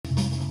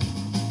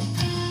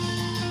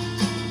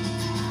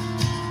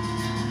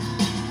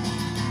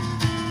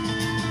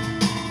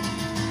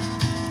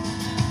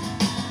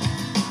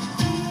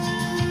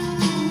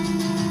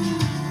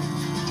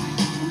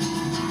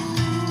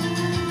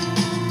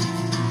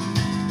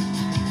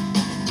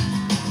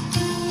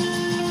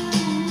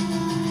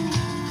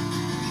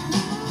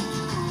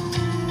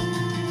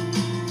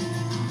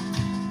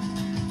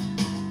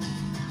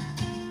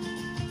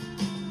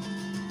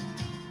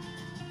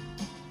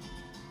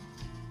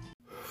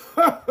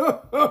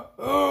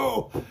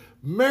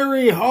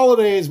Merry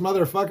holidays,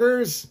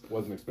 motherfuckers.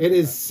 Wasn't expecting It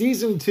is that.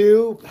 season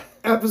 2,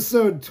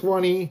 episode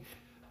 20,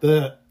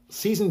 the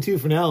season 2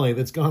 finale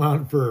that's gone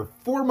on for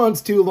 4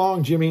 months too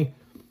long, Jimmy.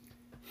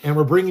 And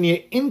we're bringing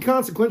you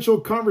inconsequential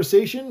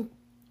conversation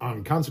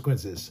on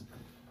consequences.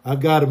 I've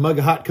got a mug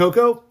of hot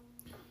cocoa,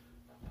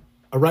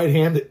 a right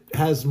hand that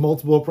has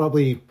multiple,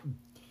 probably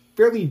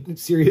fairly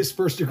serious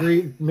first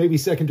degree, maybe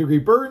second degree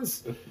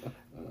burns.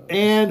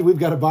 And we've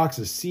got a box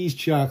of See's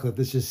chocolate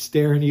that's just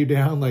staring you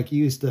down like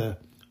you used to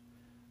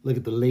look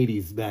at the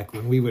ladies back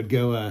when we would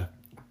go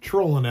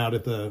trolling out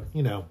at the,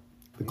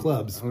 the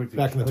clubs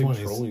back in the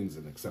 20s. Trolling's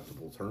an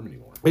acceptable term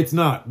anymore. It's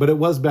not, but it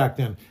was back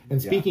then.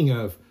 And speaking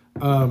of,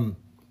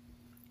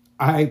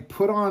 I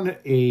put on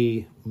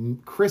a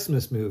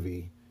Christmas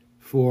movie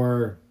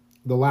for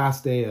the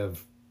last day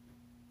of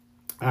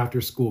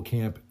after school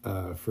camp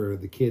for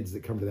the kids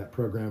that come to that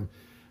program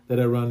that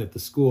I run at the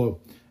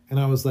school. And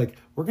I was like,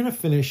 we're going to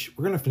finish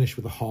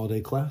with a holiday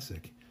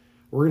classic.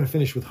 We're going to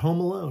finish with Home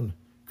Alone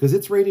because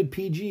it's rated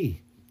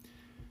PG.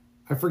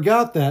 I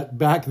forgot that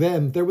back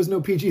then there was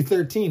no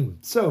PG-13.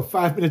 So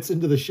 5 minutes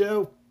into the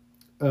show,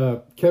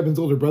 Kevin's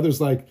older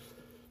brother's like,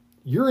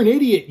 "You're an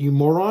idiot, you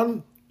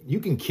moron. You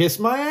can kiss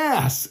my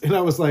ass." And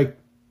I was like,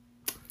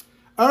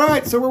 all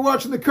right, so we're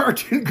watching the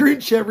cartoon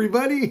Grinch,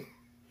 everybody.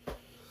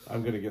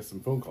 I'm going to get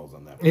some phone calls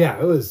on that. Yeah,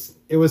 it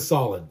was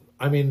solid.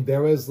 I mean,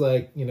 there was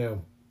like,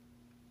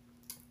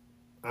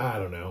 I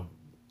don't know,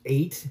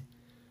 8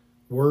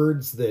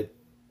 words that,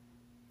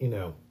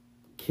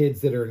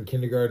 kids that are in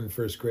kindergarten,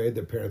 first grade,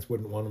 their parents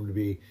wouldn't want them to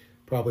be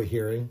probably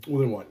hearing. Well,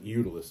 they want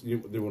you to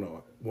listen. They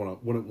wouldn't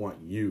want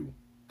you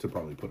to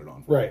probably put it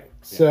on. Right.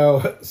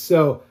 Yeah.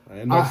 So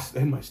and my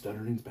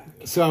stuttering's back.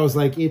 So I was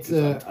like, it's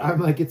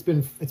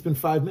been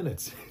 5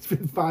 minutes.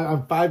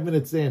 I'm 5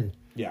 minutes in.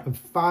 Yeah. I'm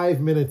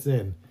 5 minutes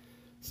in.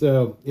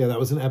 So yeah, that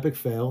was an epic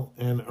fail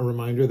and a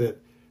reminder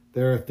that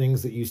there are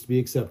things that used to be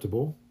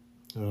acceptable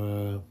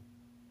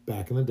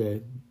back in the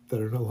day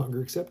that are no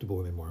longer acceptable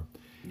anymore.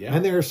 Yeah.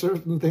 And there are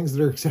certain things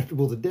that are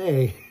acceptable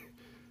today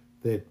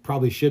that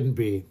probably shouldn't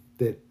be,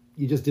 that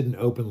you just didn't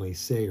openly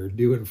say or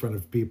do in front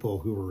of people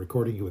who were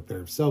recording you with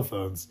their cell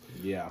phones.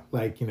 Yeah.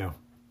 Like,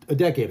 a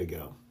decade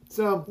ago.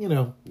 So,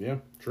 Yeah,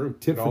 true.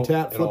 Tit for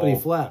tat, flippity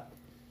flap.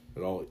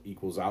 It all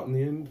equals out in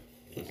the end?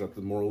 Is that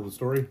the moral of the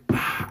story?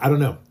 I don't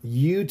know.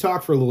 You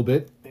talk for a little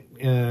bit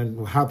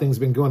and how things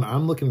have been going.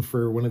 I'm looking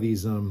for one of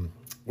these.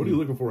 What are you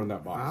looking for in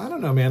that box? I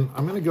don't know, man.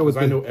 I'm going to go with.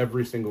 I know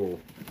every single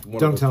one.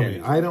 Don't of those tell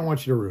candies. me. I don't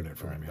want you to ruin it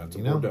for me, man. That's a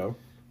you know? Bordeaux.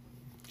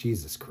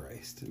 Jesus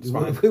Christ. It's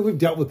fine. We've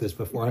dealt with this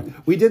before.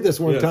 We did this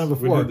one time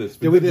before.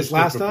 Did we this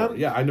last time?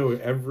 Yeah, I know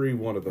every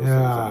one of those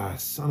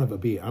things. Son of a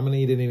bee. I'm going to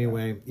eat it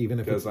anyway, even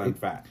if because I'm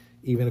fat.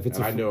 Even if it's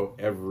I know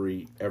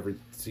every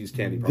See's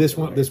candy. This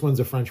one's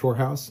a French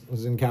whorehouse.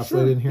 Was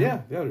encapsulated in here.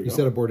 Yeah, there you go.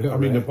 said a Bordeaux. I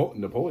mean, right?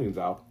 Napoleon's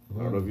out.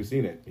 I don't know if you've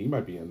seen it. He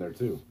might be in there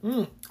too.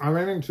 I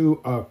ran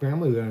into a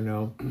family that I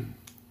know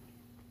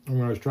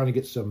when I was trying to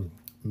get some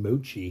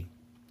mochi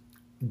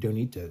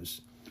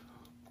Donitos.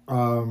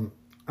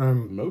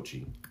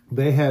 Mochi.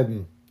 They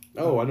had.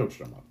 Oh, I know what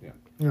you're talking about. Yeah.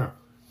 Yeah.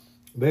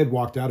 They had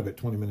walked out of it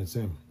 20 minutes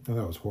in. And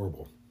that was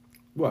horrible.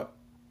 What?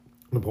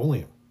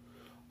 Napoleon.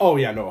 Oh,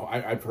 yeah, no.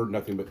 I've heard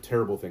nothing but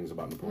terrible things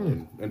about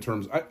Napoleon. In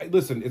terms...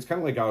 listen, it's kind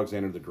of like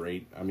Alexander the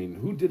Great. I mean,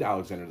 who did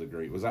Alexander the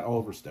Great? Was that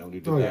Oliver Stone who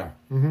did that? Yeah.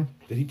 Mm-hmm.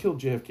 Did he kill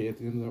JFK at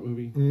the end of that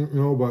movie?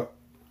 No,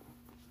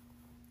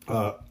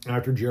 but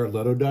after Jared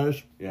Leto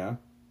dies, Yeah.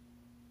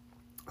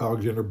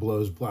 Alexander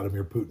blows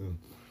Vladimir Putin.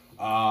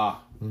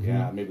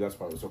 Yeah, maybe that's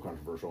why it was so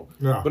controversial.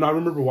 Yeah. But I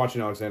remember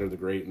watching Alexander the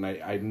Great, and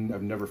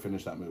I've never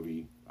finished that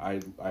movie. I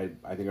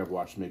think I've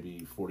watched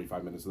maybe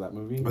 45 minutes of that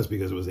movie. That's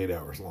because it was 8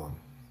 hours long.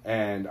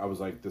 And I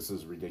was like, this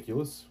is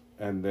ridiculous.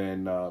 And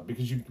then,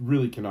 because you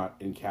really cannot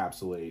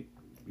encapsulate,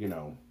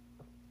 the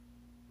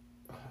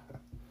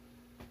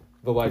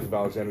life of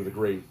Alexander the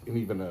Great in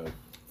even a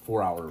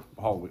 4-hour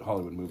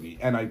Hollywood movie.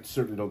 And I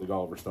certainly don't think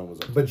Oliver Stone was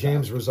up to But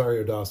James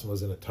Rosario Dawson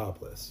was in it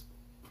topless.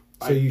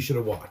 So you should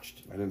have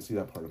watched. I didn't see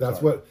that part of it.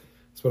 That's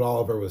what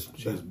Oliver was.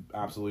 She's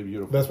absolutely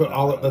beautiful. That's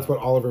what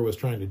Oliver was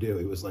trying to do.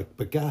 He was like,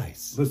 but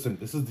guys. Listen,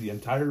 this is the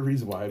entire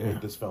reason why I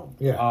made this film.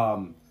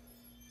 Yeah.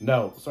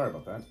 No, sorry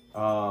about that.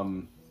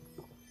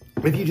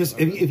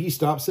 If you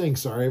stop saying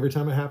sorry every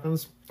time it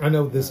happens, I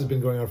know this has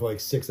been going on for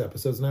like 6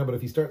 episodes now, but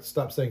if you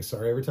stop saying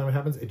sorry every time it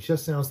happens, it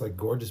just sounds like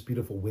gorgeous,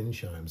 beautiful wind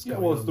chimes. Yeah,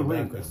 well, it's the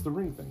ring. It's the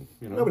ring thing.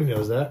 Nobody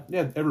knows that.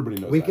 Yeah,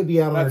 everybody knows. We could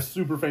be out on That's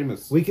super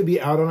famous. We could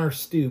be out on our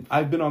stoop.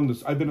 I've been on the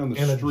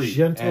street,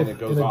 and it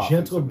goes off. A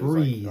gentle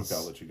breeze. Like, okay,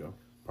 I'll let you go.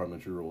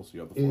 Parliamentary rules.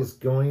 You have the floor. Is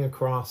going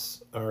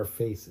across our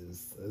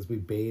faces as we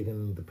bathe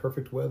in the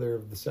perfect weather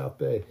of the South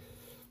Bay,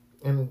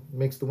 and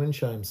makes the wind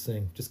chimes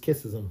sing. Just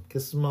kisses them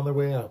on their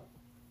way out,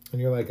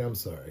 and you're like, I'm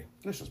sorry.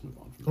 Let's just move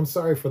on. I'm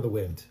sorry for the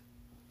wind.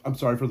 I'm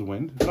sorry for the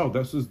wind. No,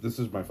 this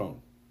is my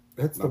phone.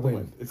 That's the Not the wind.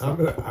 wind. It's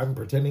I'm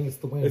pretending it's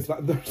the wind. It's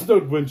not. There's no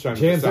wind chime.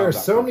 James, there are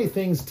so many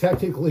things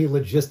technically,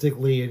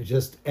 logistically, and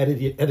just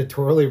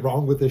editorially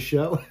wrong with this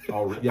show.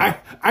 Oh, yeah.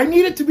 I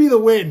need it to be the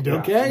wind,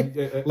 okay?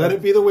 Yeah. Let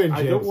it be the wind,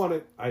 James. I don't want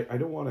it. I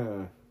don't want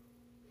to.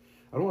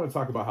 I don't want to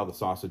talk about how the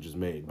sausage is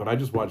made, but I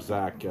just watched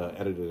Zach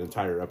edit an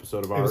entire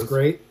episode of ours. It was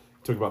great.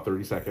 It took about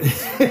 30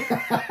 seconds. There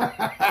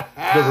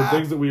were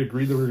things that we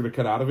agreed that we were going to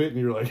cut out of it, and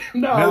you're like,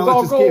 no, it's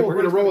all gold. We're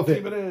going to roll with it.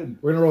 Keep it in.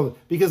 We're going to roll with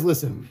it. Because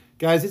listen,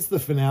 guys, it's the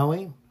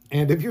finale,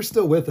 and if you're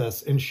still with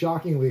us, and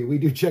shockingly, we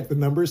do check the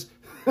numbers,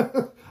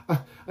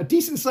 a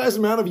decent-sized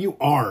amount of you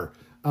are.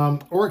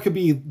 Or it could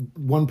be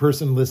one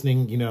person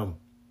listening,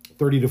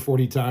 30 to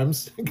 40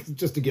 times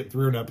just to get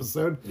through an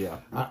episode. Yeah.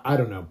 I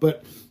don't know,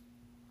 but...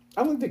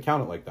 I don't think they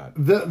count it like that.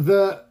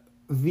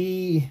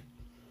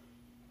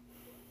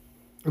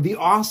 The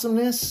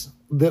awesomeness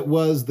that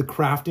was the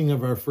crafting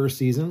of our first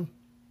season,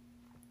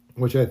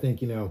 which I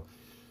think,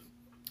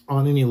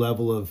 on any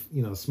level of,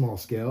 small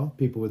scale,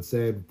 people would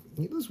say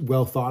it was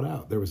well thought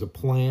out. There was a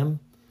plan.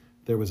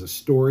 There was a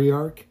story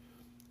arc.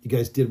 You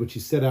guys did what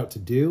you set out to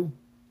do.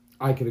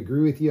 I could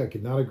agree with you. I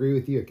could not agree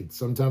with you. I could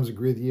sometimes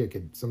agree with you. I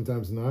could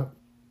sometimes not.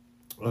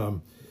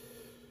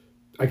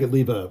 I could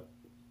leave a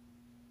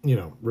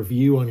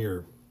review on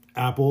your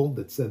Apple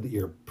that said that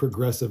you're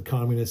progressive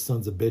communist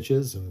sons of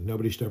bitches and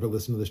nobody should ever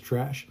listen to this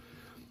trash.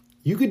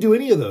 You could do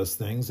any of those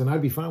things and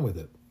I'd be fine with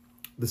it.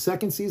 The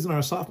second season,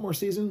 our sophomore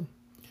season,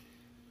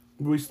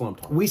 we slumped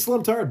hard. We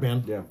slumped hard,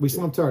 man. Yeah, we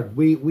slumped hard.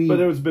 We but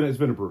it's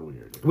been a brutal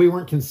year. Dude. We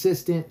weren't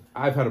consistent.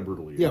 I've had a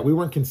brutal year. Yeah, we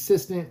weren't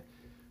consistent.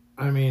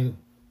 I mean,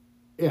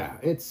 yeah,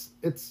 it's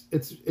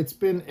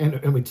been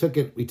and we took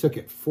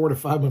it 4 to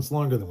 5 months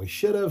longer than we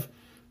should have,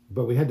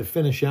 but we had to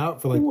finish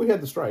out for like. Ooh, we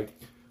had the strike.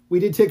 We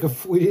did take a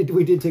 4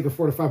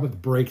 to 5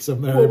 month break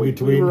somewhere in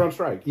between. We were on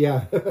strike.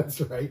 Yeah, that's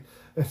right.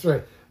 That's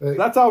right.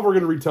 That's how we're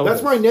going to retell.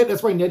 That's why Nettie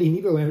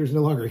Niederlander is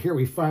no longer here.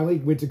 We finally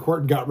went to court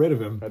and got rid of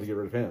him. Had to get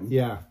rid of him.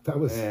 Yeah, that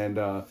was. And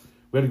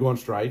we had to go on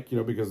strike,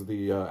 because of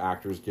the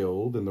Actors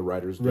Guild and the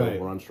Writers Guild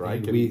were on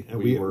strike, and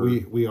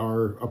we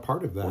are a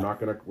part of that.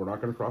 We're not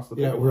gonna cross the.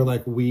 Yeah, we're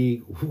like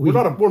we're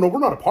not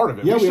a part of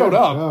it. Yeah, we showed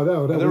up.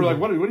 No. And they were like,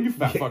 "What are you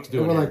fat fucks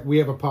doing?" We're here? like, we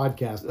have a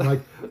podcast. I'm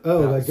like,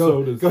 go.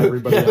 So does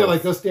everybody else. They're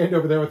like, go stand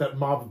over there with that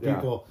mob of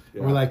people. Yeah.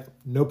 And we're like,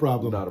 no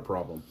problem. Not a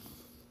problem.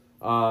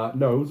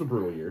 No, it was a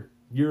brutal year.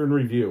 Year in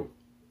review.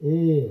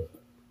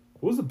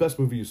 What was the best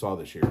movie you saw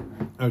this year?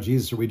 Oh,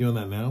 Jesus, are we doing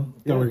that now?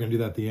 Yeah. No, we're going to do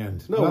that at the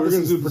end. No, we're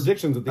going to do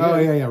predictions at the end.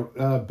 Oh,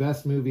 yeah.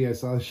 Best movie I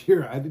saw this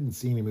year. I didn't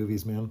see any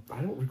movies, man.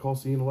 I don't recall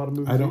seeing a lot of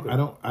movies.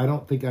 I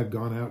don't think I've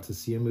gone out to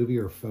see a movie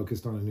or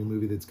focused on a new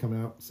movie that's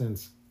come out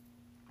since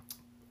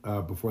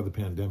before the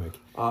pandemic.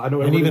 I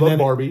know everybody loved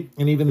Barbie.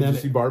 And even Did then, you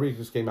see Barbie? It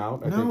just came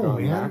out. I think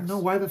on Max. No,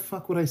 why the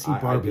fuck would I see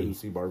Barbie? I didn't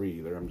see Barbie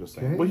either. I'm just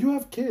saying. Okay. Well, you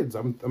have kids.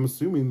 I'm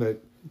assuming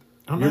that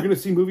you're going to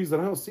see movies that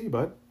I don't see,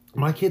 bud.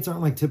 My kids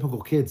aren't like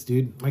typical kids,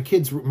 dude. My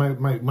kid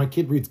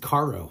reads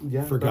Caro,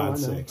 for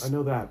God's sakes. I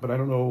know that, but I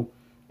don't know,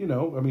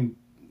 I mean,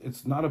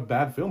 it's not a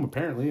bad film,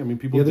 apparently. I mean,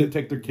 people did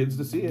take their kids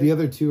to see it. The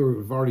other two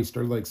have already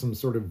started like some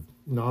sort of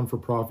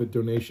non-for-profit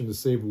donation to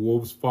save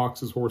wolves,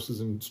 foxes,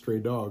 horses, and stray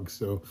dogs.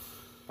 So,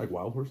 like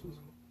wild horses?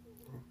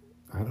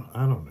 I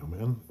don't know,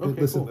 man.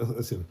 Okay,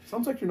 listen.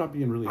 Sounds like you're not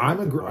being really. I'm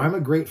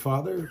a great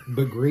father,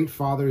 but great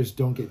fathers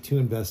don't get too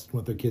invested in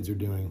what their kids are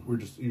doing.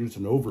 You're just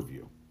an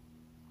overview.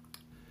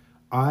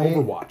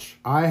 Overwatch.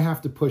 I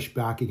have to push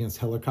back against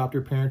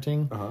helicopter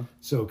parenting. Uh-huh.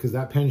 So, because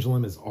that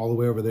pendulum is all the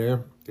way over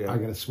there, yeah. I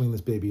got to swing this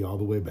baby all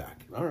the way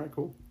back. All right,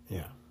 cool.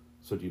 Yeah.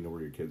 So, do you know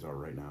where your kids are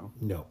right now?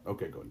 No.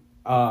 Okay, good.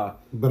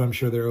 But I'm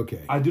sure they're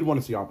okay. I did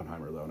want to see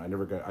Oppenheimer though, and I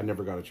never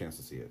got a chance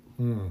to see it.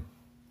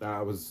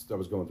 I was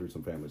going through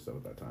some family stuff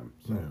at that time.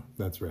 So. Yeah,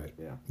 that's right.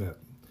 Yeah.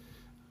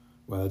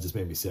 Well, that just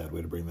made me sad.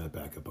 Way to bring that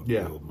back up.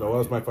 Yeah. Well, that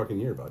was my fucking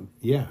year, bud.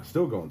 Yeah.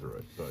 Still going through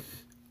it, but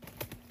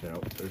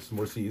there's some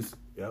more C's.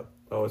 Yep.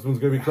 Oh, this one's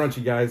gonna be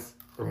crunchy, guys.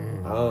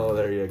 Oh,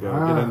 there you go.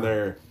 Get in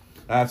there.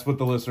 That's what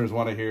the listeners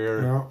want to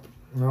hear.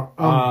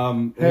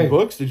 No. Any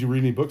books? Did you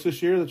read any books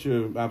this year that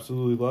you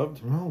absolutely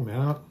loved? No,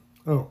 man.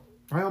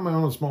 I own my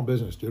own small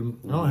business, dude.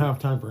 I don't have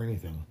time for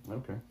anything.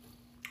 Okay.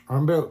 I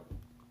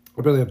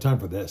barely have time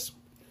for this.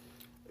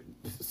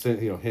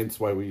 Hence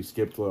why we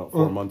skipped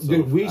 4 months.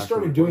 Dude, we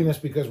started doing this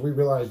because we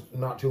realized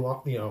not too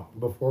long,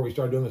 before we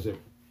started doing this,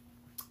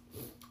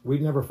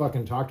 we'd never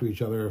fucking talk to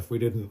each other if we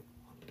didn't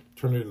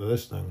turn it into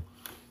this thing.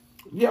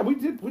 Yeah, we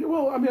did.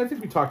 I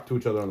think we talked to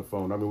each other on the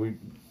phone. I mean,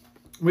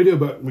 we do,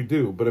 but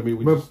I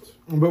mean,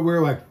 but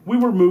we're like, we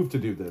were moved to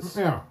do this.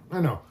 Yeah,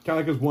 I know. Kind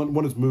of like as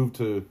one is moved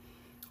to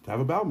have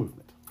a bowel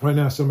movement. Right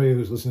now, somebody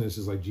who's listening to this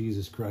is like,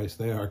 Jesus Christ,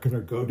 they are going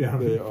to go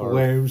down in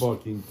flames.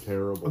 Fucking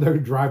terrible. They're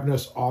driving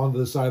us all into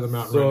the side of the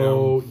mountain right now.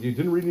 So, you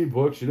didn't read any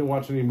books, you didn't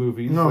watch any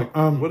movies. No.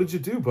 What did you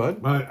do,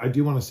 bud? I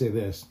do want to say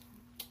this.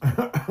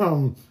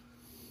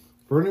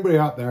 For anybody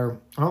out there,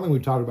 I don't think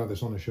we've talked about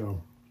this on the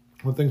show.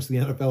 Who thinks the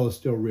NFL is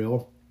still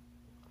real?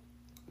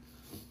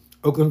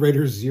 Oakland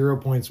Raiders 0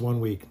 points 1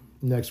 week.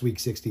 Next week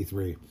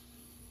 63.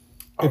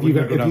 If you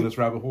go down this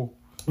rabbit hole?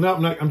 No,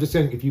 I'm just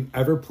saying if you've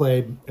ever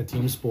played a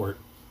team sport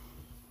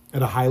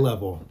at a high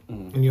level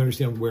and you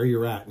understand where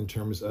you're at in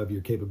terms of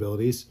your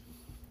capabilities,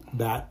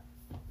 that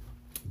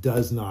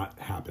does not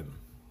happen.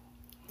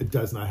 It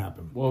does not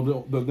happen. Well,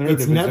 the narrative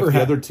It's is never if the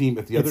happened. other team,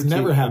 It's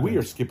never happened. we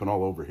are skipping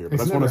all over here. But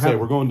It's I just want never to say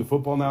happened. we're going to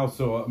football now.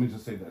 So let me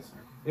just say this: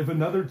 if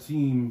another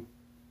team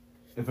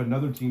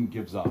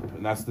gives up,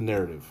 and that's the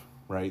narrative,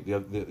 right?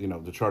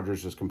 The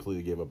Chargers just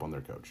completely gave up on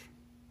their coach.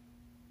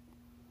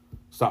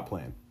 Stop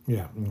playing.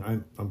 Yeah,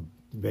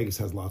 Vegas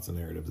has lots of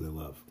narratives they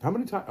love. How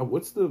many times?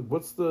 What's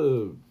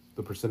the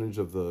percentage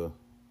of the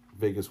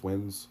Vegas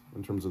wins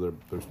in terms of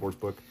their sports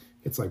book?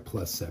 It's like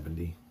plus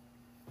 70.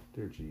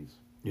 Dear jeez.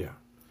 Yeah.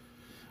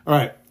 All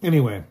right.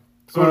 Anyway.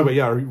 So anyway,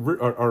 yeah,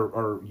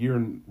 our year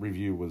in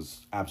review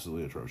was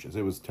absolutely atrocious.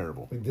 It was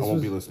terrible. I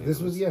won't be listening. This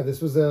was a.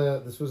 This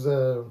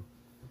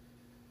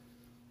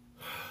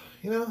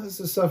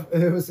is stuff.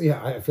 It was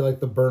I feel like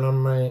the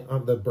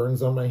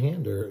burns on my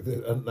hand are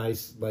a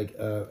nice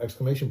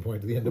exclamation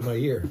point at the end of my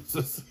year.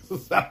 This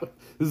is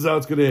how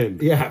it's gonna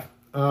end. Yeah.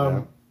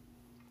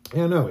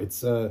 No,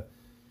 it's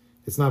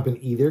not been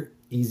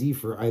easy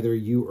for either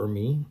you or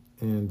me,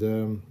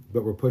 and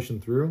but we're pushing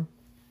through.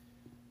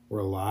 We're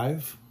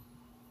alive.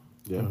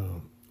 Yeah.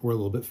 We're a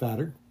little bit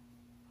fatter.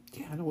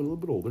 Yeah, I know, we're a little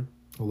bit older.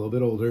 A little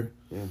bit older.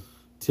 Yeah.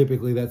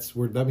 Typically,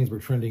 that means we're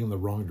trending in the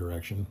wrong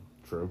direction.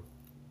 True.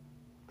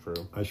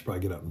 I should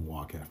probably get up and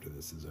walk after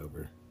this is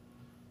over.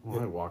 Well,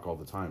 I walk all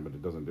the time, but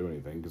it doesn't do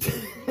anything because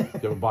you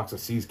have a box of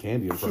C's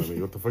candy in front of me.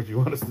 What the fuck do you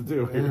want us to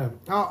do here?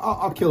 Yeah.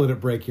 I'll kill it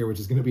at break here, which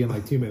is going to be in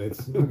like 2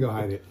 minutes. I'll go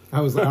hide it. I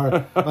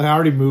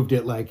already moved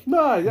it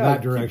that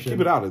direction.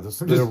 Keep it out of this.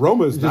 The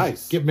aroma is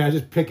nice.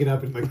 Just pick it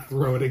up and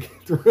throw it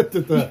at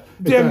the.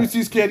 Damn you,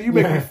 C's candy! You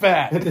make me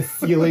fat. At the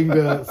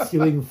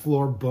ceiling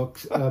floor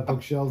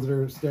bookshelves that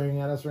are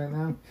staring at us right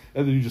now.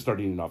 And then you just start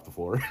eating off the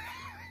floor.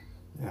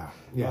 Yeah.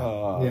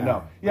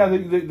 No. Yeah,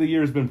 the year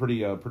has been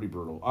pretty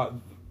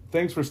brutal.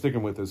 Thanks for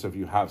sticking with us if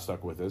you have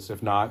stuck with us.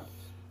 If not,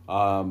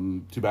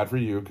 too bad for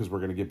you because we're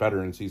going to get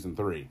better in season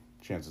 3.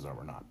 Chances are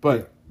we're not.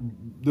 But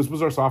this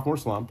was our sophomore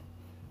slump.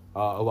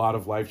 A lot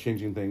of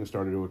life-changing things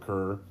started to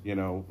occur,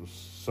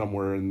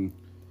 somewhere in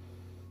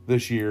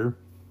this year.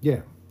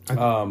 Yeah.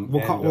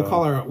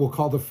 We'll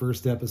call the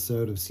first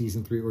episode of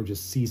season 3 or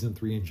just season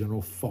 3 in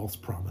general false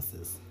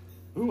promises.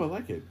 Ooh, I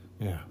like it.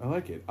 Yeah. I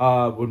like it.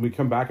 When we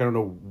come back, I don't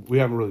know. We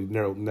haven't really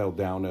nailed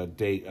down a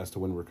date as to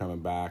when we're coming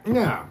back.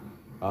 Yeah.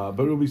 But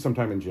it'll be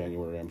sometime in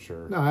January, I'm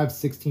sure. No, I have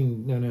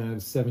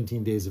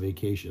 17 days of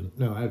vacation.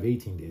 No, I have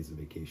 18 days of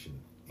vacation,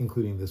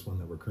 including this one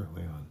that we're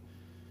currently on.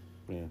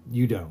 Yeah.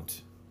 You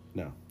don't.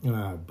 No.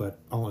 But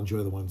I'll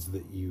enjoy the ones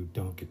that you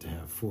don't get to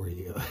have for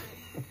you.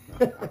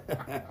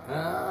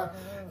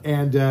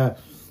 And,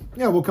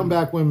 we'll come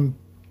back when...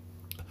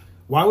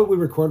 Why would we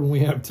record when we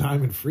have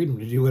time and freedom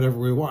to do whatever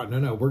we want?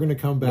 No, we're going to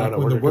come back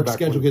when the work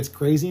schedule gets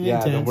crazy and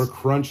intense. Yeah, we're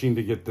crunching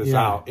to get this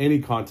out, any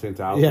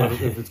content out. Yeah.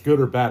 If it's good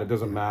or bad, it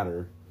doesn't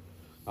matter.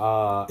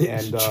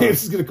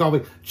 James is going to call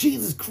me,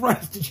 Jesus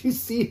Christ, did you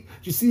see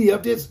the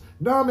updates?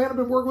 No, man, I've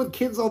been working with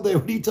kids all day.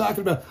 What are you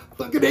talking about?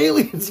 Fucking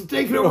aliens have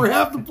taken over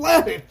half the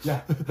planet.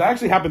 Yeah, that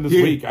actually happened this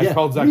week. I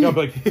called Zach up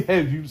like,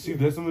 hey, did you see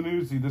this in the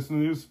news? See this in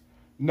the news?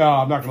 No,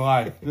 I'm not gonna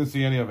lie. Didn't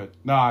see any of it.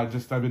 No, I'm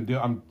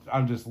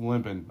just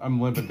limping.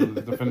 I'm limping to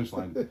the finish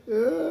line.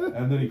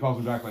 And then he calls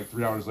me back like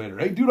 3 hours later.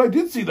 Hey, dude, I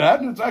did see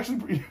that, and it's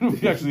actually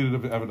we actually ended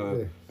up having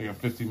a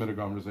 15-minute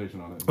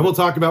conversation on it. And we'll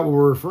talk about what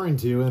we're referring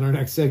to in our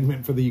next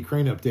segment for the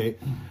Ukraine update,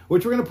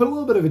 which we're gonna put a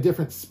little bit of a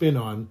different spin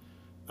on,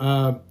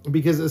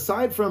 because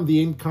aside from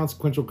the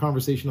inconsequential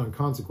conversation on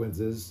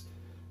consequences,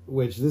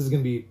 which this is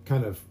gonna be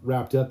kind of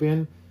wrapped up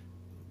in,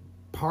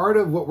 part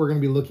of what we're gonna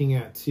be looking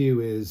at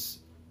too is.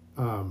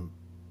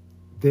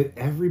 That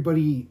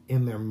everybody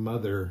and their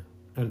mother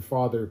and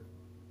father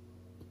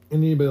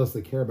and anybody else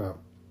they care about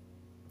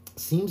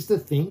seems to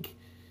think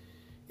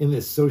in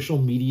this social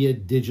media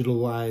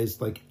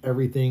digitalized, like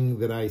everything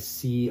that I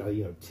see,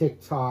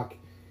 TikTok,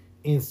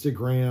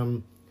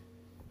 Instagram,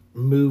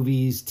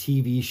 movies,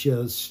 TV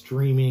shows,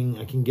 streaming.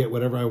 I can get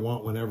whatever I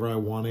want whenever I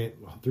want it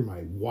through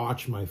my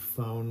watch, my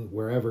phone,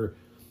 wherever.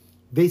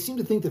 They seem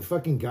to think that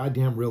fucking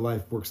goddamn real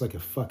life works like a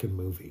fucking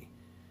movie.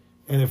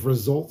 And if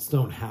results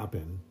don't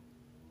happen,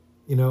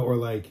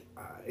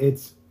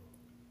 it's,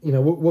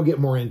 we'll get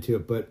more into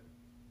it, but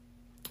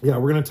yeah,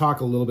 we're going to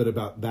talk a little bit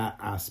about that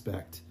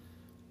aspect,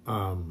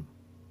 in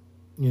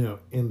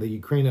the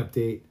Ukraine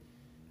update.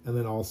 And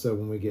then also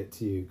when we get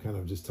to kind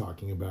of just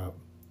talking about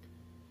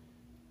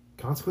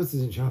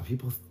consequences in general,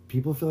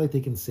 people feel like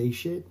they can say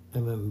shit.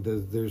 And then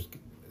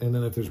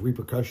if there's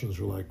repercussions,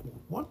 you're like,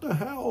 what the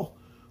hell?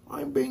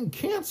 I'm being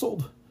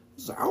canceled.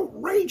 This is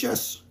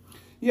outrageous.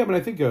 Yeah, but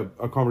I think a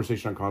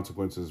conversation on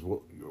consequences,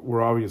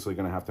 we're obviously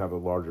going to have a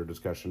larger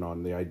discussion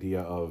on the idea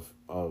of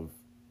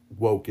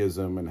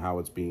wokeism and how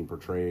it's being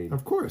portrayed.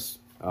 Of course.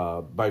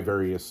 By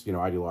various,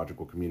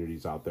 ideological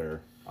communities out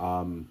there.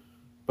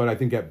 But I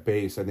think at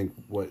base, I think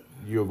what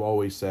you have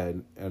always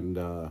said is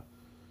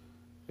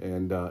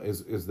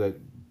that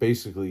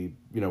basically,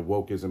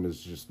 wokeism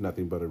is just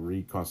nothing but a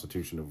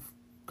reconstitution of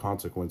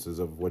consequences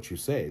of what you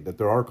say. That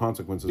there are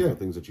consequences Yeah. for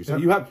things that you say.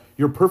 Yep.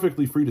 You're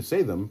perfectly free to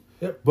say them,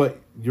 Yep.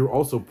 but you're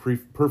also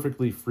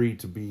perfectly free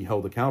to be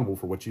held accountable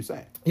for what you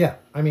say. Yeah,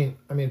 I mean,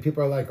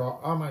 people are like,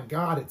 oh my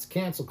God, it's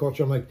cancel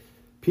culture. I'm like,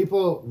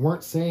 people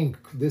weren't saying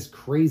this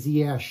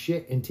crazy ass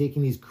shit and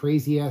taking these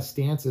crazy ass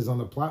stances on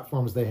the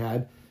platforms they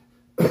had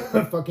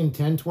fucking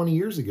 10, 20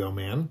 years ago,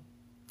 man.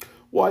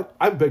 Well,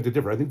 I beg to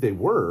differ. I think they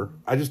were.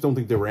 I just don't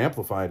think they were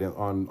amplified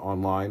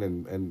online,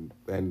 and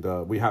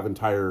we have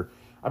entire.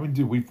 I mean,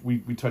 dude,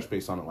 we touched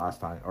base on it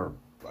last time, or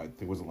I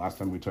think it was the last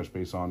time we touched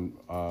base on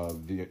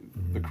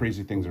the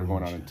crazy things that are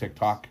going on in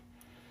TikTok.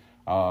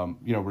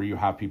 Where you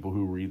have people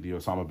who read the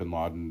Osama bin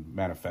Laden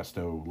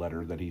manifesto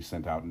letter that he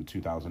sent out in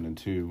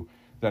 2002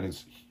 that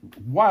is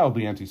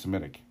wildly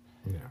anti-Semitic.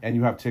 Yeah. And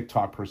you have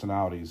TikTok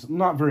personalities,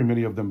 not very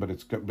many of them, but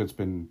it's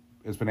been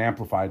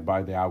amplified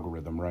by the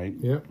algorithm, right?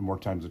 Yeah. The more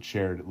times it's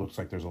shared, it looks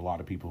like there's a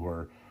lot of people who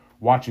are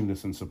watching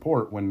this in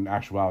support, when in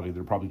actuality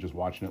they're probably just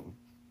watching it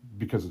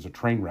because it's a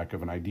train wreck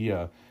of an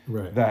idea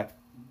Right. that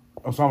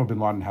Osama bin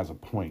Laden has a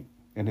point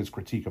in his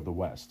critique of the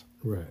West.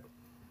 Right.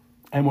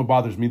 And what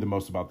bothers me the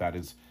most about that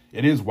is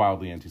it is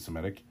wildly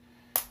anti-Semitic.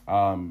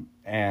 And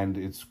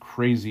it's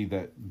crazy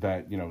that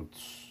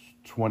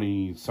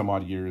 20 some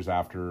odd years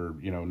after,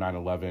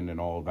 9/11 and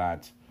all of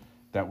that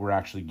we're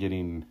actually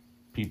getting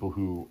people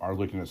who are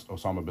looking at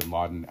Osama bin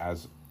Laden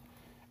as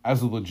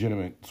a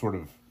legitimate sort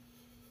of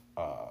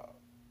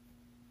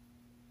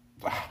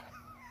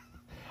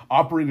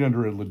operating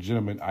under a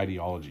legitimate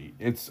ideology.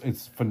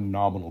 It's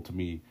phenomenal to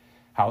me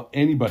how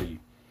anybody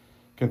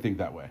can think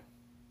that way.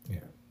 Yeah.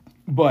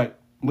 But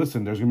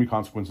listen, there's going to be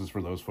consequences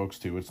for those folks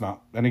too. It's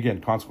not, and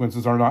again,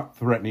 consequences are not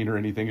threatening or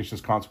anything. It's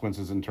just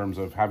consequences in terms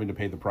of having to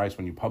pay the price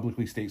when you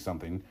publicly state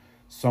something.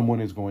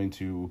 Someone is going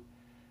to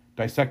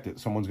dissect it.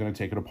 Someone's going to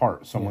take it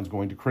apart. Someone's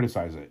going to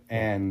criticize it.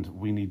 And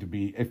we need to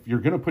be, if you're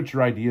going to put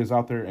your ideas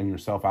out there and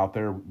yourself out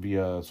there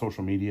via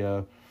social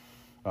media,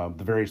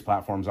 the various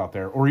platforms out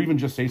there, or even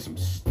just say some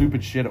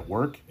stupid shit at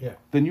work,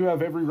 then you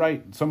have every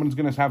right. Someone's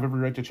going to have every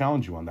right to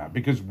challenge you on that,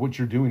 because what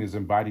you're doing is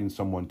inviting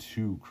someone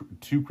to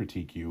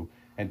critique you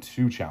and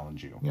to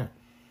challenge you. Yeah.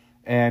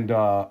 And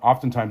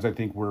oftentimes I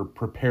think we're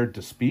prepared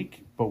to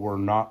speak, but we're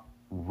not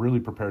really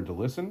prepared to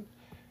listen.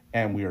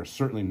 And we are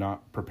certainly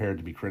not prepared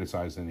to be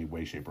criticized in any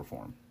way, shape, or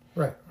form.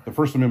 Right. The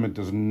First Amendment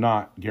does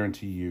not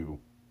guarantee you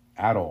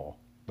at all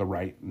the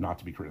right not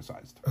to be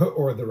criticized,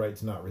 or the right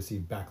to not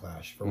receive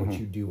backlash for what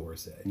you do or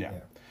say. Yeah.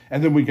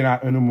 And then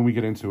when we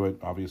get into it,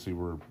 obviously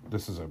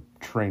this is a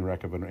train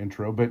wreck of an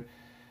intro, but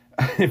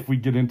if we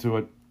get into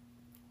it,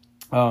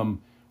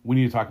 we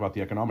need to talk about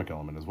the economic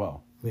element as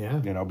well. Yeah.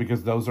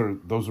 Because those are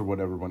what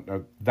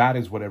everyone, that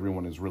is what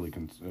everyone is really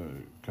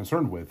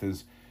concerned with,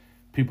 is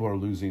people are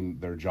losing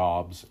their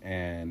jobs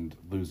and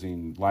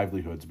losing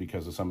livelihoods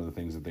because of some of the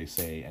things that they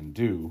say and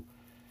do.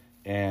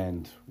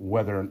 And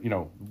whether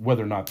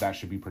or not that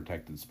should be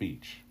protected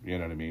speech. You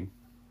know what I mean?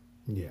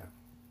 Yeah.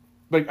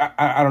 Like,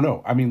 I don't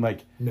know. I mean,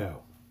 like,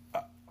 no.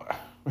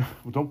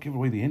 Don't give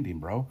away the ending,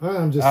 bro.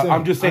 I'm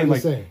just saying.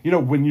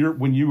 When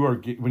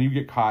you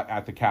get caught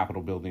at the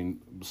Capitol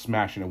building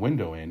smashing a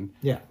window in,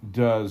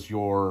 does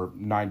your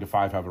 9 to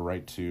 5 have a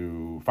right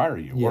to fire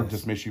you or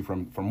dismiss you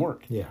from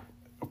work? Yeah.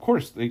 Of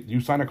course,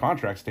 you sign a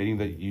contract stating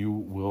that you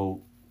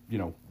will,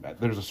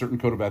 there's a certain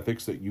code of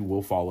ethics that you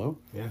will follow.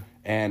 Yeah.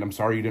 And I'm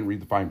sorry you didn't read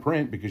the fine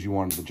print because you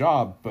wanted the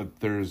job, but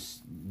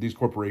there's these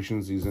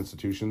corporations, these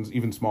institutions,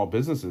 even small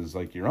businesses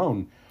like your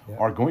own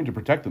are going to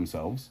protect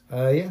themselves.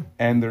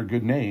 And their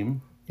good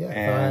name. Yeah.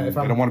 And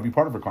I don't want to be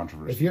part of a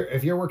controversy.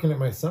 If you're working at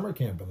my summer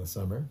camp in the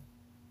summer,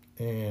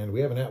 and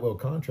we have an at-will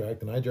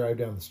contract, and I drive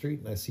down the street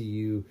and I see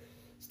you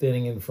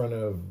standing in front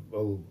of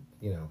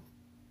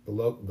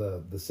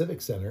the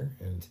civic center,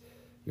 and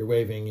you're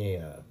waving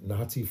a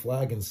Nazi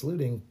flag and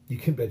saluting, you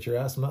can bet your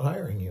ass I'm not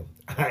hiring you.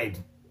 I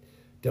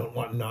don't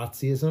want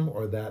Nazism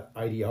or that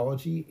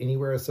ideology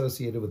anywhere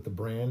associated with the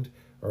brand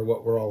or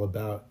what we're all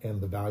about and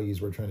the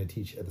values we're trying to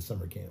teach at the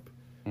summer camp.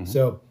 Mm-hmm.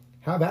 So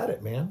have at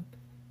it, man.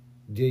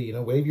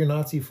 Wave your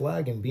Nazi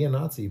flag and be a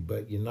Nazi,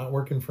 but you're not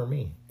working for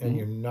me, and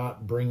you're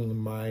not bringing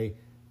my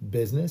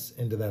business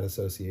into that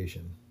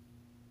association.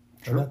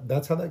 Sure. And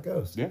that's how that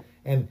goes. Yeah.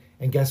 And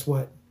guess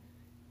what?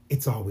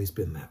 It's always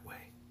been that way.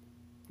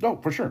 Oh,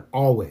 for sure.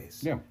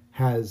 Always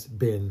has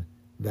been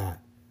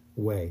that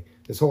way.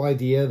 This whole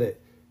idea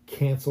that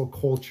cancel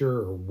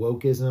culture or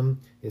wokeism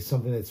is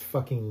something that's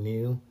fucking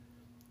new.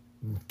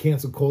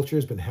 Cancel culture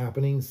has been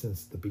happening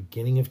since the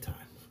beginning of time.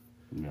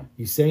 Yeah.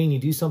 You say and you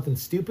do something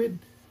stupid,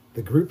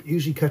 the group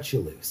usually cuts you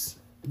loose.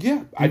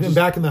 Yeah. Even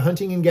back in the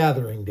hunting and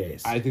gathering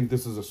days. I think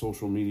this is a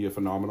social media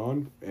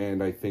phenomenon,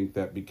 and I think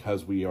that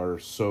because we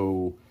have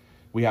so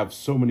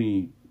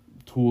many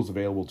tools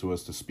available to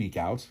us to speak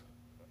out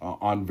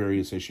on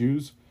various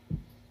issues,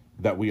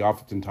 that we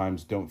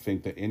oftentimes don't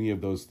think that any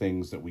of those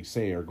things that we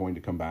say are going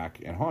to come back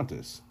and haunt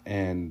us,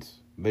 and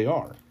they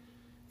are.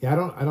 Yeah,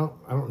 I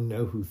don't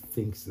know who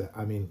thinks that.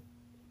 I mean,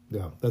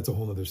 that's a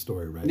whole other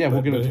story, right? Yeah,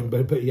 we'll get into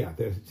it. But yeah,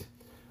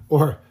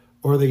 or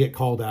or they get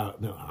called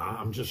out. No,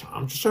 I'm just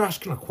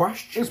asking a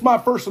question. It's my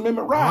First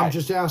Amendment right. I'm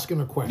just asking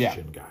a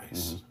question,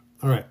 guys.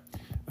 Mm-hmm. All right.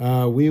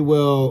 We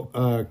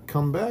will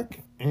come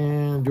back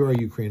and do our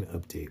Ukraine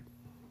update.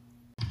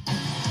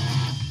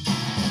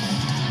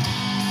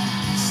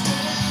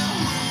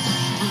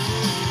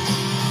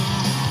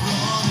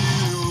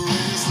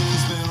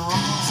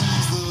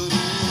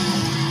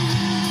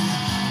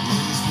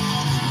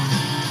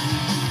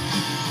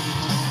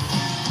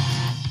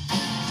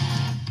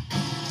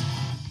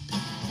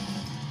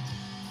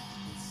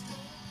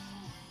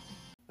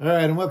 All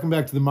right, and welcome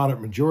back to the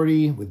Moderate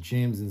Majority with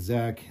James and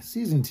Zack,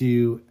 Season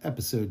 2,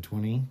 Episode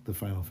 20, the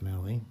final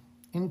finale,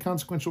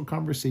 Inconsequential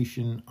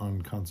Conversation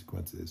on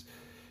Consequences.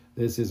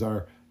 This is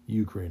our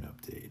Ukraine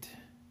update.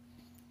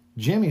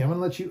 Jamie, I'm going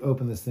to let you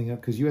open this thing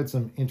up because you had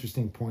some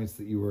interesting points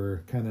that you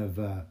were kind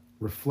of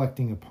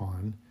reflecting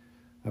upon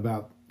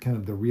about kind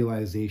of the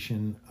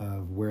realization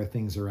of where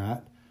things are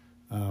at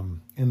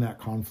in that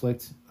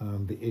conflict,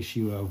 the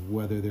issue of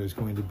whether there's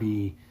going to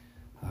be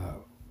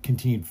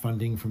continued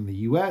funding from the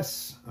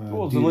U.S.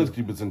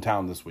 Zelensky was in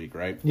town this week,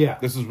 right? Yeah.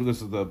 This is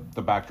the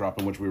backdrop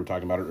in which we were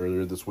talking about it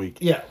earlier this week.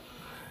 Yeah.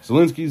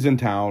 Zelensky's in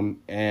town,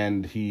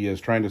 and he is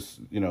trying to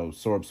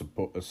sow up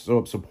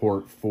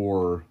support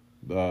for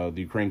the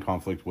Ukraine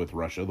conflict with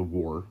Russia, the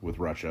war with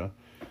Russia,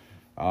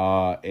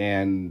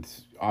 and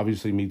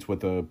obviously meets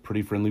with a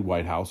pretty friendly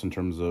White House in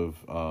terms of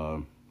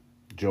President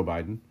Joe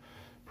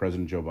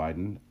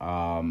Biden.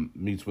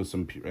 Meets with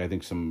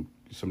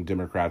some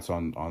Democrats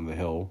on the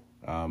Hill.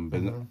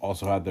 But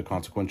also had the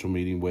consequential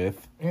meeting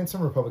with and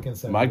some Republican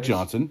senators, Mike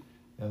Johnson,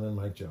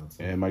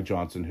 Mike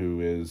Johnson,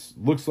 who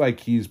looks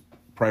like he's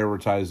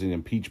prioritizing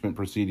impeachment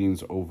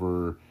proceedings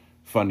over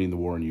funding the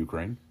war in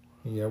Ukraine.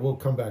 Yeah, we'll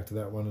come back to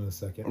that one in a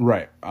second.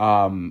 Right.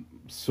 What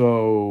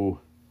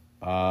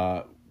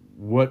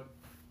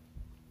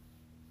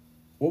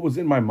was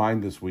in my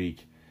mind this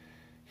week,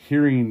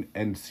 hearing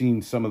and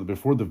seeing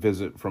before the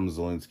visit from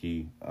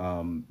Zelensky,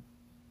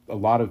 a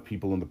lot of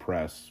people in the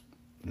press,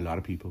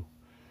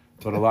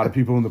 but a lot of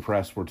people in the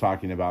press were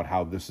talking about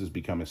how this has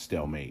become a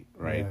stalemate,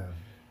 right?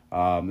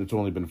 Yeah. It's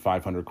only been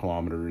 500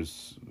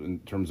 kilometers in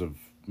terms of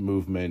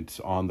movement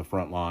on the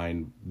front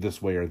line,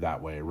 this way or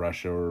that way,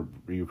 Russia or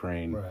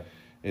Ukraine. Right.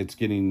 It's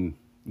getting,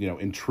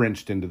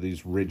 entrenched into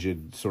these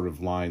rigid sort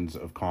of lines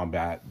of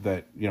combat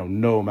that,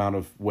 no amount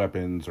of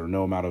weapons or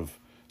no amount of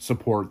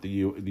support the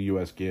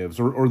U.S. gives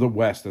or the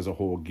West as a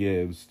whole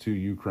gives to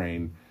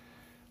Ukraine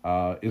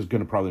is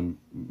going to probably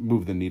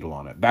move the needle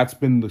on it. That's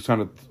been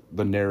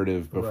the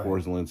narrative before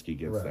Zelensky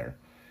gets there.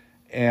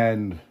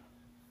 And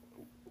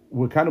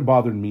what kind of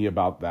bothered me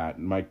about that,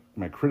 and my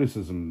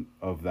criticism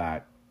of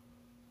that,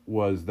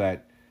 was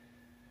that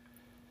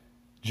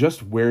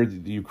just where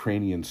the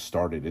Ukrainians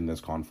started in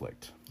this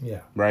conflict. Yeah.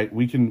 Right?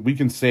 We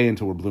can say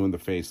until we're blue in the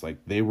face, like,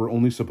 they were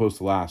only supposed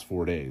to last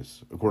 4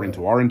 days, according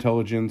to our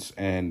intelligence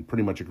and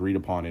pretty much agreed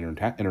upon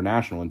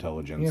international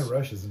intelligence. Yeah,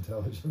 Russia's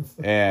intelligence.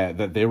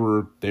 That they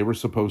were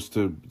supposed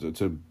to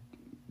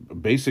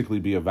basically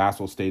be a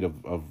vassal state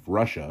of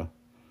Russia.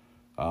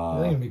 They're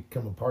going to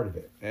become a part of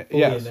it.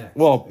 Yes.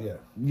 Well,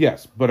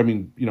 yes. But, I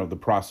mean, the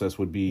process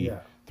would be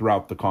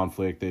throughout the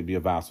conflict, they'd be a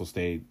vassal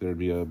state. There'd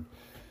be a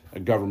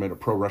government, a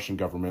pro-Russian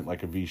government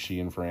like a Vichy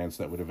in France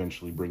that would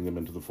eventually bring them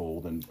into the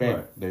fold, and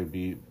bam, they would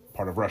be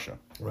part of Russia.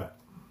 Right.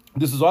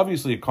 This is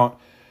obviously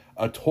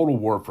a total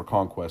war for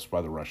conquest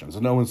by the Russians,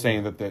 and no one's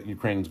saying that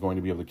Ukraine is going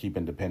to be able to keep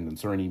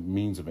independence or any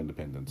means of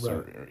independence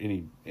or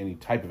any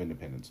type of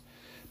independence.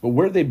 But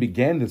where they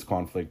began this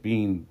conflict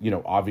being,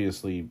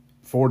 obviously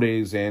 4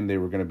 days in, they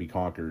were going to be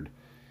conquered,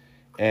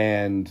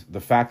 and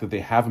the fact that they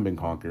haven't been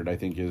conquered, I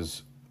think,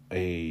 is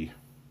a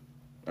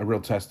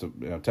real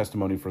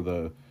testimony for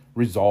the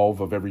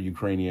resolve of every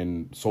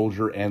Ukrainian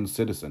soldier and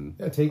citizen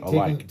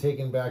alike.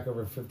 Taking back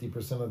over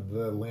 50% of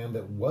the land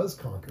that was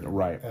conquered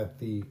at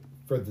the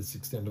furthest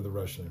extent of the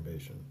Russian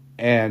invasion.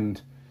 And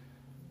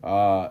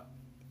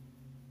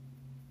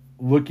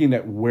looking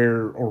at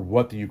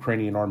what the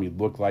Ukrainian army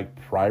looked like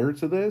prior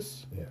to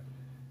this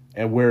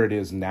and where it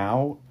is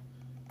now,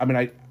 I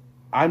mean,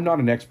 I'm not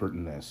an expert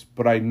in this,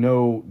 but I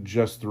know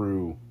just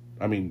through,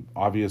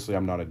 obviously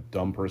I'm not a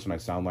dumb person. I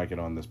sound like it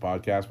on this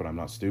podcast, but I'm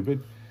not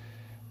stupid.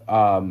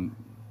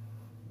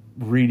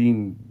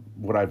 Reading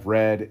what I've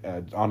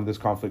read on this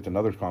conflict and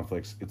other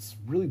conflicts, it's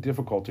really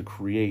difficult to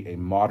create a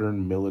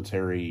modern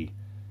military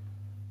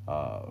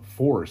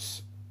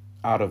force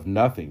out of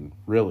nothing,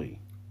 really.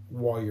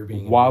 While you're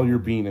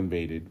being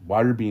invaded,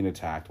 while you're being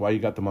attacked, while you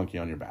got the monkey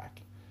on your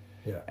back.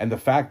 Yeah. And the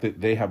fact that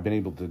they have been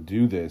able to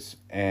do this,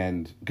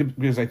 and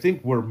because I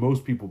think where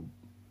most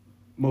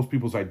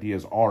people's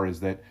ideas is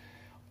that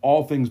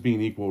all things being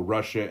equal,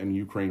 Russia and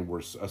Ukraine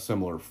were a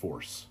similar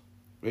force.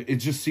 It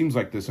just seems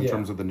like this in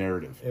terms of the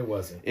narrative. It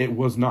wasn't. It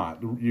was not.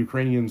 The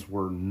Ukrainians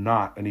were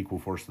not an equal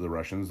force to the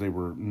Russians. They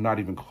were not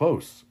even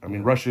close. I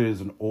mean, Russia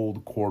is an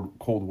old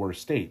Cold War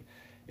state.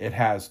 It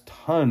has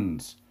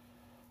tons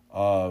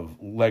of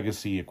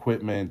legacy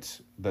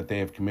equipment that they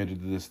have committed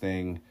to this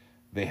thing.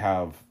 They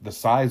have the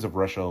size of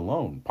Russia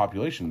alone,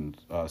 population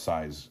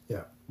size.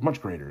 Yeah.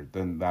 much greater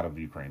than that of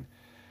Ukraine.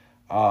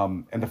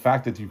 And the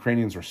fact that the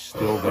Ukrainians are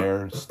still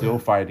there, still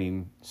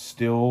fighting,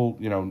 still,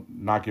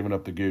 not giving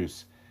up the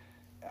goose.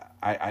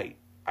 I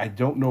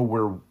don't know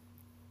where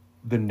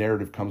the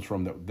narrative comes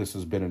from that this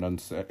has been an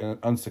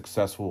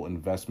unsuccessful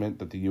investment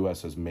that the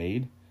U.S. has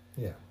made.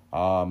 Yeah.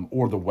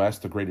 Or the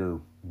West, the greater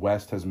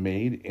West, has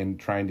made in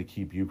trying to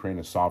keep Ukraine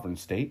a sovereign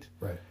state.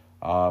 Right.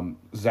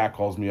 Zach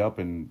calls me up,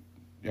 and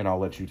I'll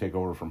let you take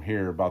over from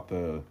here about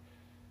the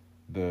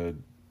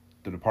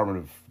Department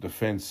of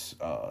Defense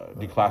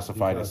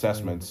declassified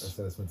assessments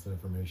and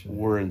information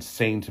were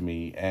insane to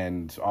me,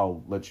 and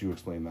I'll let you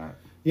explain that.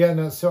 Yeah,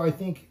 no, so I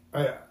think,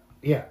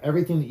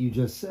 everything that you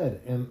just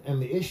said,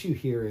 and the issue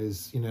here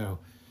is,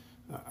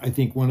 I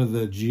think one of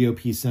the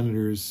GOP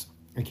senators,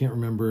 I can't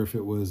remember if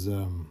it was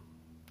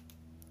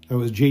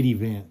J.D.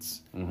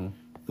 Vance,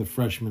 the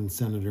freshman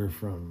senator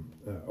from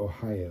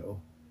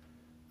Ohio.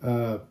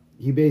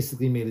 He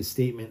basically made a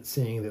statement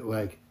saying that,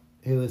 like,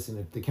 hey, listen,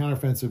 if the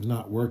counteroffensive's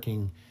not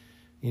working,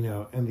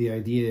 and the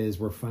idea is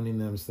we're funding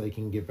them so they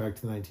can get back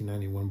to the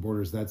 1991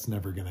 borders, that's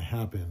never going to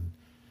happen.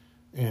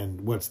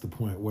 And what's the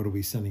point? What are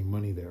we sending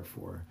money there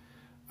for?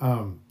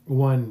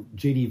 One,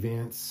 J.D.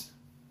 Vance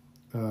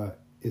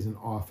is an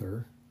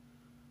author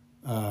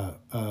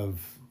of,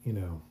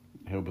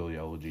 Hillbilly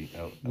Eulogy.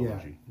 Yeah.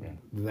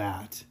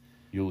 That.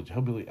 Eulogy.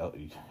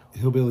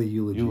 Hillbilly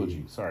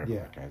Eulogy. Sorry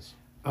about that, guys.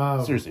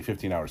 Um, Seriously,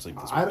 15 hours sleep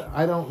this week.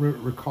 I don't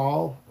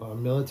recall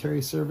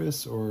military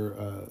service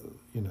or,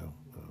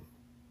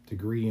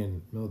 degree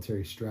in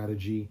military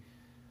strategy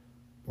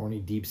or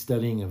any deep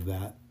studying of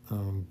that.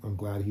 I'm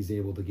glad he's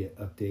able to get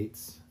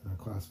updates,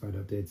 classified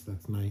updates.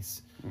 That's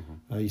nice.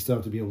 You still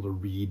have to be able to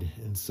read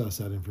and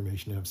suss out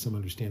information to have some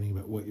understanding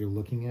about what you're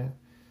looking at.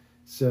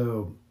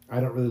 So I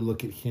don't really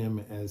look at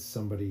him as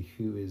somebody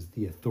who is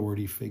the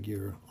authority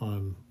figure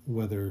on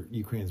whether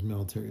Ukraine's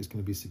military is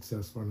going to be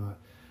successful or not.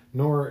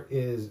 Nor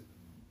is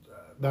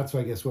that's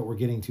I guess what we're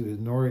getting to is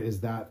nor is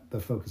that the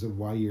focus of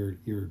why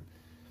you're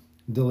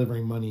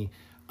delivering money.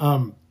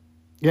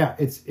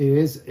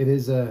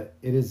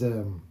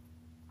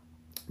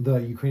 The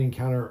Ukrainian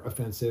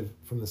counteroffensive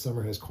from the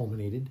summer has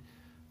culminated.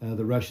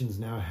 The Russians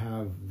now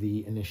have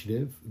the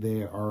initiative.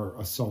 They are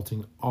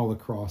assaulting all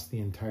across the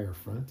entire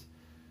front,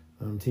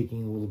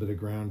 taking a little bit of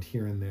ground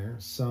here and there.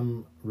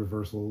 Some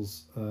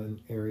reversals in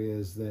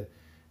areas that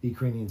the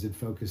Ukrainians had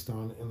focused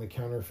on in the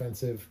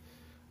counteroffensive.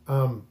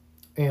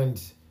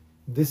 And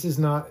this is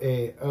not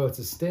it's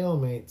a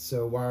stalemate,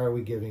 so why are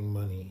we giving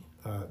money?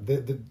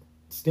 The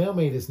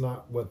stalemate is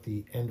not what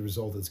the end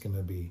result is going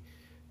to be.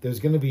 There's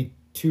going to be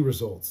two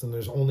results, and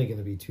there's only going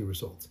to be two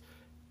results.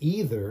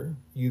 Either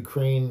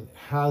Ukraine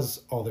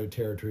has all their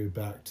territory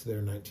back to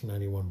their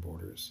 1991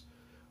 borders,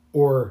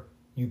 or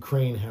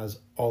Russia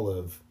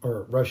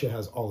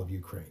has all of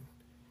Ukraine,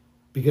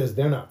 because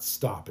they're not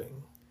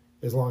stopping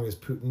as long as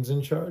Putin's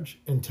in charge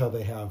until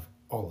they have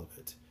all of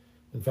it.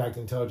 In fact,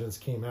 intelligence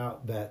came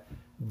out that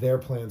their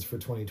plans for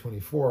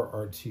 2024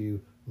 are to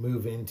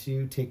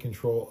take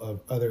control of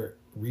other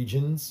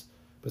regions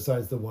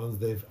besides the ones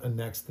they've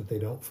annexed that they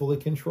don't fully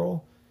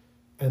control,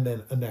 and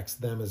then annex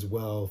them as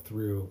well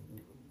through,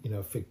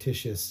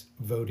 fictitious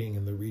voting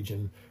in the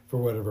region for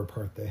whatever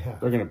part they have.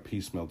 They're going to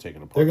piecemeal take it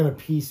apart. They're going to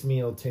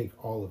piecemeal take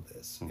all of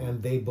this.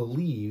 And they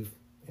believe,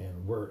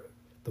 and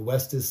the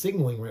West is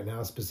signaling right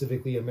now,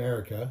 specifically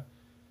America,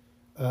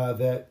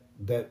 that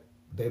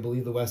they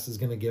believe the West is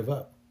going to give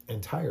up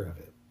and tire of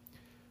it.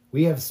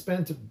 We have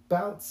spent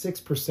about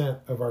 6%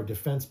 of our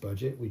defense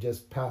budget. We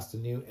just passed a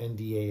new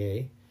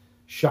NDAA,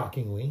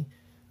 shockingly,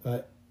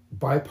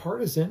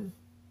 bipartisan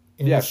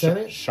in the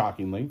Senate.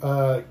 Shockingly.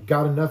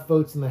 Got enough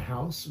votes in the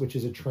House, which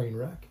is a train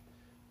wreck.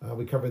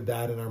 We covered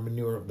that in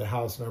the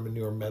House and our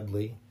manure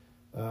medley,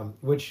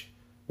 which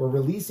we're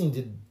releasing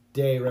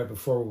today right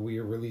before we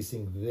are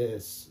releasing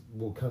this,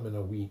 will come in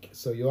a week.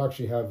 So you'll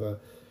actually have a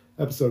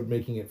episode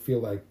making it feel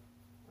like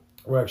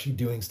we're actually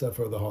doing stuff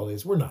over the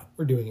holidays. We're not.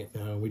 We're doing it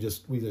now. We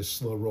just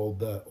slow rolled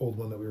the old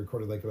one that we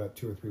recorded like about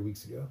 2 or 3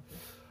 weeks ago.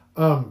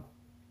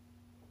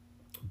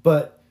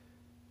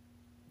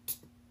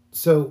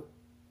 So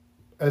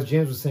as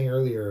James was saying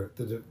earlier,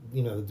 the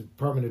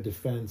Department of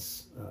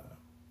Defense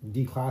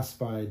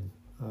declassified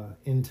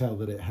intel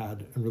that it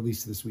had and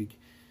released this week.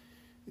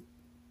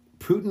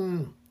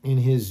 Putin, in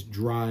his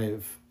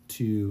drive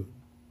to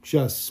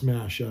just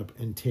smash up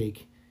and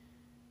take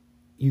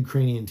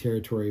Ukrainian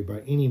territory by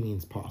any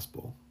means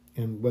possible.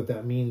 And what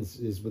that means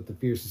is, with the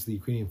fiercest of the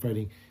Ukrainian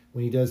fighting,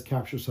 when he does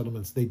capture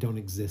settlements, they don't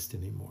exist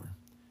anymore.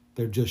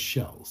 They're just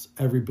shells.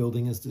 Every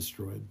building is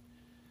destroyed.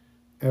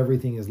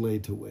 Everything is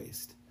laid to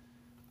waste.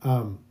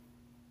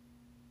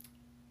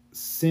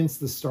 Since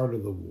the start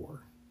of the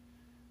war,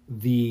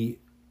 the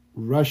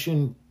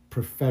Russian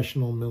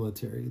professional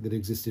military that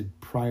existed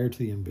prior to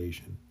the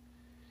invasion,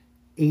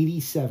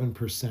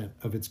 87%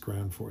 of its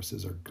ground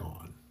forces are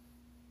gone.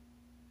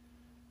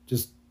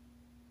 Just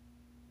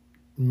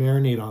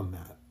marinate on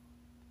that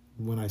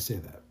when I say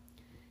that.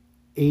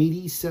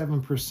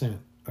 87%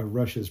 of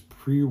Russia's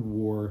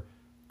pre-war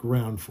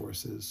ground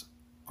forces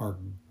are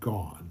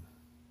gone.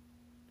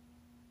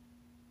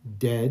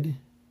 dead,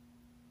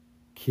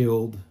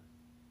 killed,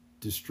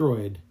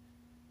 destroyed,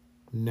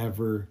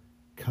 never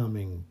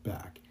coming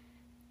back.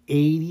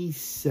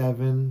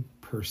 87%.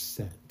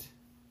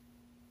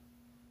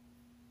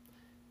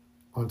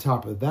 On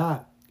top of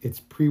that, it's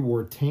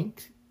pre-war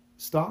tank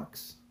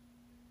stocks.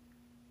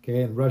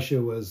 Okay, and Russia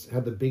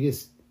had the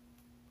biggest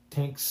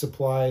tank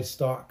supply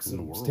stocks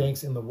and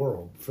tanks in the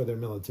world for their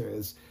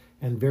militaries,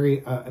 and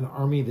an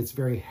army that's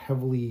very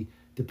heavily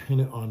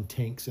dependent on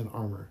tanks and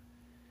armor.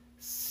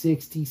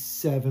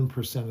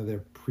 67% of their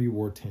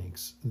pre-war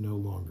tanks no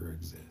longer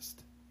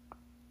exist.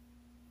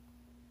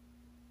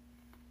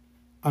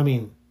 I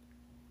mean,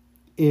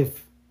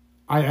 if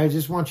I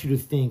just want you to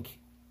think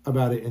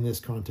about it in this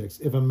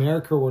context. If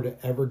America were to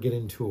ever get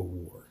into a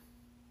war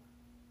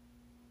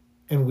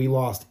and we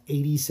lost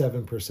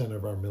 87%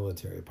 of our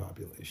military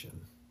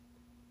population,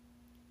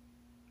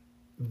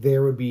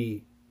 there would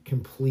be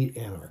complete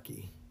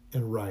anarchy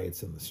and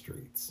riots in the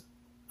streets.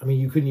 I mean,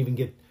 you wouldn't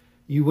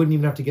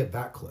even have to get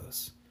that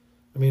close.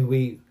 I mean,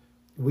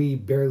 we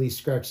barely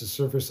scratched the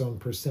surface on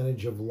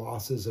percentage of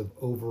losses of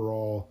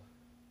overall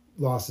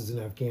losses in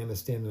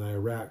Afghanistan and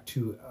Iraq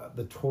to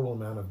the total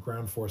amount of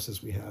ground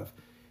forces we have.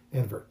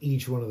 And for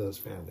each one of those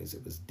families,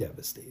 it was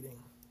devastating.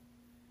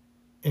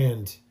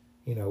 And,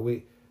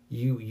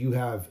 you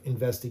have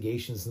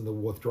investigations in the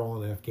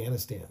withdrawal in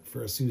Afghanistan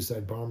for a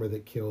suicide bomber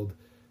that killed,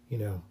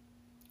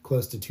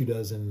 close to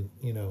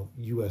 24,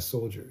 U.S.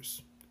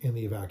 soldiers in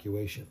the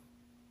evacuation.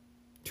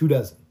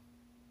 24.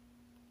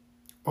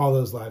 All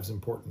those lives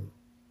important.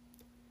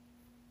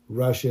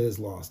 Russia has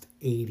lost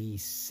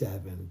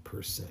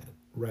 87%.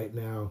 Right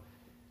now,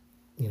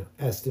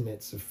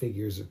 estimates of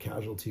figures of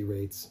casualty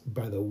rates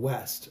by the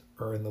West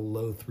are in the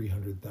low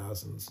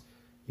 300,000s.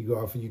 You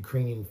go off of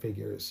Ukrainian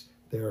figures,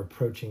 they're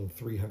approaching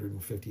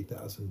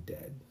 350,000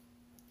 dead.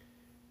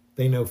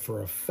 They know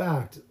for a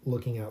fact,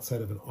 looking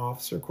outside of an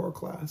officer corps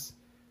class,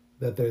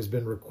 that there's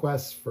been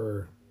requests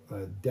for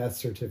death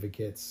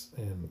certificates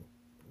and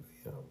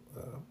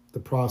the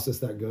process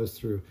that goes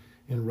through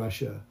in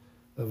Russia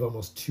of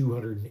almost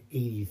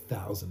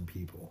 280,000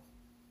 people.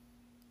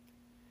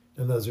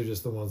 And those are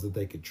just the ones that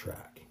they could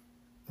track.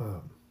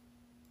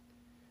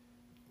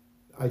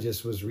 I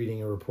just was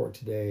reading a report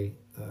today,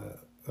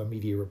 a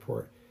media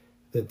report,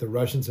 that the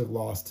Russians have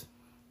lost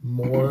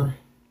more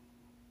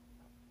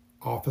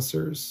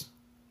officers,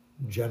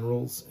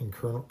 generals, and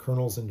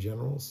colonels and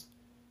generals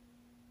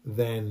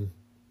than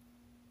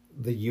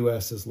the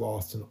U.S. has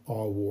lost in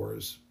all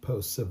wars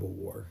post-Civil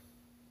War.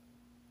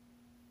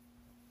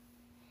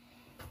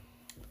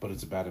 But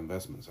it's a bad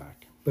investment,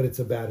 Zach. But it's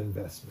a bad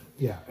investment,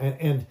 yeah.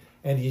 And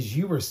as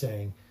you were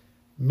saying,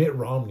 Mitt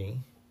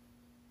Romney,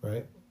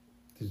 right,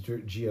 the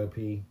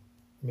GOP,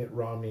 Mitt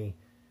Romney,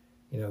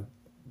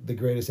 the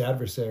greatest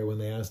adversary when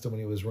they asked him when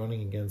he was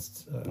running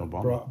against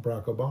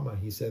Barack Obama,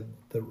 he said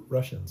the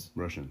Russians.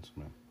 Russians,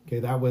 man. Okay,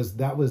 that was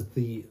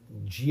the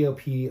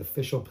GOP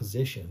official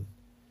position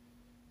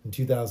in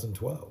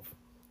 2012.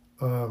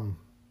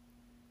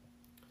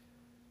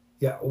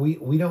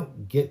 We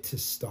don't get to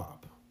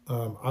stop.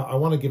 I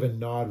want to give a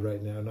nod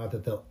right now, not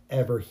that they'll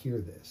ever hear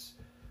this,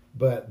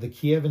 but the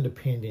Kiev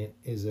Independent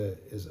is a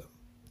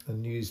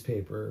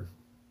newspaper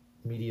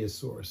media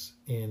source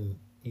in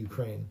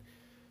Ukraine,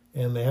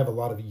 and they have a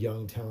lot of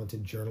young,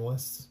 talented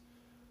journalists.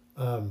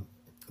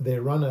 They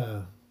run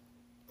a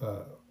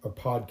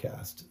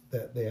podcast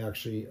that they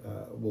actually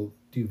will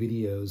do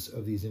videos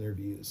of these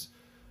interviews,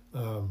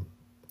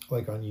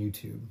 like on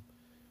YouTube,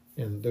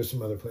 and there's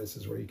some other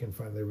places where you can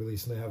find their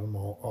release, and they have them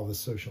all the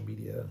social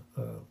media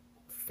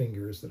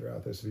fingers that are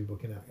out there so people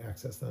can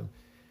access them.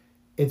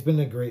 It's been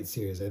a great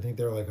series. I think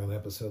they're on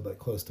episode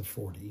close to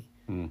 40.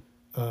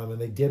 And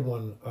they did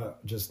one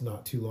just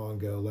not too long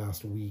ago,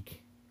 last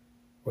week,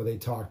 where they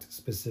talked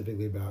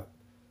specifically about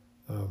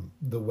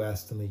the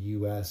West and the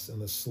U.S.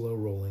 and the slow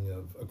rolling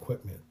of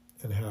equipment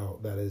and how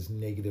that has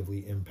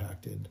negatively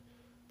impacted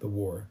the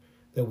war.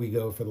 That we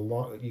go for the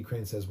long,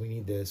 Ukraine says we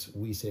need this,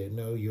 we say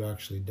no, you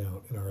actually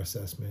don't in our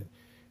assessment.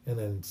 And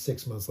then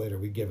 6 months later,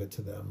 we give it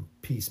to them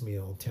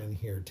piecemeal, 10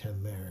 here,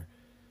 10 there.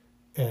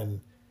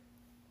 And,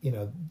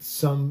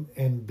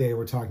 and they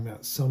were talking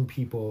about some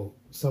people,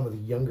 some of the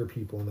younger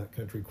people in that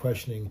country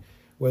questioning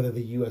whether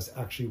the U.S.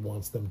 actually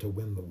wants them to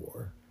win the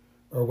war,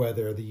 or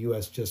whether the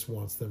U.S. just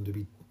wants them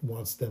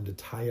to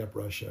tie up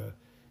Russia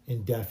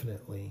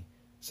indefinitely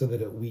so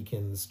that it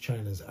weakens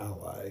China's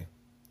ally.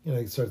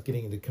 It starts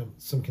getting into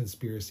some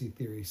conspiracy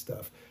theory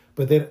stuff.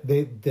 But then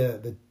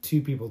the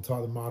two people,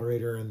 the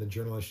moderator and the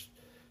journalist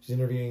she's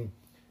interviewing,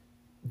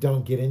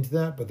 don't get into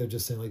that, but they're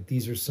just saying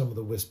these are some of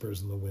the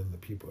whispers in the wind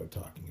that people are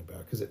talking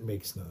about, because it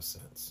makes no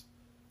sense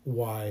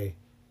why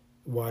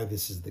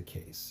this is the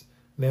case.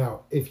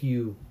 Now, if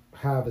you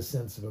have a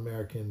sense of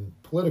American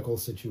political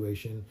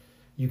situation,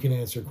 you can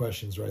answer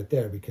questions right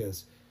there,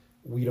 because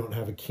we don't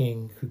have a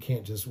king who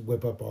can't just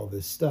whip up all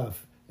this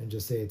stuff and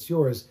just say it's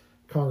yours.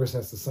 Congress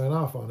has to sign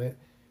off on it,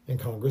 and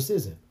Congress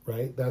isn't,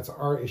 right? That's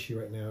our issue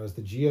right now, is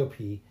the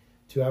GOP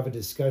to have a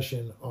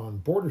discussion on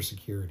border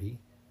security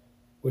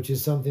which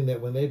is something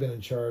that when they've been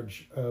in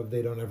charge of,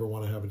 they don't ever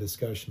want to have a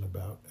discussion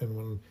about. And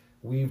when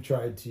we've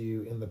tried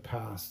to, in the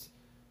past,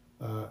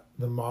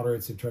 the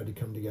moderates have tried to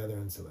come together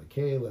and say, like,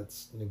 hey,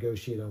 let's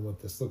negotiate on what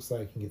this looks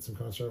like and get some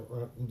concert.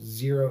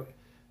 Zero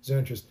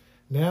interest.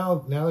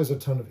 Now there's a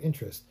ton of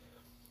interest.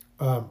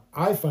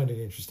 I find it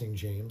interesting,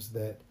 James,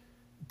 that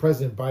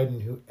President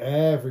Biden, who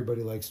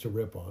everybody likes to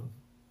rip on,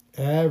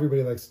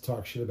 everybody likes to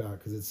talk shit about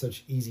because it's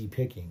such easy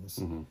pickings.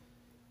 Mm-hmm.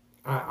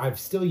 I've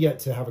still yet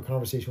to have a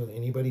conversation with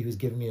anybody who's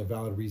given me a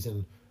valid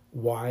reason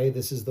why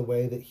this is the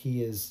way that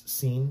he is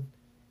seen,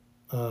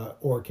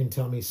 or can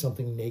tell me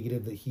something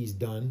negative that he's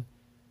done,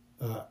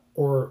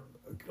 or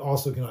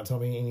also cannot tell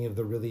me any of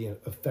the really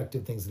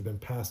effective things that have been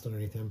passed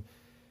underneath him.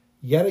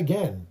 Yet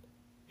again,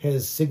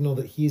 has signaled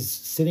that he's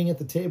sitting at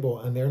the table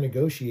and they're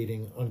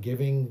negotiating on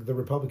giving the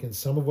Republicans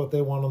some of what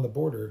they want on the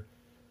border,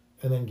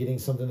 and then getting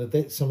something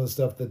that some of the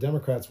stuff the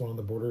Democrats want on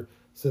the border,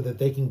 so that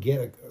they can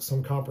get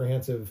some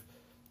comprehensive,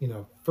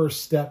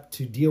 first step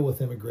to deal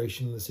with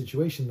immigration and the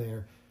situation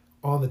there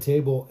on the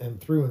table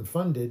and through and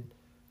funded,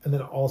 and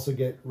then also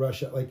get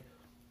Russia. Like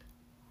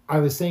I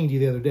was saying to you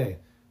the other day,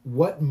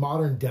 what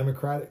modern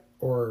Democratic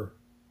or,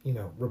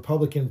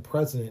 Republican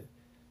president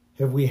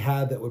have we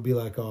had that would be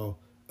like, oh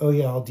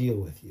yeah, I'll deal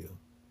with you?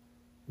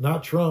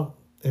 Not Trump.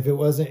 If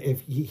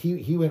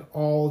he went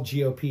all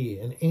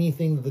GOP, and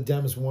anything that the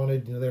Dems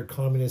wanted, they're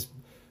communist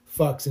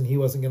fucks, and he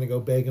wasn't going to go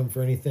beg them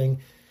for anything.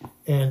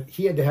 And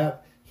he had to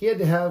have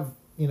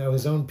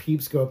his own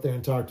peeps go up there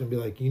and talk to him, and be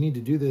like, you need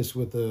to do this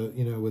with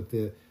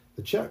the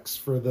checks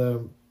for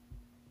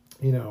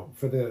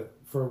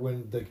for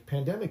when the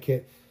pandemic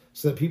hit,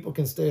 so that people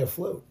can stay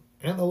afloat,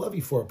 and they'll love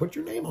you for it. Put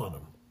your name on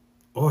them.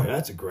 Boy,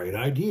 that's a great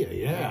idea.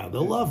 Yeah,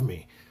 they'll love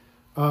me.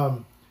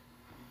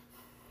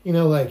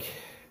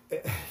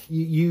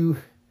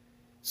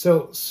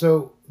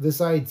 So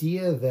this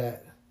idea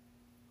that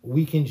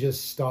we can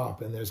just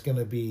stop and there's going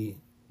to be,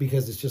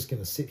 because it's just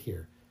going to sit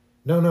here.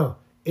 No,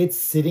 it's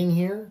sitting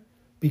here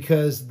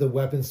because the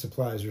weapon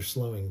supplies are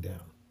slowing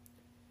down.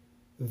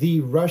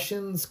 The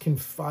Russians can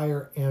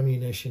fire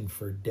ammunition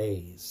for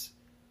days.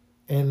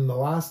 And in the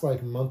last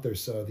month or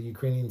so, the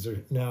Ukrainians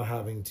are now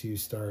having to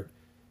start,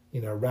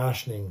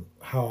 rationing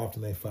how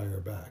often they fire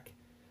back.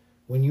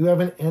 When you have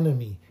an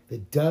enemy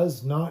that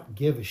does not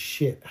give a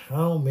shit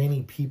how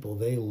many people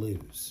they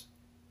lose.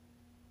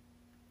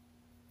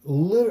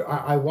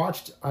 I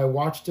watched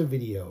a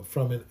video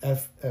from an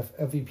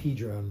FVP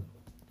drone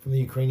from the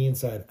Ukrainian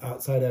side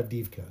outside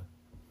Avdiivka.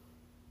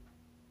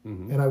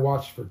 Mm-hmm. And I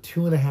watched for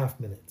 2.5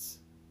 minutes.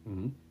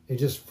 Mm-hmm. It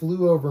just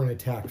flew over an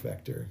attack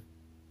vector.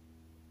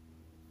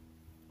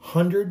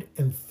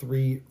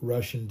 103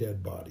 Russian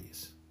dead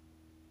bodies.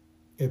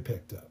 It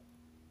picked up.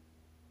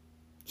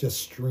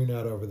 Just strewn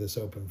out over this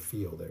open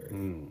field area.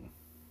 Mm.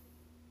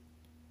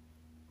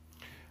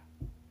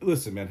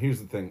 Listen, man, here's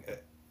the thing.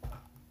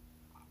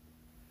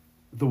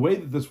 The way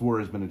that this war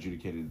has been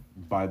adjudicated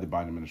by the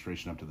Biden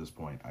administration up to this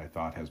point, I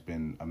thought has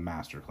been a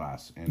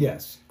masterclass in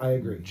yes, I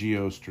agree.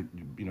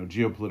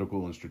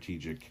 Geopolitical and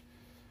strategic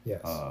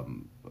yes.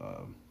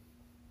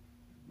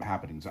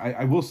 Happenings.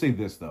 I will say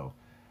this, though.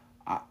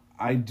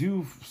 I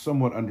do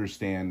somewhat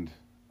understand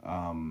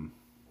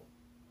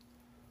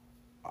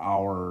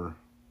our,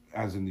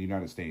 as in the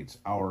United States,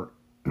 our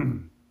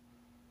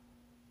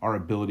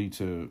ability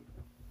to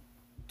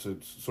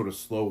sort of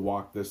slow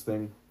walk this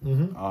thing.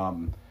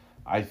 Mm-hmm.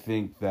 I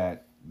think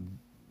that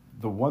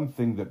the one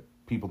thing that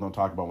people don't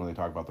talk about when they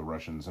talk about the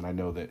Russians, and I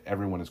know that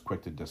everyone is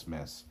quick to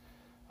dismiss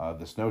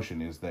this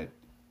notion, is that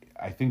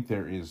I think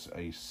there is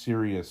a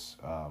serious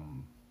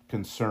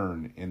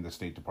concern in the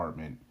State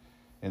Department,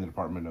 in the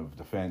Department of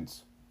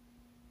Defense,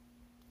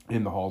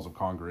 in the halls of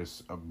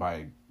Congress,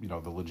 by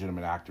the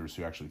legitimate actors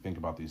who actually think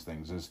about these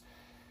things, is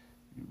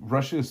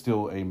Russia is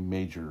still a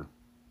major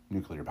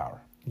nuclear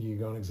power. You're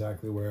going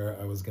exactly where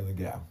I was going to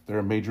go. Yeah, they're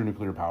a major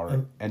nuclear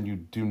power, and you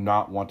do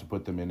not want to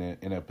put them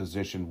in a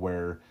position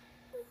where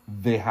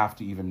they have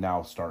to even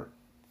now start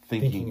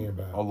thinking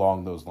about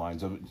along those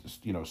lines of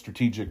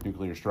strategic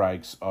nuclear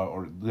strikes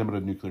or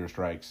limited nuclear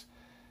strikes.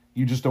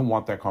 You just don't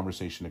want that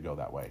conversation to go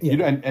that way.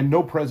 Yeah. And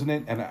no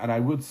president, and I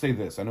would say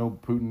this. I know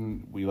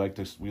Putin. We like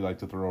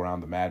to throw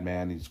around the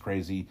madman. He's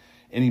crazy.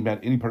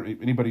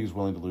 Anybody who's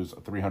willing to lose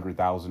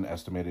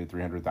estimated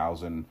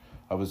 300,000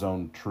 of his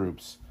own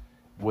troops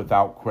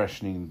without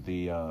questioning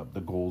the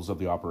goals of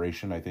the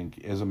operation, I think,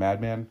 is a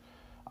madman.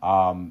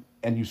 And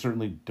you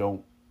certainly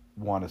don't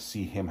want to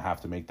see him have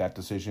to make that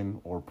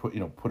decision or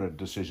put a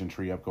decision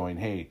tree up going,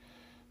 hey,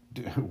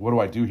 what do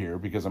I do here?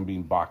 Because I'm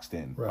being boxed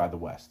in by the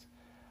West.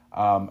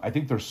 I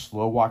think they're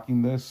slow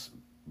walking this.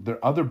 The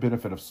other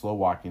benefit of slow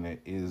walking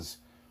it is,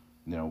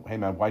 hey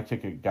man, why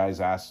kick a guy's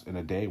ass in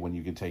a day when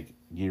you could take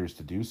years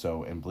to do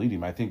so and bleed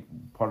him? I think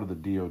part of the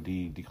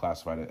DoD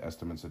declassified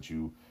estimates that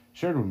you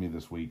shared with me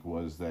this week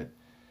was that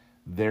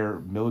their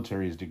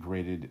military is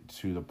degraded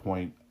to the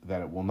point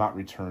that it will not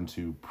return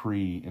to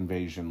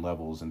pre-invasion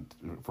levels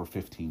for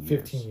 15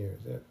 years. 15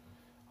 years, yeah.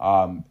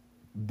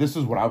 This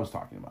is what I was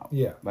talking about.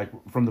 Yeah. Like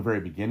from the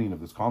very beginning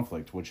of this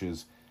conflict, which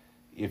is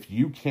if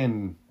you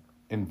can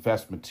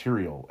invest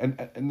material. And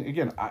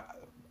again,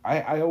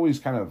 I always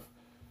kind of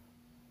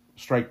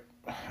I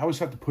always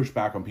have to push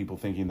back on people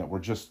thinking that we're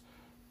just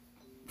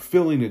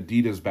filling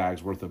Adidas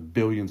bags worth of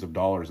billions of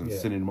dollars and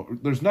sending them.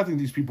 There's nothing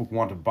these people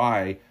want to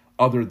buy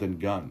other than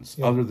guns,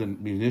 other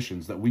than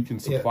munitions that we can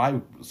supply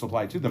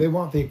to them. They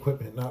want the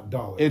equipment, not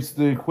dollars. It's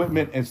the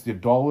equipment. It's the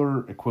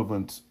dollar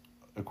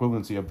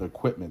equivalency of the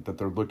equipment that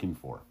they're looking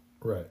for.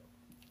 Right.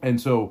 And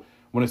so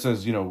when it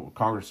says,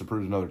 Congress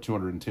approves another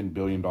 $210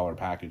 billion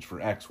package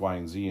for X, Y,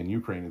 and Z in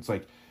Ukraine, it's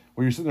like,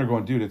 well, you're sitting there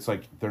going, dude, it's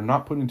like they're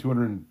not putting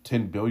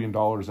 $210 billion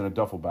in a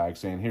duffel bag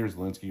saying, here's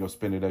Zelensky, go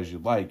spend it as you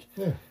like.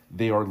 Yeah.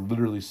 They are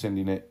literally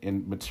sending it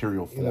in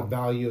material form. The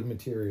value of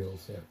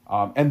materials,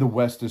 yeah. And the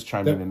West is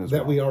chiming in as well.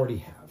 That we already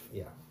have,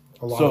 yeah.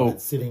 A lot of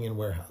it sitting in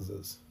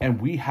warehouses.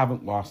 And we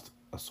haven't lost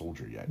a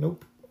soldier yet.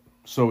 Nope.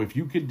 So if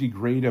you could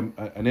degrade an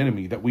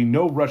enemy that we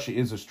know Russia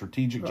is a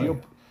strategic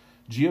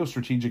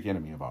geostrategic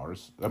enemy of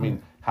ours. I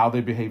mean, how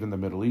they behave in the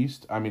Middle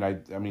East. I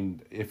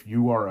mean, if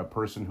you are a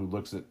person who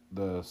looks at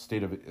the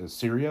state of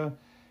Syria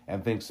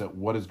and thinks that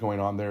what is going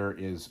on there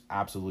is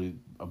absolutely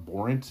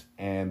abhorrent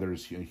and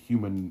there's a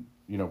human,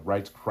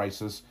 rights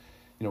crisis.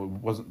 It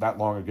wasn't that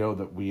long ago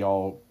that we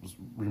all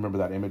remember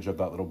that image of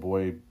that little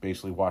boy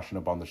basically washing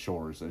up on the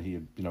shores that he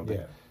had,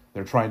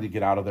 they're trying to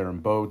get out of there in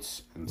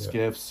boats and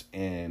skiffs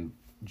and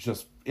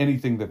just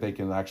anything that they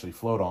can actually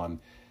float on.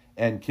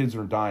 And kids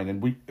are dying.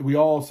 And we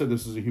all said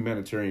this is a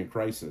humanitarian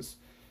crisis.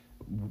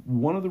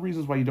 One of the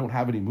reasons why you don't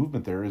have any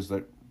movement there is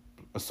that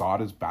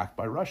Assad is backed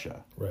by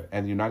Russia. Right.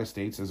 And the United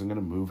States isn't going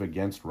to move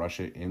against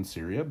Russia in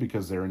Syria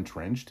because they're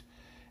entrenched.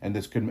 And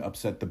this could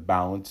upset the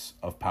balance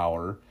of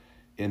power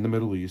in the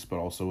Middle East, but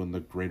also in the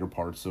greater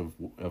parts of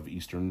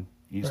Eastern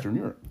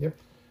Europe. Yep.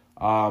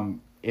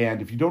 And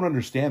if you don't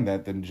understand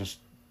that, then just,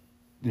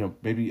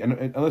 maybe...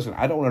 And listen,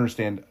 I don't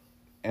understand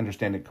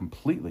it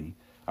completely.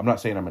 I'm not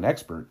saying I'm an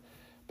expert.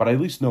 But I at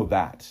least know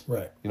that.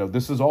 Right.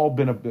 This has all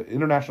been the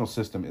international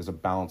system is a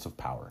balance of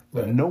power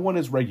that no one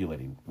is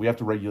regulating. We have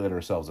to regulate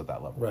ourselves at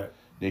that level. Right.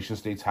 Nation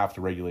states have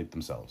to regulate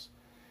themselves.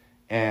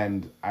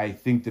 And I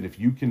think that if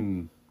you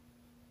can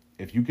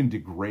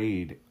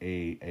degrade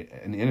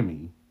an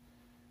enemy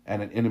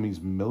and an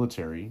enemy's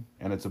military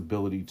and its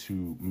ability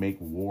to make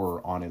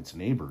war on its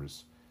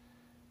neighbors,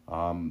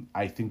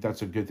 I think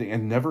that's a good thing.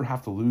 And never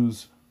have to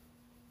lose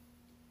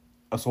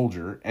a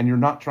soldier, and you're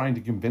not trying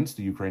to convince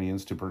the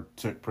Ukrainians to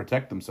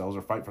protect themselves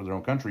or fight for their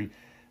own country.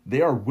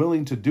 They are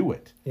willing to do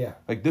it. Yeah.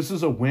 Like, this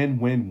is a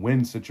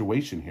win-win-win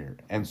situation here.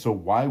 And so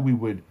why we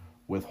would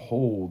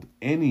withhold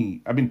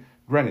any... I mean,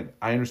 granted,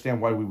 I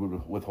understand why we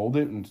would withhold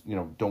it and,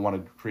 don't want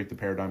to create the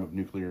paradigm of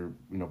nuclear,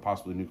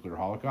 possibly nuclear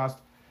holocaust.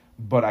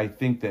 But I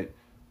think that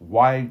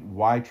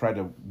why try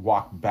to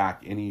walk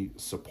back any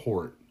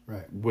support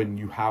when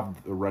you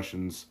have the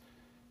Russians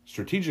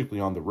strategically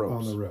on the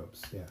ropes? On the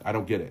ropes, yeah. I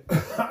don't get it.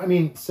 I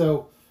mean,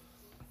 so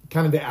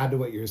kind of to add to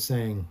what you're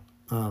saying,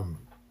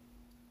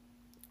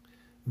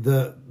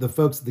 the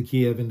folks at the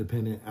Kiev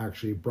Independent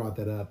actually have brought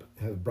that up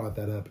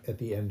at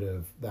the end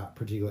of that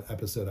particular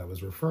episode I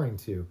was referring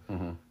to.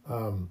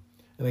 Mm-hmm.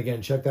 And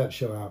again, check that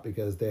show out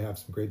because they have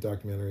some great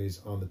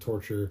documentaries on the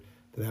torture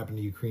that happened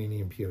to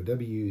Ukrainian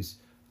POWs,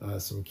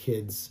 some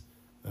kids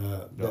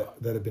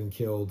that have been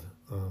killed,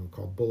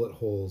 called Bullet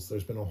Holes.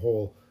 There's been a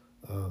whole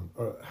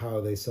how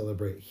they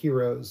celebrate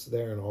heroes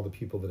there and all the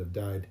people that have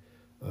died.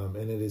 And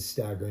it is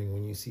staggering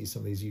when you see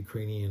some of these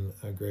Ukrainian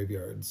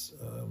graveyards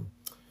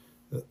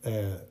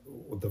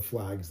with the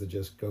flags that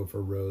just go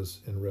for rows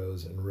and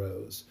rows and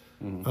rows.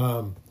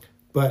 Mm-hmm.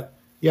 But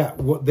yeah,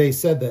 what they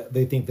said that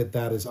they think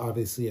that is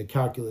obviously a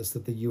calculus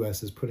that the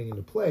U.S. is putting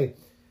into play.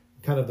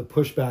 Kind of the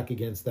pushback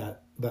against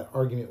that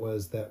argument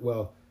was that,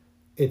 well,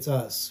 it's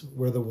us.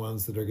 We're the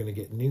ones that are going to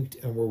get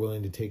nuked and we're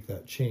willing to take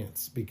that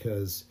chance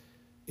because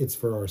it's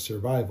for our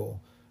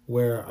survival,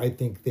 where I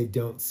think they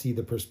don't see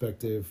the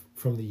perspective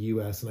from the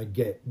U.S. and I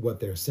get what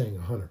they're saying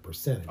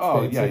 100%.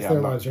 It's their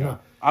lives or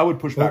not. I would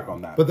push back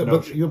on that. But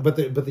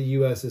the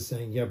U.S. is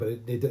saying, but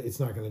it's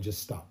not going to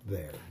just stop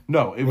there.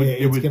 No,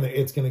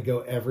 it's going to go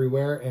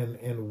everywhere,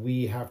 and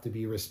we have to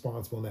be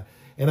responsible in that.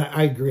 And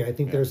I agree. I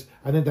think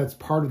that's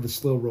part of the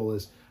slow roll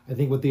is I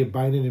think what the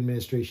Biden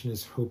administration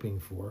is hoping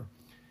for,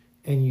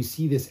 and you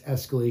see this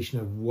escalation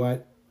of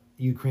what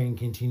Ukraine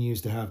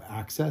continues to have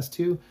access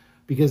to.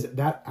 Because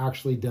that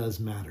actually does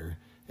matter.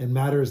 It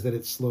matters that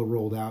it's slow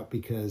rolled out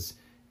because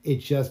it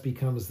just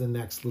becomes the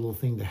next little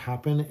thing to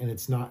happen and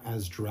it's not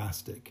as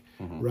drastic,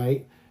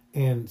 right?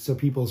 And so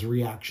people's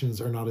reactions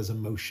are not as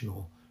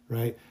emotional,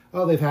 right?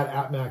 Oh, they've had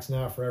APMAX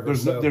now forever.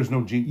 There's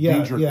no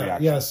knee-jerk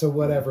reaction. Yeah, so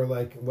whatever,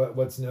 like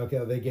what's no,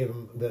 okay, they gave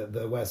them,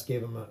 the West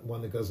gave them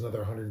one that goes another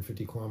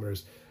 150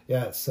 kilometers.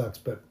 Yeah, it sucks,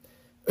 but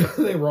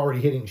they were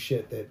already hitting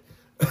shit that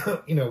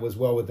was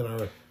well within our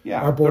borders.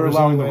 They're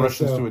allowing anyway, the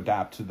Russians to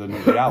adapt to the new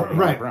reality on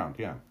the ground.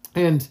 Yeah,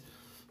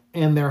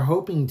 and they're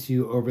hoping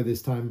to over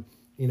this time,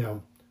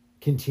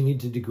 continue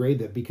to degrade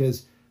that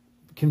because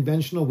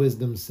conventional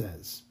wisdom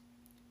says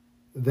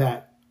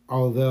that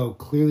although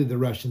clearly the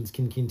Russians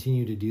can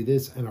continue to do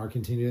this and are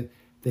continuing,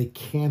 they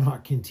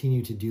cannot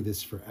continue to do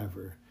this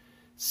forever.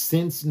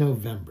 Since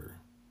November,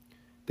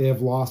 they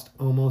have lost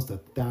almost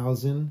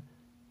 1,000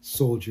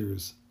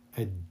 soldiers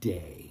a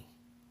day.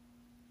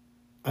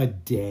 A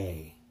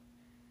day.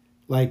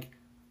 Like,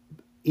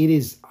 it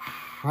is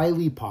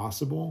highly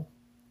possible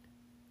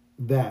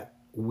that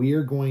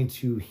we're going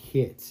to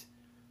hit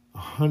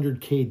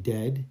 100K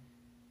dead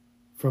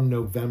from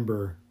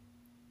November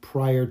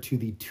prior to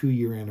the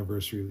 2-year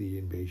anniversary of the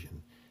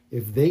invasion.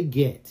 If they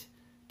get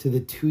to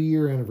the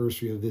 2-year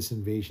anniversary of this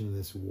invasion,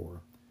 this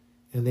war,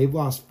 and they've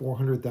lost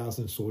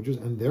 400,000 soldiers,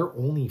 and they're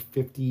only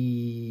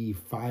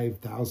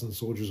 55,000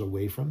 soldiers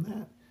away from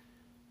that,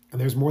 and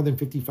there's more than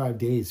 55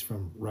 days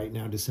from right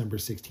now, December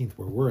 16th,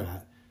 where we're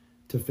at,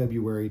 to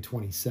February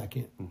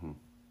 22nd. Mm-hmm.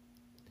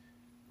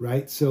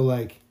 Right? So,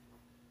 like,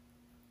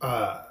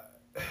 the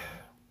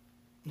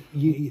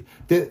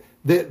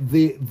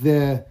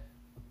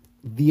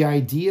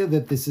idea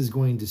that this is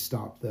going to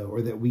stop, though,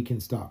 or that we can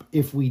stop,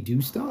 if we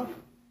do stop,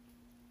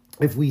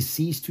 if we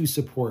cease to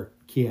support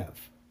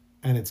Kiev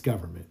and its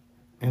government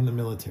and the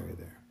military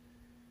there,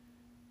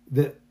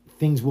 that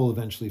things will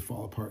eventually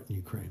fall apart in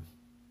Ukraine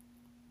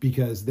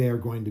because they are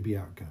going to be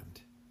outgunned.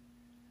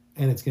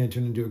 And it's going to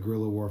turn into a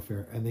guerrilla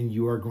warfare. And then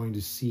you are going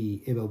to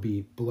see it'll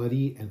be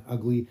bloody and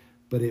ugly,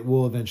 but it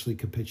will eventually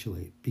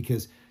capitulate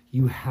because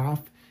we were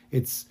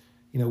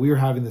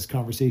having this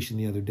conversation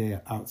the other day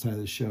outside of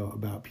the show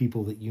about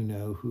people that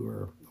who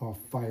are all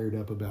fired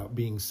up about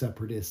being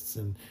separatists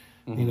and,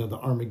 the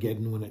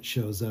Armageddon when it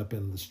shows up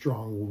and the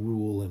strong will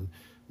rule and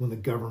when the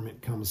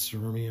government comes for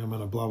me, I'm going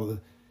to blah, blah, blah.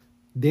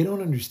 They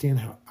don't understand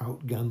how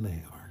outgunned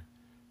they are.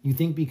 You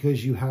think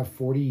because you have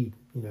 40,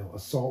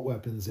 assault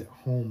weapons at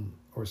home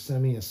or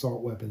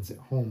semi-assault weapons at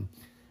home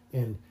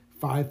and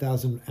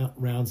 5,000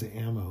 rounds of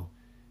ammo,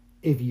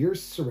 if you're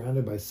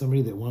surrounded by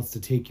somebody that wants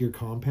to take your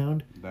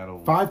compound,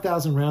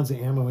 5,000 rounds of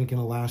ammo ain't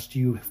going to last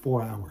you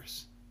 4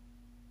 hours.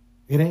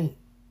 It ain't.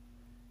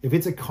 If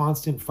it's a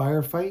constant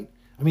firefight,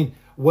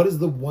 what is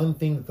the one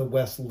thing that the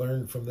West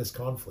learned from this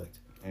conflict?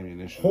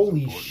 Ammunition.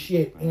 Holy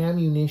shit,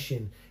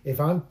 ammunition.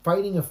 If I'm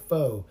fighting a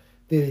foe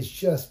that is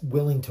just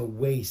willing to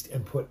waste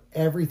and put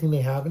everything they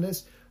have in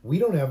us, we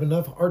don't have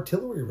enough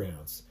artillery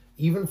rounds,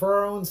 even for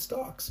our own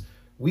stocks.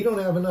 We don't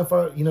have enough,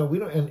 we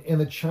don't, and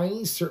the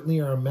Chinese certainly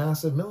are a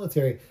massive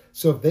military.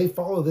 So if they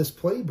follow this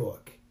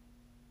playbook,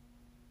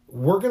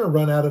 we're going to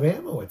run out of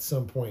ammo at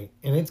some point,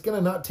 and it's going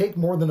to not take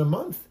more than a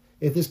month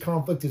if this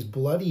conflict is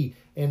bloody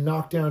and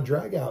knockdown,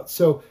 drag out.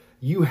 So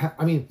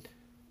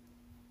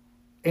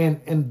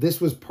and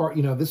this was part,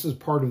 this was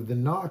part of the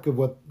knock of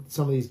what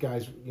some of these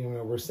guys,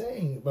 were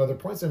saying. Other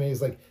points I made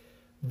is like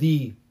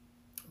the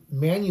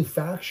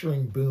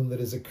manufacturing boom that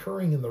is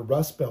occurring in the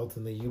Rust Belt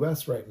in the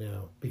U.S. right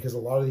now, because a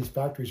lot of these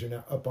factories are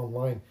now up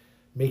online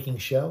making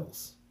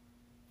shells,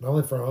 not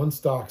only for our own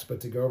stocks, but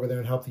to go over there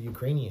and help the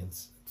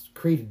Ukrainians. It's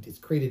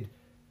created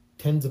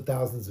tens of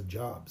thousands of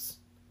jobs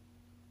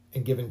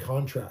and given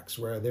contracts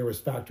where there was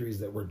factories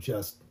that were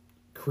just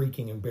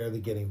creaking and barely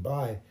getting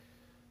by.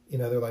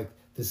 They're like,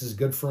 this is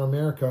good for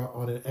America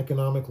on an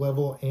economic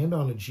level and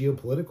on a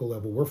geopolitical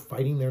level. We're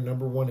fighting their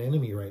number one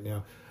enemy right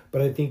now.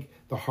 But I think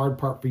the hard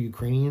part for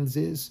Ukrainians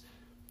is,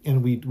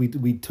 and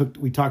we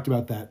talked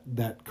about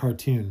that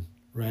cartoon,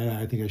 right?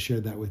 I think I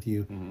shared that with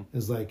you. Mm-hmm.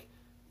 Is like,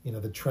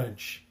 the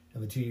trench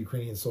and the two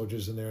Ukrainian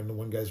soldiers in there, and the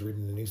one guy's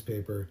reading the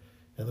newspaper,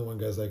 and the one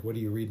guy's like, "What are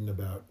you reading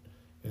about?"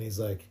 And he's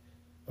like,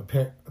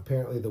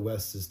 "Apparently the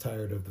West is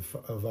tired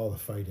of all the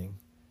fighting,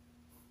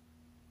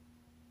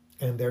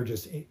 and they're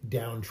just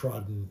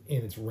downtrodden,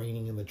 and it's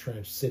raining in the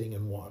trench, sitting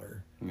in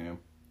water." Yeah,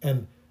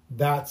 and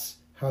that's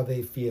how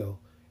they feel.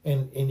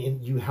 And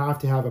you have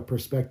to have a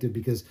perspective,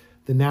 because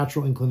the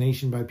natural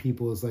inclination by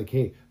people is like,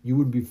 hey, you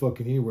wouldn't be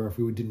fucking anywhere if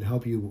we didn't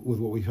help you with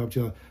what we helped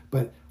you.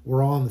 But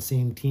we're all on the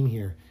same team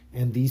here,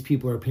 and these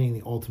people are paying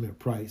the ultimate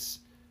price.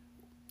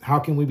 How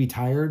can we be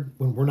tired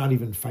when we're not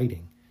even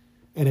fighting?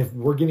 And if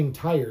we're getting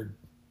tired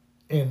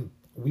and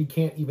we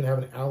can't even have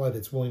an ally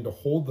that's willing to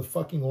hold the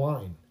fucking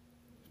line,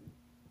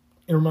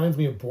 it reminds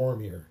me of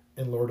Boromir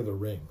in Lord of the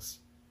Rings.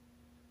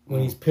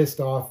 When he's pissed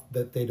off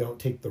that they don't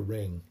take the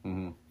ring.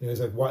 Mm-hmm.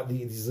 He's like, "What?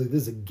 He's like,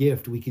 this is a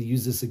gift. We could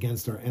use this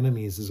against our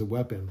enemies as a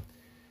weapon."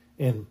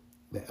 And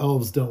the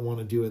elves don't want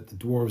to do it. The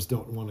dwarves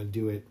don't want to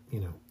do it.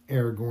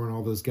 Aragorn,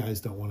 all those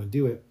guys don't want to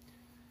do it.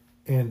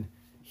 And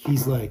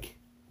he's like,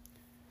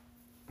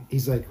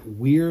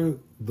 we're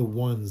the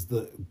ones,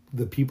 the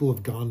people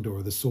of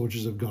Gondor, the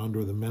soldiers of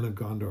Gondor, the men of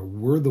Gondor,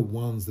 we're the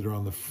ones that are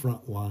on the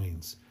front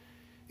lines.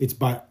 It's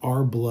by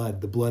our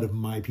blood, the blood of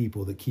my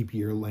people, that keep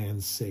your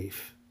lands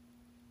safe.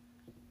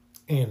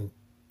 And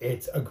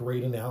it's a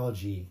great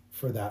analogy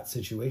for that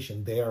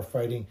situation. They are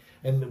fighting,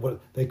 and what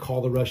they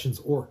call the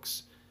Russians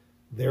orcs.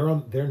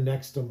 They're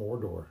next to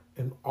Mordor,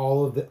 and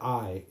all of the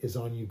eye is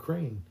on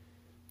Ukraine,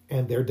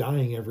 and they're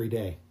dying every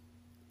day.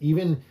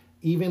 Even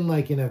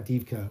like in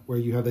Avdiivka, where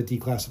you have the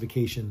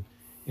declassification,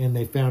 and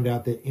they found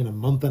out that in a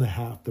month and a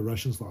half, the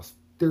Russians lost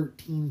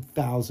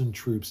 13,000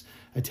 troops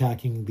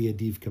attacking the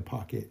Avdiivka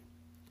pocket.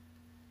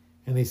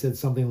 And they said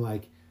something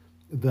like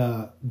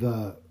the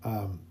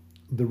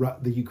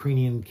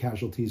Ukrainian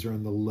casualties are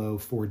in the low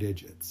 4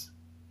 digits.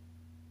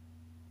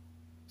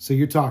 So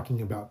you're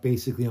talking about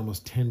basically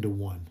almost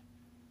 10-1.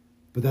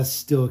 But that's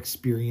still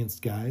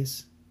experienced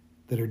guys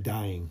that are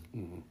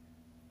dying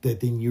that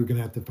then you're going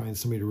to have to find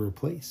somebody to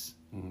replace.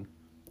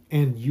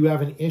 And you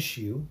have an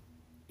issue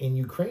in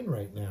Ukraine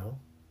right now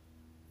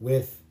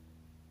with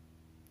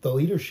the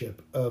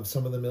leadership of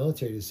some of the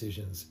military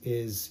decisions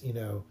is,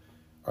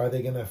 are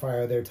they going to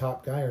fire their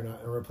top guy or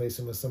not and replace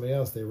him with somebody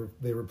else?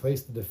 They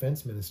replaced the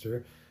defense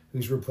minister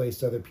who's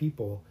replaced other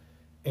people.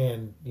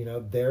 And,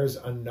 there's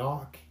a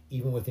knock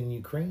even within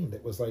Ukraine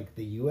that was like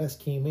the U.S.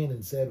 came in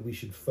and said we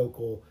should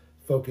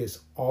focus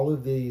all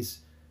of these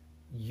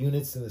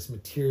units and this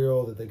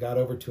material that they got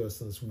over to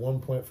us in this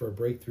one point for a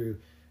breakthrough.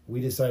 We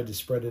decided to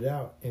spread it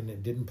out, and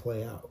it didn't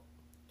play out.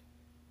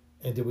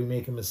 And did we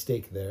make a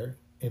mistake there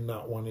in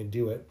not wanting to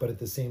do it? But at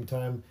the same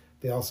time,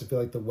 they also feel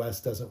like the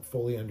West doesn't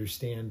fully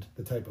understand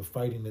the type of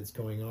fighting that's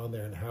going on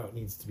there and how it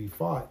needs to be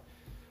fought.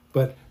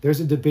 But there's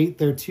a debate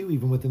there too,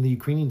 even within the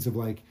Ukrainians, of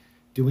like,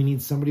 do we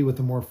need somebody with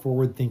a more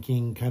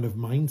forward-thinking kind of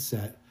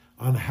mindset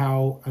on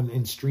how and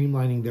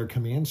streamlining their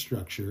command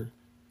structure?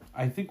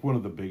 I think one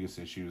of the biggest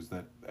issues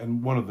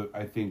and one of the,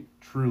 I think,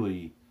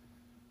 truly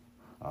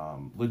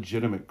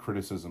legitimate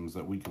criticisms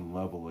that we can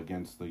level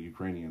against the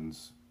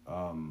Ukrainians,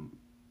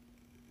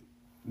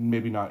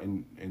 maybe not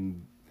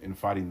in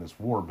fighting this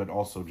war, but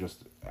also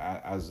just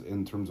as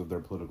in terms of their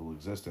political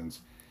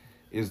existence,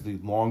 is the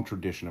long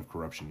tradition of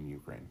corruption in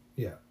Ukraine.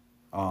 Yeah.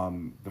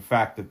 The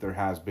fact that there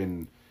has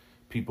been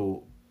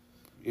people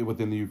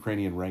within the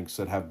Ukrainian ranks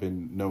that have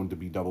been known to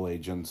be double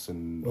agents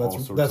and all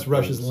sorts of that's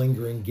Russia's things.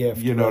 lingering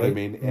gift. You know right? what I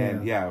mean?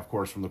 And of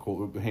course, from the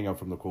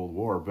Cold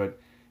War.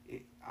 But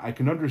I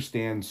can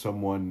understand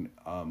someone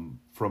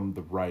from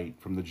the right,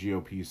 from the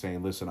GOP,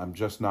 saying, "Listen, I'm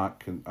just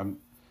not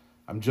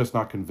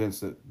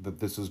convinced that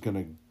this is going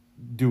to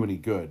do any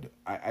good."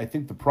 I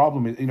think the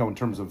problem is, in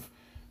terms of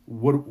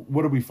what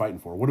are we fighting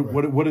for?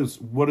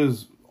 What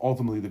is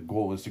ultimately the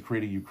goal is to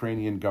create a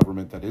Ukrainian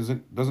government that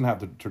doesn't have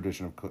the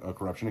tradition of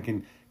corruption. It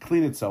can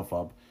clean itself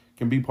up,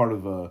 can be part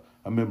of a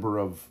member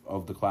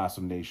of the class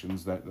of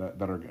nations that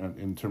are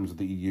in terms of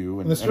the EU.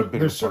 And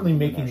they're certainly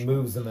making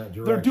moves in that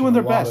direction. They're doing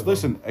their best.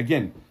 Listen,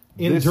 again,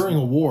 during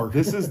a war.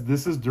 this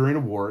is during a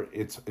war.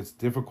 It's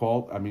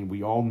difficult. I mean,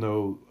 we all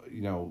know,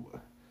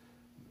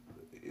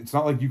 it's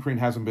not like Ukraine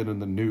hasn't been in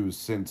the news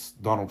since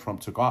Donald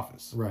Trump took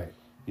office. Right.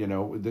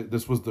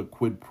 This was the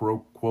quid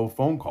pro quo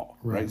phone call,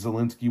 right?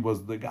 Zelensky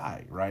was the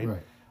guy, right?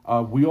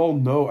 We all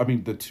know. I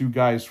mean, the two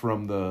guys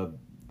from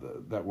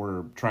that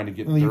were trying to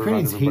get the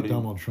Ukrainians hate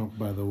Donald Trump,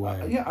 by the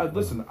way.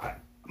 Listen,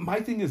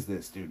 my thing is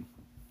this, dude.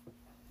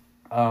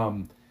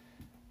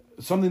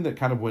 Something that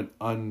kind of went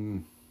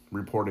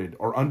unreported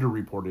or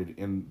underreported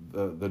in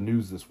the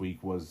news this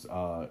week was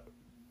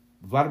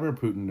Vladimir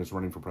Putin is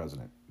running for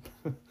president.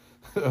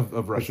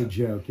 of Russia. It's a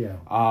joke, yeah.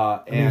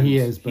 And he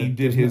is, but he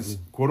did his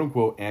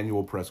quote-unquote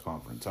annual press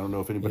conference. I don't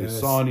know if anybody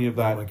saw any of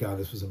that. Oh my God,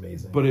 this was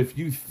amazing. But if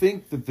you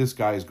think that this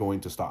guy is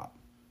going to stop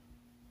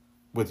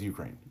with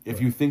Ukraine,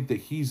 if you think that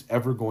he's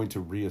ever going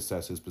to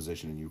reassess his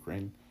position in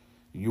Ukraine,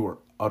 you are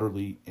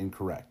utterly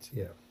incorrect.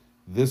 Yeah.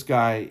 This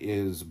guy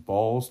is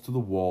balls to the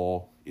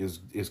wall,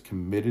 is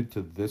committed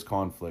to this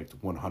conflict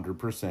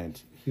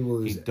 100%. He will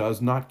lose He does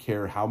not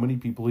care how many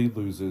people he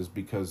loses,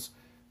 because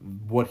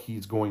what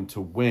he's going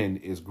to win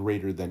is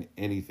greater than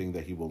anything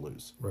that he will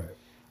lose. Right.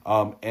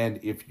 And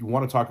if you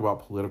want to talk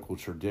about political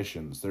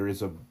traditions, there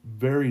is a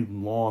very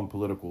long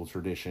political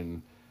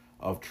tradition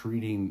of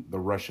treating the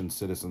Russian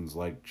citizens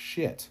like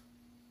shit.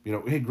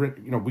 Hey,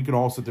 we can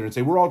all sit there and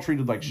say we're all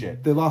treated like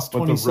shit. They lost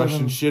 27. But the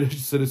Russian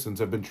citizens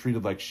have been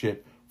treated like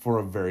shit for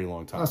a very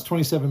long time. Lost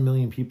 27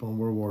 million people in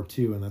World War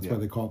II, and that's why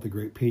they call it the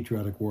Great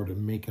Patriotic War, to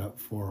make up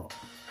for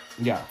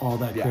all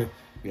that.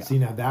 Yeah. See,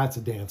 now that's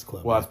a dance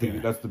club. Well,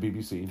 that's the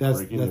BBC. That's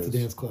the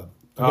dance club.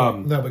 Okay,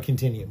 no, but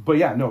continue.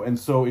 But and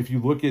so if you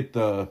look at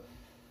this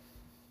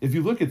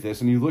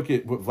and you look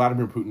at what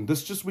Vladimir Putin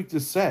this week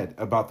just said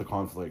about the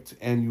conflict,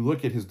 and you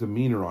look at his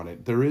demeanor on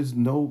it, there is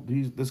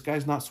this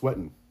guy's not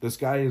sweating. This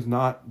guy is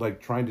not like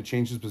trying to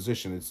change his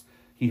position.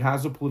 He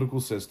has a political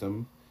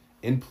system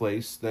in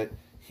place that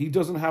he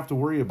doesn't have to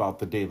worry about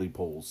the daily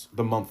polls,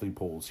 the monthly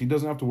polls. He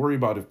doesn't have to worry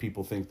about if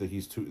people think that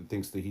he's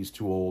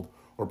too old,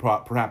 or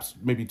perhaps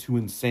maybe too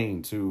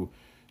insane to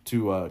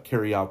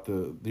carry out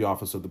the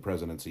office of the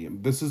presidency.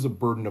 And this is a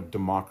burden of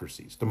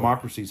democracies.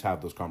 Democracies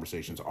have those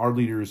conversations. Our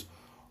leaders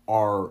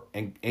are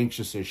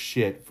anxious as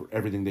shit for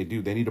everything they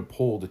do. They need a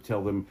poll to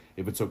tell them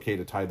if it's okay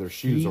to tie their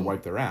shoes or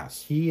wipe their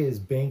ass. He is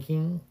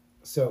banking.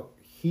 So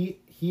he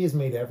has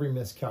made every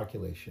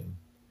miscalculation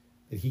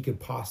that he could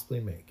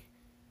possibly make.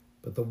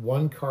 But the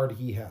one card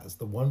he has,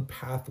 the one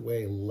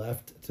pathway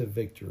left to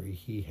victory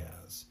he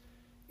has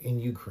in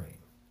Ukraine,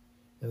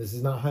 and this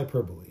is not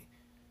hyperbole,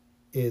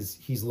 is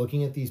he's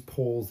looking at these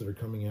polls that are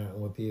coming out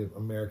and what the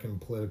American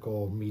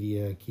political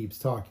media keeps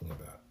talking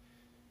about.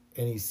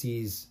 And he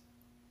sees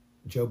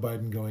Joe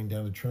Biden going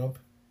down to Trump,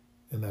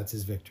 and that's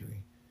his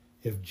victory.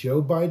 If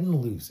Joe Biden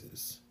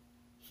loses,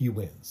 he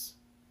wins.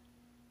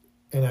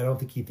 And I don't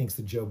think he thinks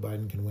that Joe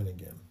Biden can win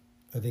again.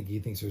 I think he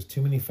thinks there's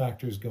too many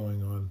factors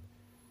going on.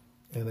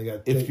 And they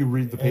got if you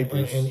read the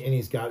papers, and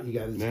he's got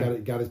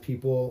his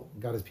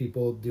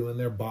people doing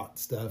their bot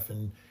stuff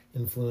and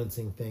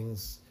influencing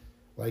things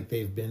like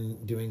they've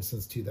been doing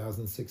since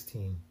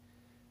 2016.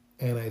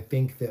 And I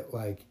think that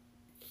like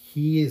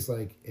he is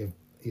like, if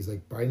he's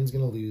like, Biden's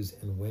going to lose,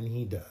 and when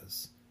he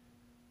does,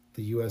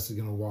 the U.S. is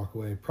going to walk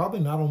away, probably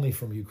not only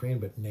from Ukraine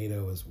but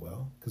NATO as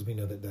well, because we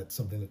know that that's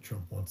something that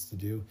Trump wants to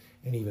do,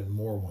 and even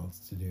more wants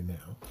to do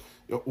now.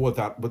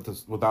 Without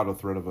a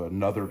threat of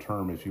another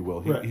term, if you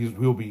will,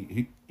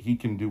 he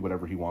can do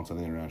whatever he wants on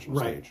the international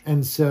stage.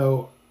 And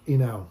so,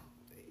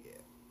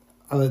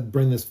 I'll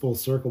bring this full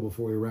circle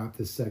before we wrap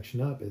this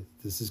section up.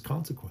 This is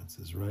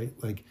consequences, right?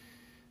 Like,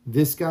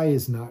 this guy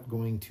is not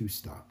going to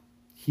stop.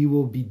 He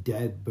will be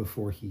dead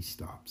before he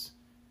stops.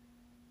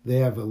 They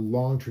have a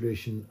long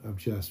tradition of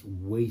just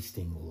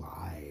wasting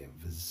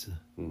lives.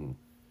 Mm-hmm.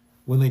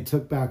 When they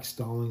took back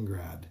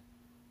Stalingrad,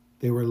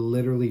 they were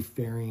literally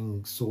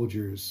ferrying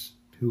soldiers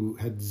who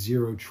had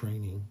zero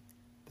training,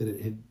 that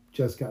had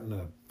just gotten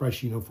a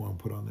fresh uniform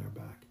put on their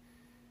back.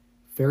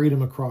 Ferried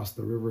them across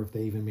the river if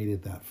they even made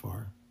it that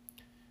far.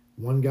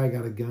 One guy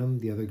got a gun,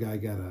 the other guy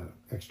got an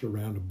extra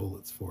round of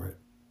bullets for it.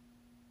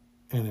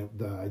 And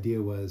the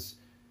idea was,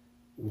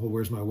 well,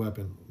 where's my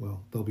weapon?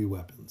 Well, there'll be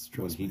weapons.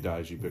 Trust me. When he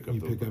dies, you pick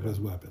up his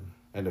weapon.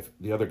 And if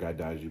the other guy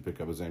dies, you pick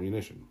up his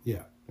ammunition.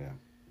 Yeah.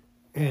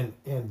 And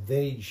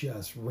they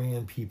just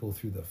ran people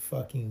through the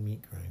fucking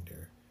meat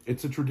grinder.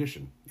 It's a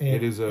tradition.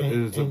 It is a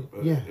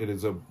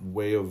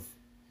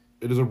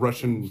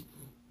Russian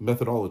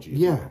methodology.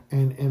 Yeah,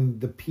 and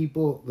the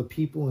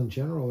people in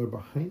general are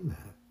behind that.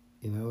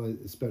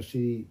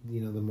 Especially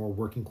the more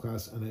working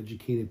class,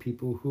 uneducated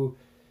people who,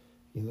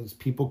 these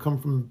people come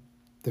from,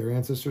 their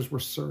ancestors were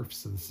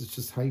serfs, and this is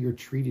just how you're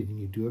treated, and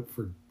you do it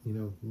for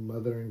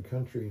mother and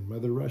country and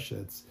Mother Russia.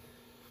 It's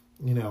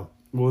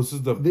Well,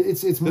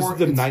 this is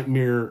the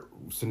nightmare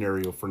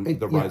scenario for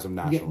the rise of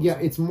nationalism. Yeah,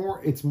 it's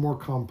more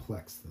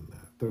complex than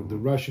that. The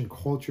Russian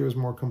culture is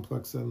more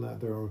complex than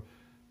that. There are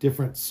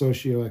different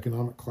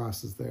socioeconomic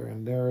classes there,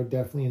 and there are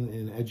definitely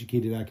an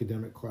educated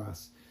academic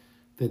class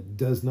that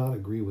does not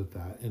agree with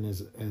that and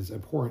is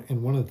abhorrent.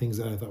 And one of the things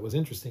that I thought was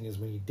interesting is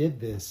when he did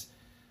this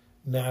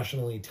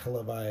nationally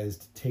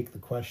televised Take the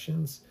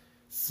Questions,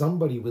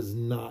 somebody was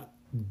not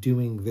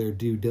doing their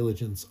due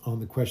diligence on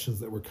the questions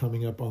that were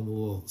coming up on the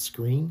little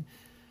screen,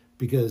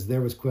 because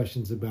there was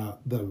questions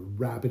about the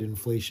rapid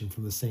inflation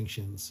from the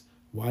sanctions.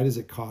 Why does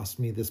it cost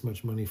me this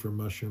much money for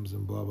mushrooms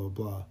and blah, blah,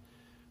 blah?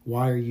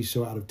 Why are you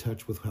so out of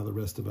touch with how the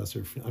rest of us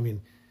are?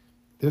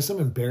 There's some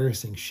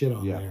embarrassing shit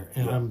on there.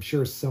 And I'm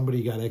sure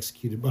somebody got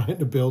executed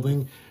behind a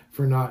building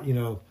for not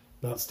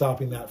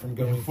stopping that from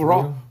going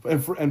through.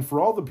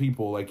 For all the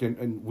people,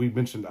 and we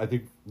mentioned, I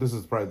think this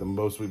is probably the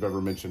most we've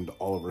ever mentioned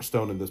Oliver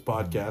Stone in this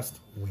podcast.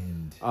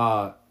 Wind.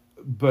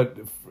 But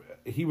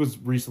he was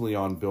recently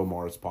on Bill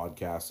Maher's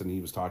podcast, and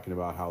he was talking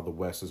about how the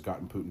West has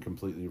gotten Putin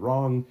completely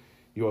wrong.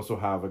 You also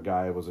have a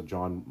guy, was it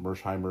John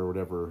Mersheimer or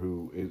whatever,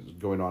 who is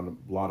going on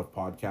a lot of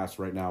podcasts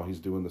right now. He's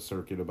doing the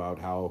circuit about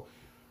how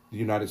the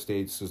United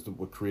States is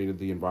what created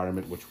the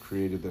environment, which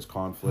created this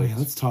conflict. Yeah,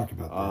 let's talk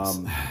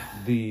about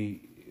this.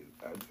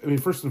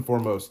 First and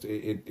foremost,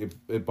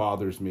 it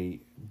bothers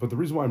me. But the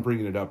reason why I'm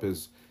bringing it up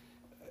is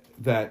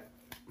that,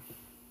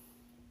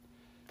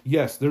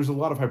 yes, there's a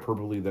lot of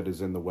hyperbole that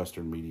is in the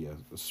Western media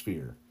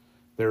sphere.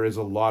 There is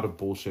a lot of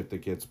bullshit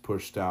that gets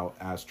pushed out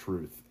as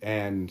truth.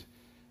 And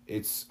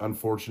it's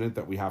unfortunate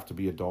that we have to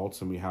be adults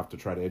and we have to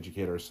try to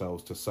educate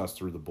ourselves to suss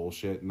through the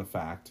bullshit and the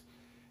fact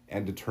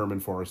and determine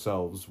for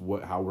ourselves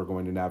how we're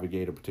going to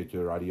navigate a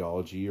particular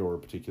ideology or a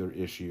particular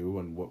issue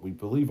and what we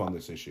believe on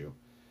this issue.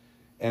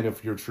 And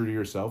if you're true to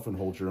yourself and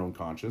hold your own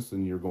conscience,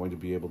 then you're going to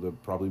be able to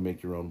probably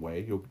make your own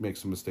way. You'll make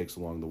some mistakes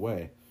along the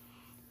way.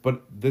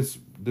 But this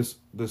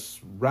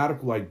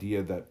radical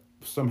idea that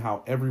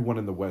somehow everyone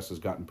in the West has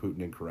gotten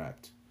Putin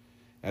incorrect,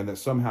 and that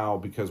somehow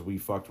because we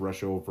fucked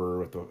Russia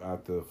over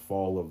at the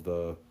fall of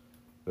the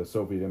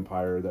Soviet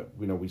Empire, that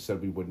we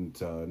said we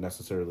wouldn't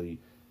necessarily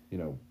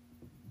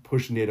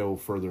push NATO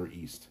further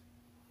east,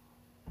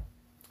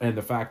 and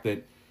the fact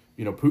that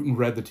Putin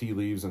read the tea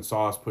leaves and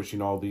saw us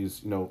pushing all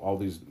these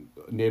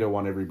NATO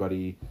on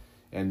everybody,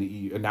 and the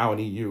EU, and now an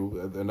EU,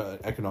 an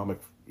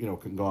economic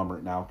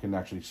conglomerate now, can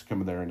actually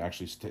come in there and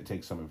actually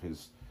take some of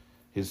his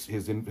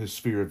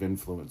sphere of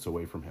influence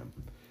away from him,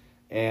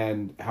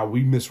 and how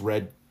we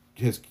misread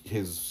his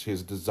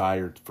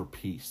desire for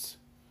peace,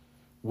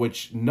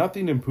 which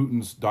nothing in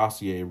Putin's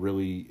dossier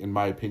really, in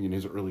my opinion,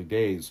 his early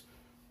days,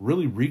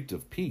 really reeked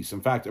of peace.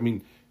 In fact,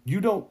 you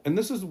don't, and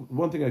this is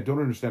one thing I don't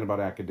understand about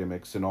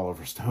academics and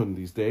Oliver Stone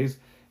these days,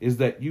 is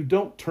that you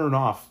don't turn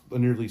off the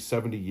nearly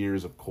 70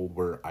 years of Cold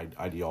War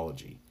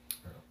ideology.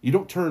 You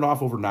don't turn it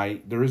off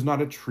overnight. There is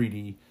not a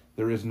treaty.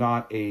 There is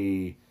no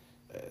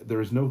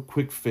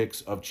quick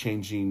fix of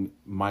changing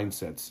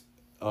mindsets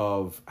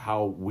of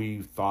how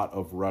we thought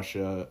of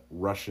Russia,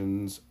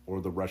 Russians,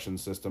 or the Russian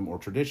system or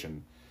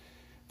tradition.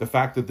 The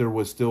fact that there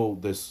was still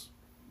this,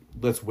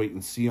 let's wait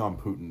and see on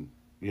Putin,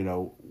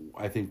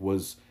 I think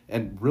was,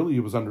 and really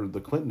it was under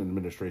the Clinton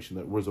administration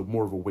that was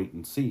more of a wait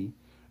and see.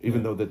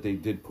 even though that they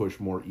did push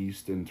more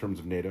east in terms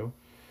of NATO.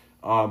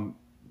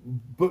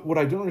 But what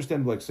I don't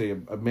understand, like, say,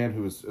 a man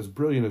who is as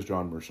brilliant as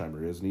John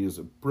Mersheimer is, and he is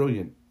a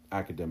brilliant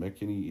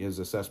academic, and his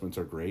assessments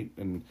are great,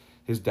 and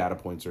his data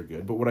points are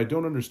good. But what I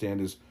don't understand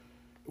is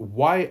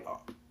why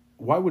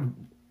would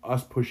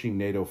us pushing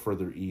NATO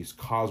further east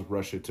cause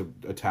Russia to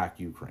attack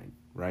Ukraine,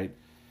 right?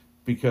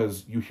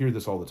 Because you hear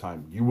this all the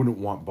time. You wouldn't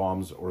want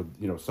bombs or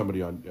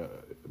somebody on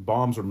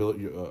bombs or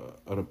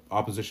an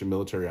opposition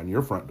military on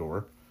your front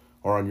door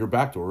or on your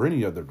back door or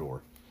any other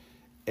door,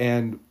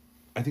 and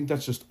I think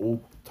that's just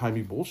old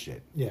timey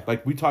bullshit. Yeah,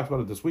 like we talked about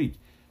it this week.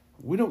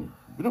 We don't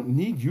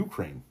need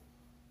Ukraine.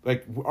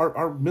 Like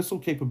our missile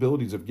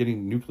capabilities of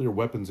getting nuclear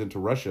weapons into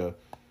Russia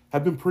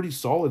have been pretty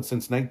solid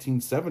since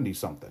 1970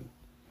 something.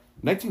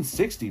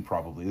 1960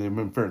 probably they've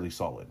been fairly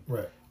solid.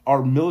 Right.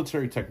 Our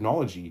military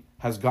technology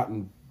has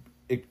gotten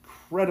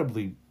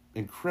incredibly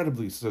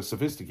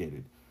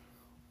sophisticated.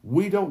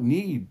 We don't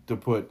need to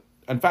put.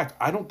 In fact,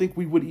 I don't think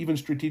we would even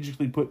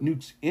strategically put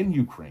nukes in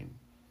Ukraine.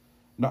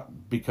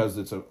 Not because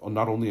it's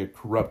not only a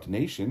corrupt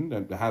nation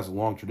that has a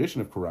long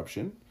tradition of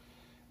corruption,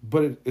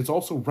 but it's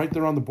also right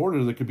there on the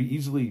border that could be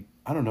easily,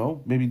 I don't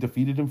know, maybe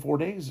defeated in 4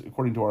 days,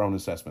 according to our own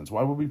assessments.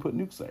 Why would we put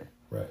nukes there?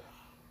 Right.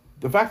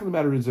 The fact of the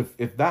matter is, if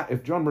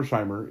John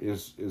Mersheimer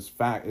is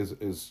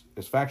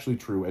factually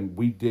true, and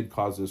we did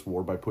cause this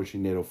war by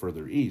pushing NATO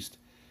further east,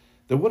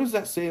 then what does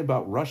that say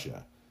about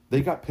Russia?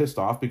 They got pissed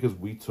off because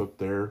we took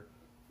their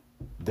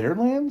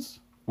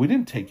lands? We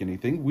didn't take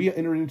anything. We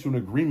entered into an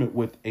agreement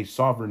with a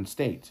sovereign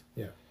state.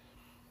 Yeah.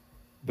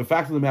 The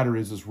fact of the matter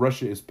is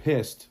Russia is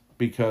pissed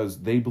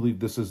because they believe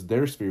this is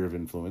their sphere of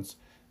influence.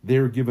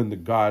 They're given the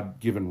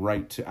God-given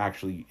right to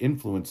actually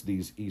influence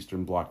these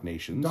Eastern Bloc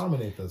nations,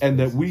 dominate those, and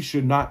places. that we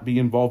should not be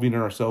involving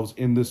ourselves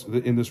in this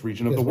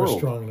region of the world. We're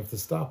strong enough to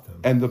stop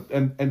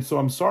them. And so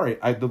I'm sorry,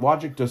 the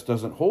logic just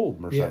doesn't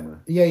hold, Mersheimer.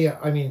 Yeah.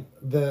 I mean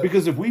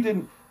because if we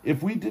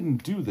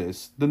didn't do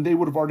this, then they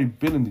would have already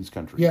been in these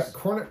countries. Yeah,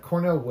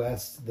 Cornel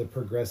West, the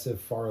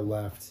progressive far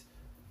left,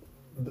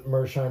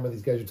 Mersheimer,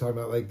 these guys you're talking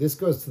about, like this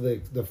goes to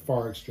the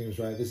far extremes,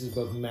 right? This is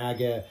both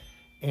MAGA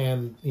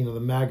and the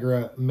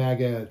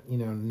MAGA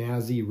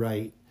Nazi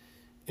right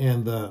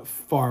and the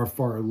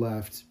far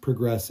left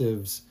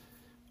progressives.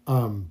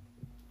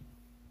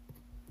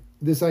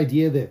 This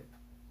idea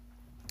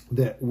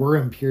that we're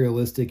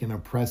imperialistic and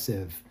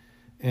oppressive,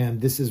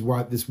 and this is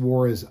why this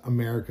war is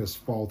America's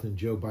fault and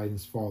Joe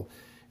Biden's fault,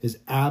 is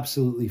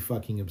absolutely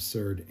fucking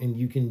absurd. And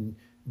you can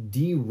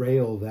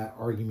derail that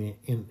argument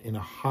in a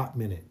hot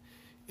minute.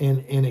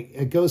 And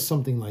it goes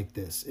something like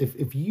this.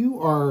 If you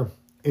are,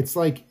 it's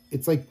like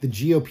the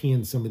GOP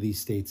in some of these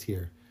states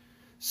here,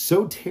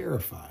 so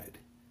terrified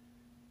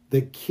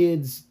that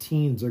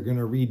teens are going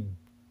to read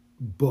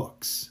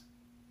books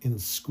in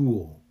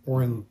school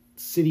or in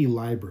city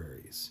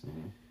libraries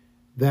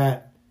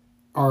that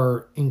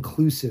are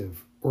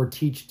inclusive or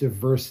teach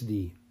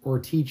diversity or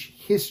teach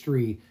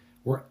history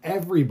where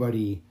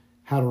everybody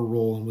had a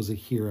role and was a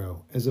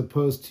hero, as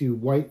opposed to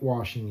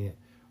whitewashing it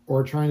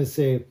or trying to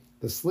say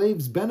the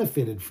slaves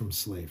benefited from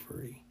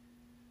slavery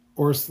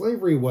or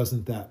slavery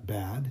wasn't that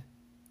bad.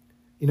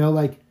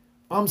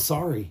 I'm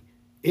sorry,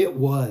 it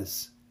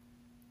was.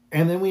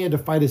 And then we had to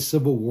fight a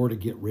civil war to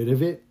get rid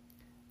of it.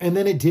 And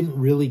then it didn't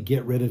really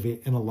get rid of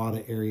it in a lot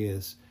of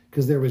areas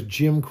because there was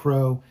Jim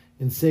Crow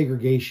and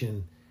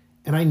segregation.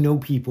 And I know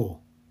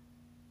people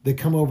that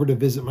come over to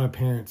visit my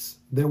parents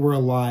that were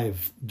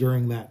alive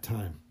during that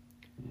time.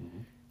 Mm-hmm.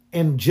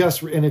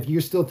 And if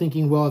you're still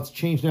thinking, well, it's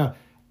changed now,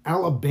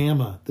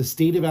 Alabama, the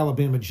state of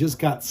Alabama just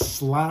got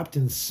slapped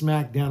and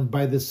smacked down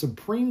by the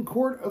Supreme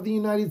Court of the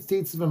United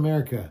States of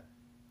America.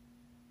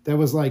 That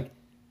was like,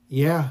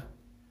 yeah,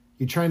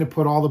 you're trying to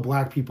put all the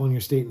black people in your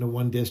state into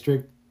one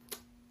district.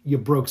 You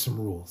broke some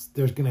rules.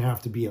 There's going to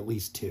have to be at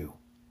least 2.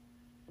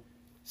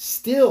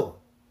 Still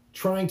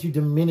trying to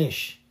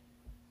diminish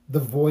the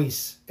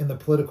voice and the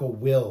political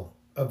will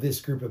of this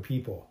group of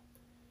people.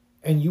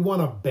 And you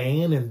want to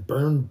ban and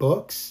burn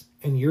books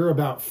and you're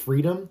about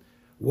freedom?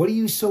 What are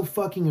you so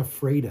fucking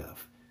afraid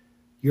of?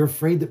 You're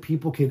afraid that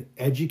people could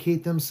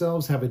educate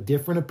themselves, have a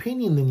different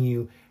opinion than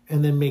you,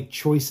 and then make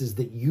choices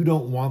that you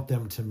don't want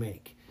them to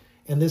make.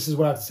 And this is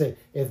what I have to say.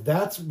 If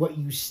that's what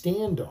you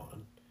stand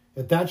on,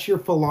 if that's your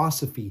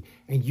philosophy,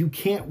 and you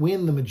can't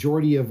win the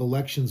majority of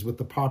elections with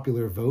the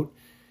popular vote,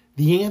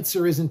 the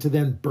answer isn't to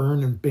then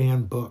burn and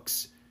ban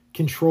books,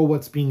 control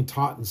what's being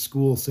taught in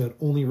school so it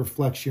only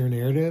reflects your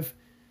narrative.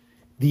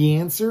 The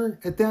answer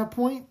at that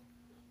point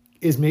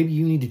is maybe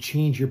you need to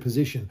change your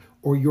position,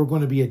 or you're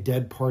going to be a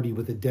dead party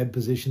with a dead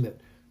position that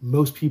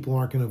most people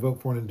aren't going to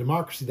vote for. And in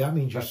democracy, that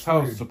means you're screwed.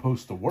 That's how it's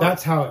supposed to work.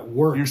 That's how it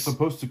works. You're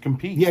supposed to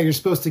compete. Yeah, you're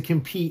supposed to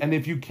compete. And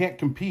if you can't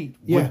compete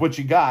with what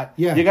you got,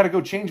 you got to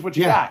go change what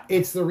you got.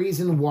 It's the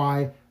reason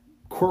why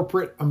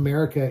corporate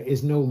America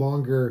is no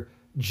longer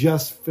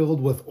just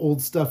filled with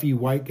old stuffy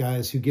white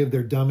guys who give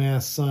their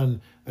dumbass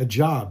son a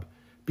job,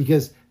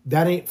 because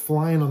that ain't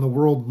flying on the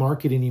world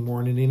market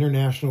anymore in an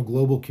international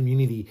global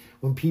community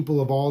when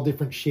people of all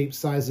different shapes,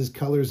 sizes,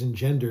 colors, and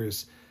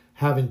genders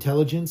have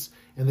intelligence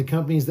and the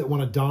companies that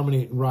want to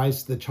dominate and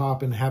rise to the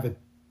top and have a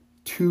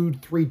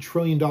 $2-3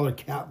 trillion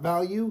cap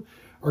value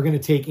are going to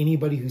take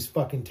anybody who's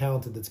fucking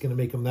talented that's going to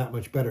make them that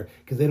much better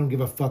because they don't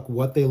give a fuck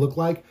what they look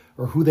like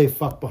or who they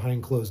fuck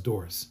behind closed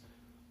doors.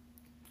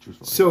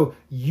 So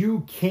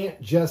you can't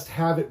just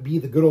have it be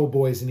the good old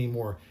boys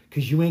anymore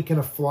because you ain't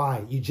going to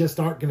fly. You just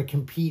aren't going to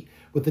compete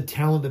with the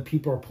talent that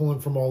people are pulling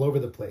from all over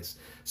the place.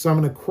 So I'm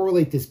going to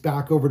correlate this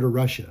back over to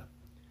Russia.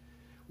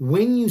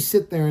 When you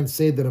sit there and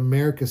say that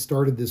America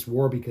started this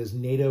war because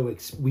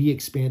we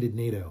expanded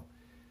NATO.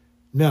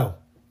 No,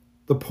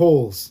 the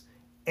Poles,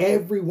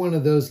 every one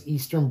of those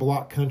Eastern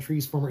Bloc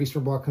countries, former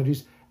Eastern Bloc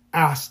countries,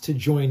 asked to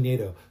join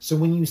NATO. So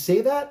when you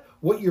say that,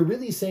 what you're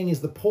really saying is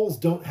the Poles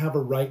don't have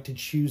a right to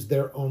choose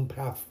their own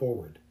path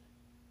forward.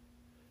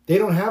 They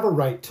don't have a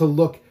right to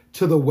look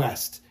to the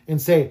West and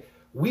say,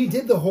 we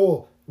did the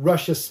whole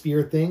Russia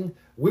spear thing.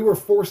 We were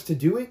forced to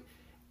do it.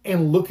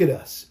 And look at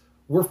us.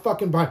 We're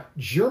fucking behind.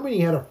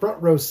 Germany had a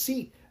front row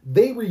seat.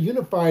 They were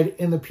unified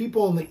and the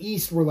people in the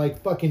East were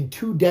like fucking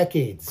 2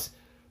 decades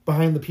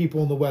behind the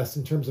people in the West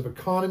in terms of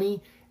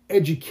economy,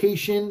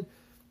 education,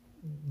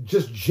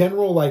 just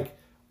general like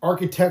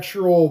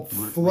architectural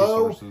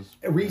flow,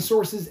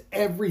 resources,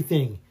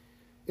 everything.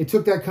 It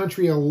took that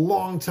country a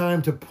long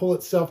time to pull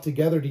itself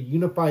together, to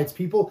unify its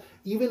people,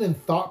 even in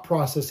thought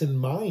process and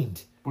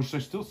mind. Which they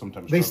still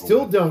sometimes They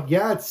still with. don't.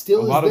 Yeah, it still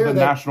a is lot there. of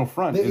the National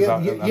Front is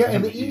out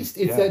in the East.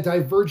 It's that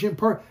divergent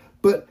part.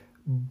 But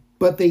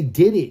they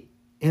did it,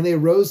 and they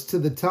rose to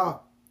the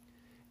top.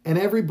 And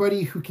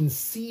everybody who can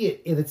see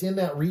it, and it's in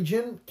that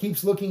region,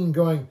 keeps looking and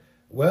going,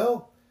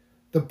 well,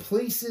 the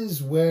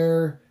places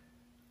where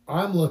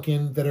I'm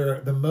looking that are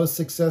the most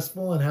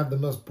successful and have the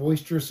most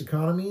boisterous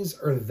economies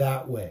are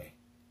that way.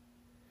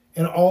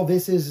 And all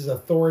this is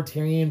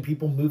authoritarian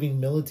people moving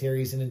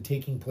militaries in and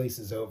taking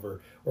places over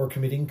or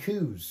committing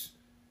coups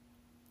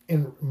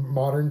in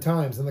modern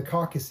times in the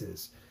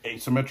Caucasus.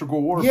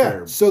 Asymmetrical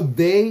warfare. Yeah, so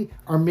they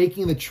are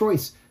making the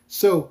choice.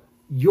 So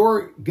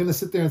you're going to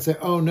sit there and say,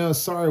 oh no,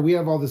 sorry, we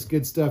have all this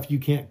good stuff. You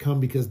can't come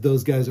because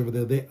those guys over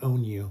there, they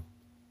own you.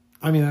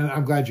 I mean,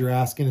 I'm glad you're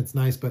asking. It's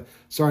nice, but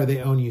sorry, they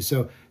own you.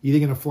 So you're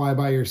either going to fly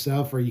by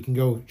yourself or you can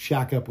go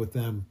shack up with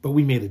them. But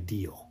we made a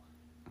deal.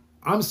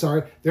 I'm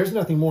sorry. There's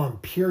nothing more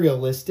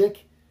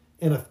imperialistic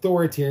and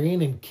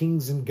authoritarian and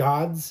kings and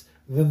gods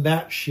than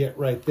that shit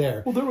right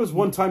there. Well, there was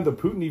one time that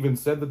Putin even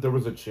said that there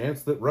was a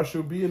chance that Russia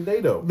would be in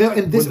NATO.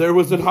 And when there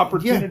was an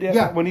opportunity,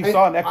 when he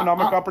saw an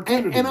economic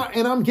opportunity. And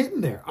I'm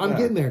getting there. I'm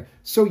getting there.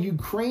 So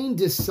Ukraine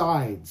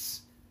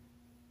decides.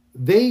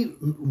 They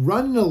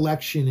run an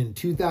election in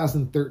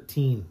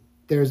 2013.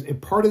 There's a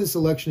part of this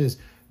election is,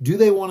 do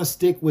they want to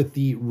stick with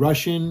the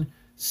Russian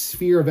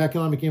sphere of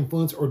economic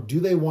influence or do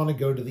they want to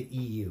go to the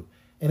EU?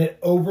 And it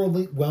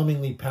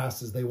overwhelmingly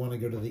passes they want to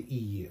go to the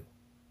EU.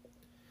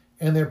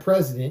 And their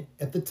president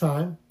at the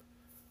time,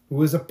 who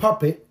was a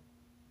puppet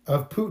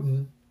of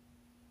Putin,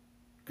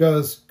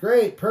 goes,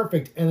 great,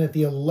 perfect. And at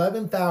the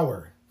 11th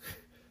hour,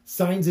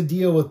 signs a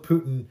deal with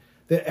Putin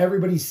that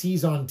everybody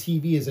sees on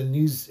TV as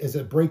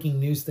a breaking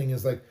news thing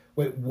is like,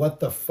 wait, what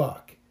the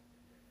fuck?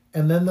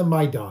 And then the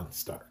Maidan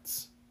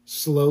starts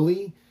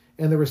slowly.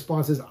 And the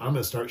response is, I'm going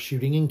to start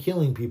shooting and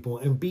killing people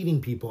and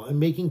beating people and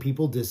making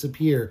people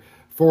disappear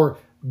for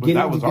getting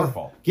together. But that was our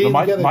fault. The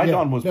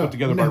Maidan was put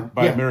together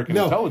by American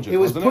intelligence, it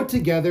was wasn't put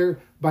together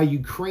by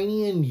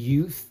Ukrainian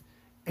youth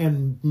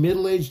and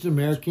middle-aged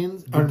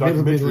Americans.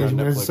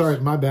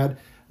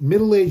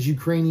 Middle-aged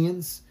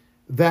Ukrainians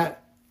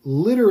that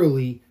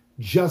literally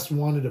just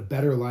wanted a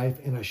better life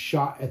and a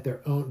shot at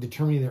their own,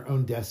 determining their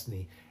own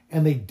destiny.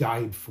 And they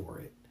died for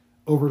it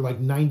over like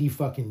 90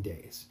 fucking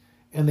days.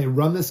 And they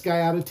run this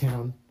guy out of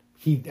town.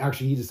 He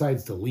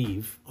decides to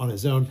leave on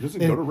his own. Does he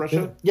go to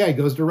Russia? Yeah, he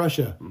goes to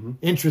Russia. Mm-hmm.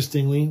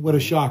 Interestingly, what a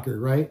shocker,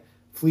 right?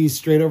 Flees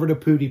straight over to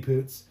Pooty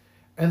Poots.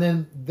 And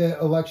then the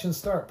elections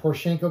start.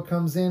 Poroshenko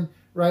comes in,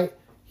 right?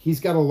 He's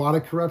got a lot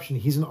of corruption.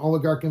 He's an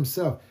oligarch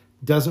himself.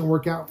 Doesn't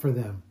work out for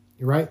them,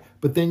 right?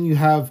 But then you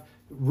have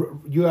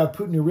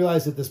Putin who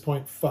realized at this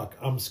point, fuck,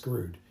 I'm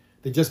screwed.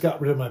 They just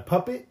got rid of my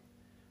puppet.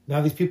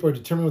 Now these people are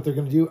determined what they're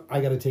going to do. I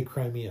got to take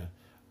Crimea.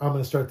 I'm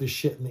going to start this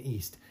shit in the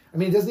East. I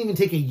mean, it doesn't even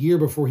take a year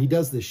before he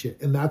does this shit.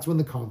 And that's when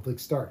the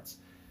conflict starts.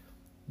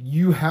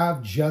 You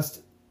have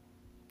just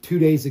 2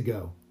 days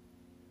ago.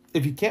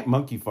 If he can't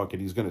monkey fuck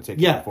it, he's going to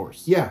take it by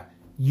force. Yeah.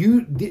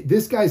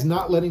 This guy's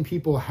not letting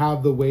people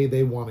have the way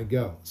they want to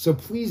go. So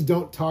please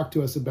don't talk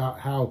to us about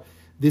how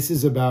this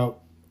is about,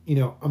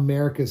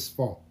 America's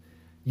fault.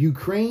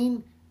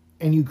 Ukraine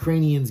and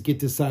Ukrainians get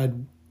to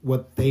decide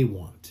what they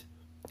want.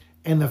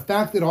 And the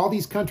fact that all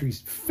these countries,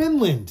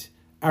 Finland,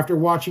 after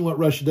watching what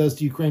Russia does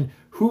to Ukraine,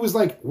 who was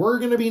like, we're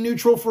going to be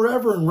neutral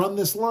forever and run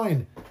this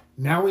line,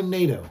 now in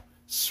NATO.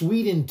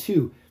 Sweden,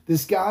 too.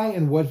 This guy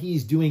and what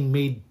he's doing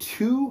made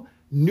 2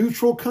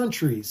 neutral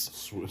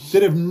countries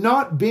that have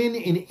not been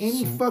in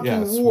any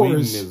fucking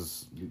wars. Sweden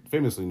is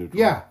famously neutral.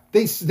 Yeah,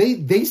 they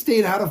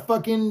stayed out of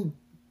fucking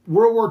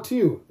World War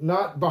II.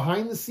 Not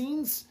behind the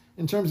scenes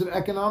in terms of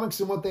economics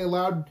and what they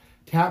allowed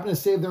to happen to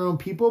save their own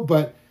people,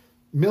 but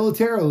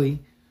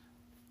militarily,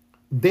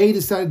 They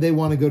decided they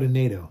want to go to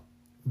NATO.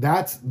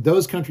 That's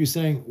those countries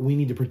saying we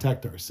need to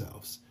protect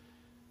ourselves.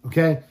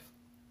 Okay?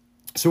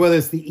 So whether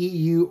it's the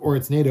EU or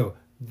it's NATO,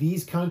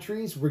 these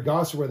countries,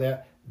 regardless of where they're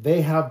at,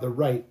 they have the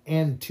right.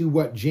 And to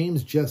what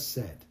James just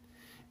said,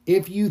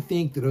 if you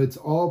think that it's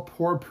all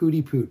poor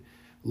pooty poot,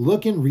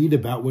 look and read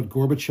about what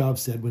Gorbachev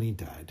said when he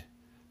died.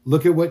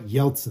 Look at what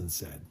Yeltsin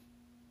said.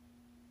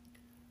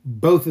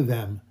 Both of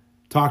them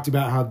talked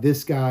about how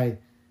this guy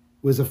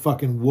was a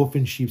fucking wolf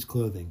in sheep's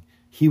clothing.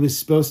 He was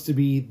supposed to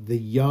be the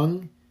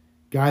young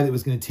guy that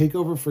was going to take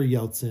over for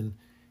Yeltsin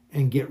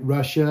and get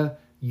Russia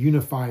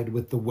unified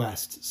with the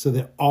West so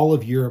that all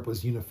of Europe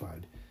was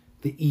unified.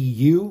 The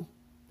EU,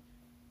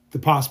 the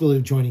possibility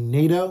of joining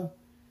NATO,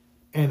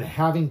 and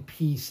having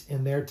peace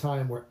in their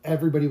time where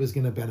everybody was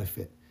going to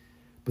benefit.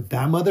 But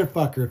that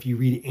motherfucker, if you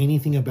read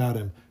anything about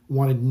him,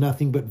 wanted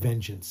nothing but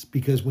vengeance.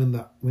 Because when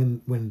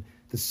the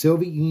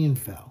Soviet Union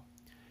fell,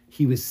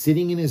 he was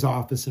sitting in his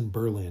office in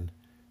Berlin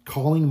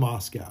calling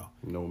Moscow.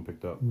 No one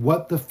picked up.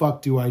 What the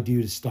fuck do I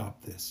do to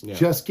stop this? Yeah.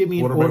 Just give me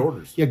an order.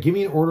 Orders? Yeah, give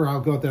me an order.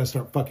 I'll go out there and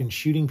start fucking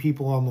shooting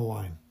people on the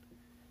line.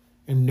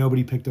 And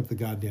nobody picked up the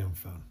goddamn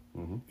phone.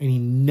 Mm-hmm. And he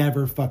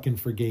never fucking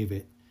forgave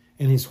it.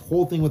 And his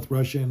whole thing with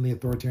Russia and the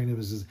authoritarianism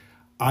is,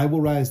 I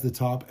will rise to the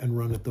top and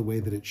run it the way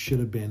that it should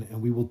have been,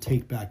 and we will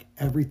take back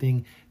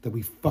everything that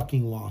we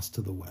fucking lost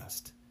to the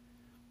West.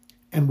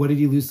 And what did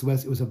he lose to the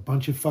West? It was a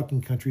bunch of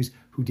fucking countries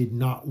who did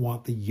not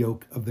want the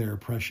yoke of their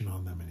oppression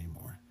on them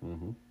anymore.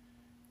 Mm-hmm.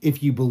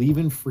 If you believe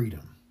in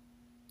freedom,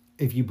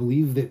 if you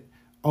believe that,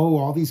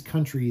 all these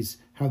countries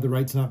have the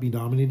right to not be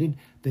dominated,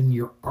 then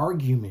your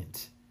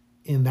argument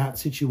in that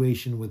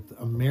situation with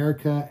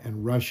America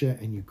and Russia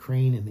and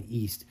Ukraine and the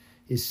East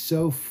is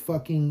so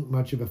fucking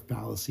much of a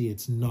fallacy,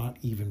 it's not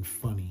even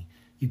funny.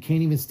 You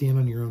can't even stand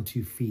on your own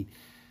 2 feet.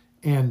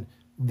 And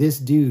this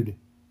dude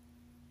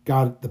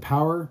got the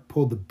power,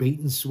 pulled the bait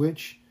and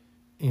switch,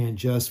 and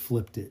just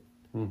flipped it.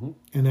 Mm-hmm.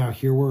 And now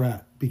here we're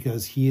at,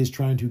 because he is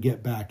trying to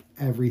get back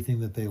everything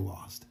that they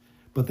lost.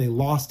 But they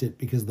lost it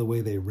because of the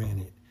way they ran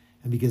it.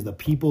 And because the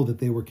people that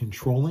they were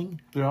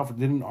controlling...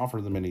 didn't offer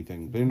them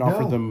anything. They didn't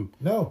offer them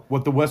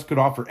what the West could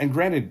offer. And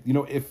granted,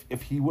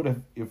 if he would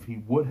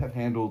have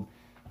handled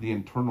the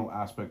internal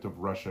aspect of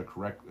Russia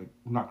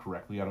not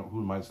correctly,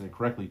 who might say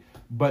correctly,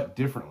 but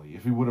differently.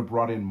 If he would have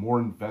brought in more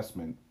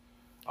investment,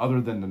 other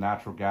than the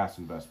natural gas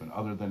investment,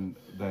 other than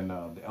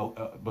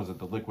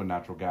the liquid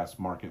natural gas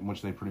market, in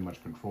which they pretty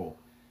much control.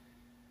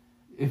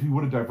 If he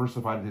would have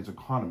diversified his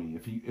economy,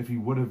 if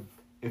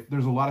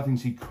there's a lot of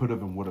things he could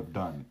have and would have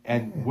done.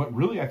 And what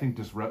really I think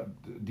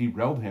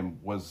derailed him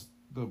was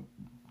the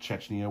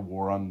Chechnya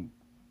war on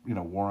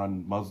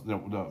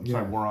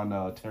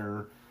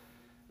terror.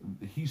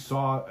 He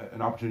saw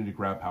an opportunity to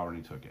grab power and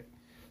he took it.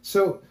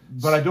 So,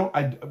 I'll go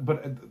on.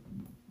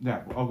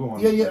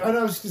 Yeah. And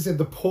I was just going to say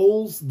the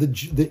Poles,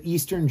 the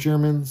Eastern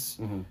Germans,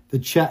 mm-hmm. the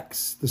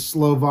Czechs, the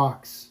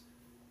Slovaks,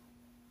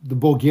 the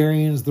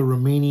Bulgarians, the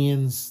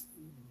Romanians,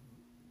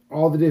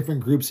 all the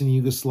different groups in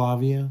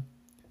Yugoslavia,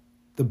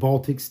 the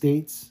Baltic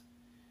states,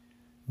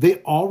 they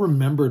all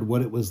remembered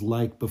what it was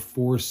like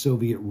before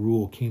Soviet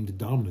rule came to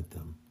dominate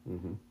them.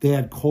 Mm-hmm. They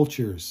had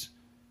cultures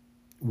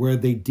where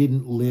they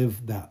didn't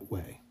live that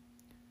way.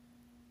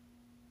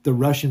 The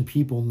Russian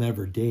people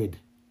never did.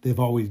 They've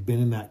always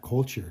been in that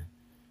culture.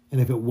 And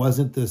if it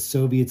wasn't the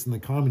Soviets and the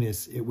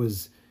communists, it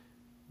was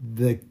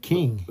the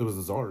king. It was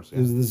the czars. Yeah.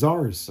 It was the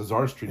czars. The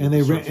czars treated and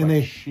they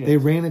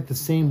ran it the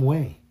same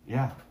way.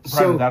 Yeah.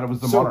 Prior to that, it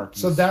was the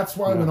monarchy. So that's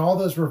why when all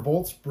those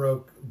revolts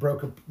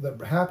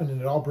that happened and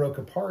it all broke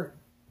apart,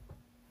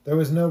 there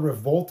was no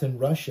revolt in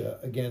Russia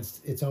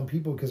against its own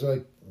people because they're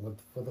like,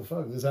 what the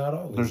fuck? This is how it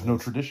always There's is. no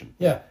tradition.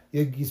 Yeah.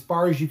 As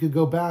far as you could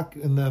go back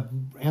and the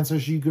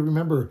ancestors you could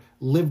remember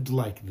lived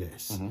like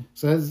this. Mm-hmm.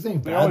 So that's the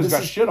thing. They always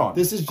got shit on.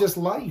 This is just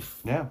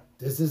life. Yeah.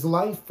 This is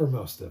life for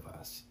most of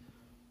us.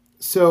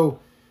 So,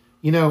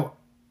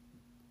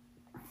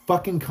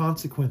 fucking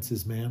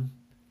consequences, man.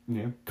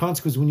 Yeah.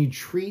 Consequences when you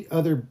treat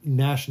other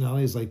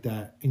nationalities like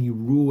that and you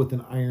rule with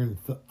an iron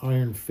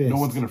fist. No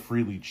one's going to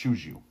freely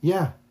choose you.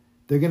 Yeah.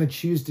 They're going to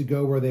choose to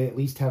go where they at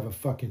least have a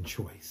fucking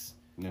choice.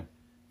 Yeah.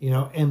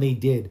 And they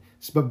did.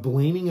 But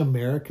blaming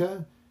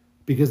America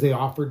because they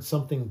offered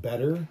something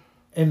better,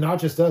 and not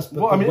just us,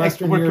 but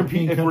Western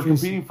European countries. If we're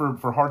competing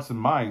for hearts and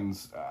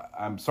minds,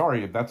 I'm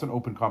sorry, if that's an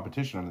open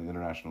competition in the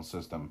international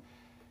system,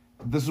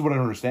 this is what I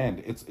don't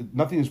understand.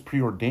 Nothing is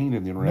preordained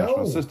in the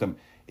international system.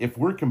 If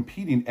we're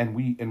competing and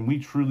we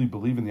truly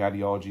believe in the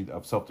ideology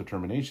of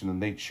self-determination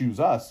and they choose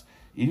us,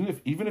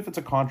 even if it's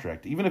a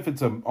contract, even if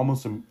it's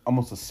almost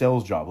a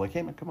sales job, like,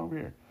 hey man, come over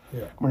here.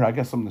 Yeah. Come here, I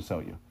got something to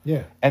sell you.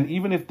 Yeah. And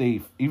even if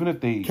they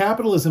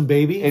capitalism,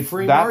 baby,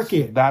 free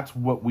market. That's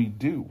what we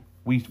do.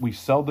 We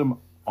sell them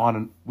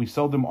on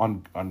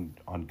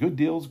good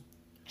deals,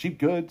 cheap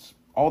goods,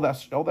 all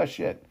that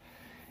shit.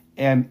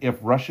 And if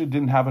Russia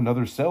didn't have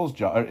another sales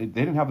job, or they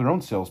didn't have their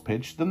own sales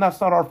pitch, then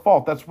that's not our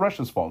fault. That's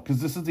Russia's fault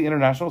because this is the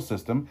international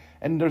system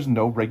and there's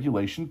no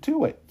regulation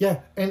to it.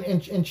 Yeah,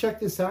 and check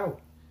this out.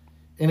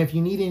 And if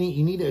you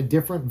need a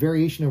different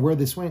variation of where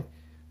this went,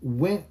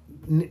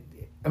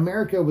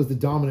 America was the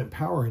dominant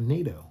power in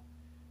NATO.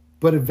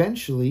 But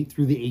eventually,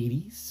 through the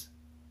 80s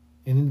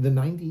and into the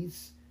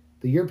 90s,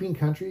 the European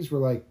countries were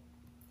like,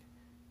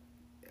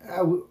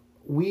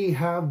 we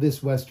have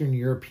this Western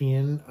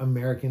European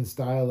American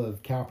style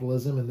of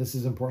capitalism, and this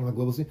is important on the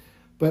global scene.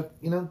 But,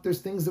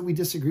 there's things that we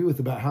disagree with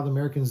about how the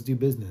Americans do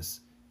business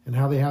and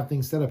how they have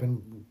things set up,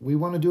 and we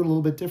want to do it a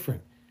little bit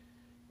different.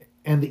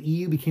 And the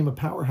EU became a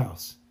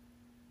powerhouse.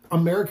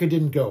 America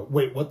didn't go,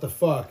 wait, what the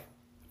fuck?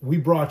 We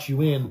brought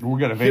you in. We're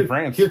going to invade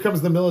France. Here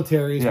comes the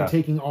militaries. Yeah. We're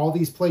taking all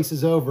these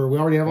places over. We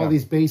already have all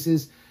these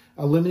bases.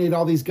 Eliminate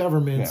all these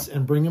governments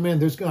and bring them in.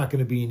 There's not going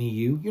to be an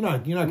EU. You're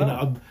not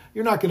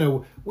going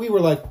to. We were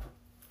like,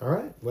 all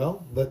right,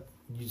 well,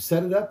 you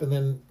set it up, and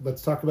then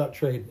let's talk about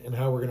trade and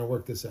how we're going to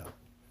work this out.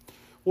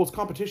 Well, it's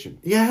competition.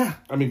 Yeah.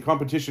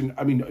 Competition.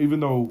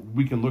 Even though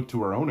we can look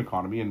to our own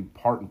economy, and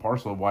part and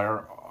parcel of why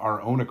our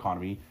own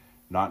economy,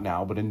 not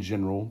now, but in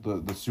general,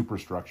 the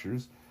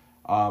superstructures,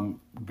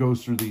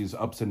 goes through these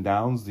ups and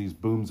downs, these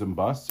booms and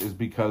busts, is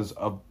because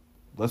of,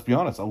 let's be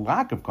honest, a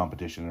lack of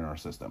competition in our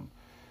system.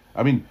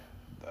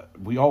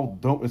 We all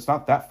don't. It's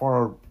not that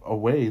far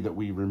away that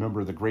we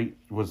remember the great.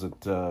 Was it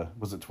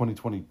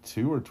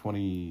 2022 or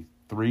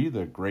 23?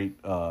 The great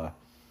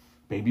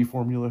baby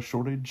formula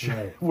shortage,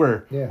 right.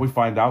 where we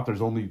find out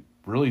there's only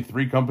really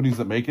 3 companies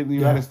that make it in the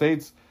United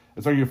States.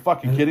 It's like, you're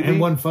fucking kidding me?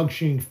 And one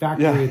functioning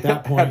factory at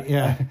that point.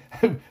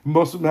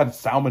 Most of them had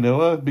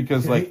salmonella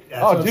because, like,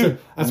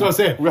 that's what I'm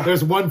saying.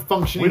 There's one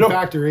functioning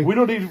factory. We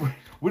don't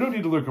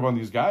need to look upon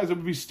these guys. It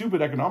would be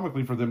stupid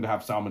economically for them to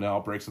have salmonella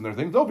outbreaks in their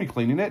things. They'll be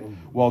cleaning it.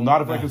 Well,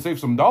 not if I can save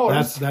some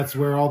dollars. That's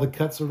where all the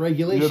cuts of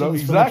regulations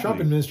from the Trump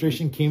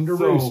administration came to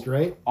roost,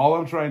 right? All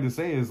I'm trying to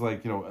say is,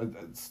 like, a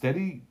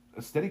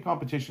steady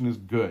competition is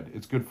good.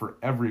 It's good for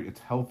it's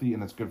healthy,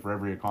 and it's good for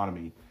every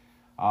economy.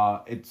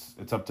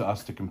 It's up to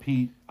us to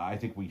compete. I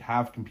think we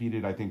have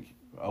competed. I think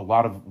a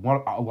lot of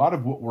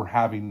what we're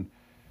having,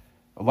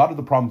 a lot of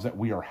the problems that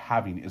we are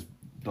having is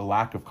the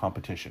lack of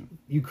competition.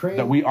 Ukraine,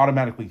 that we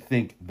automatically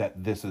think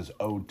that this is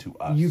owed to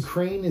us.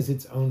 Ukraine is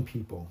its own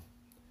people.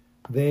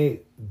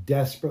 They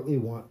desperately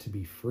want to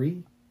be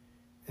free,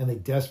 and they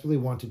desperately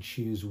want to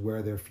choose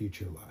where their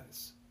future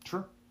lies.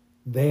 Sure.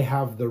 They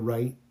have the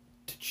right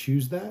to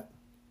choose that,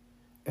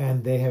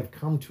 and they have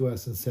come to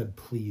us and said,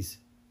 please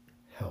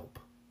help.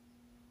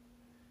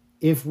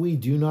 If we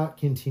do not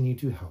continue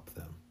to help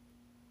them,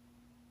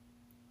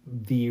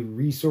 the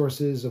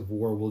resources of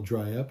war will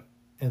dry up,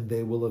 and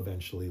they will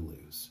eventually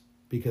lose,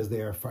 because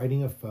they are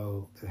fighting a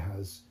foe that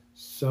has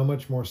so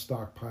much more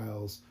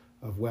stockpiles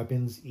of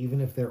weapons, even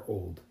if they're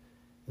old,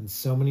 and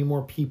so many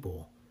more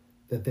people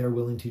that they're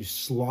willing to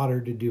slaughter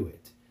to do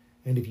it.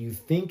 And if you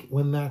think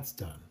when that's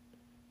done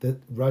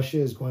that Russia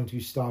is going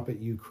to stop at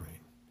Ukraine,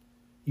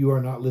 you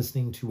are not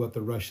listening to what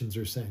the Russians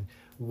are saying.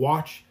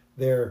 Watch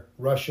their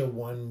Russia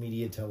One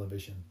media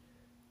television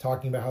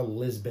talking about how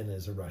Lisbon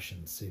is a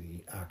Russian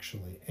city,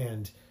 actually,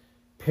 and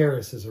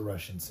Paris is a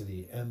Russian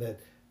city, and that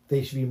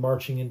they should be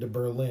marching into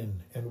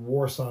Berlin, and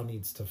Warsaw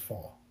needs to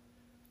fall.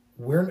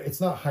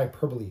 It's not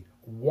hyperbole.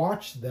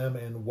 Watch them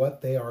and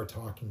what they are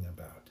talking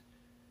about.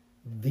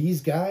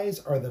 These guys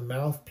are the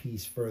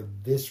mouthpiece for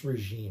this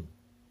regime,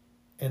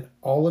 and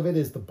all of it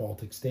is the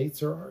Baltic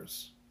states are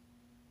ours.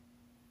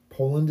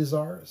 Poland is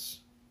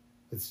ours.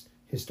 It's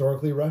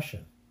historically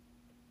Russian.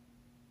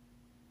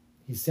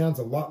 He sounds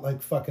a lot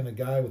like fucking a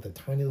guy with a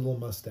tiny little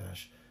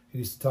mustache who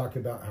used to talk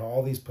about how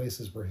all these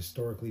places were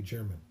historically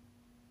German.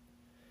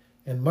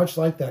 And much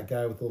like that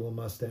guy with the little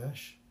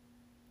mustache,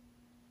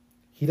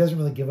 he doesn't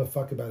really give a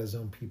fuck about his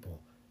own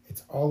people.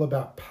 It's all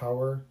about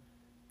power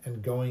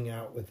and going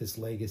out with this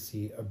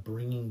legacy of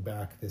bringing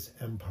back this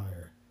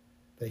empire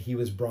that he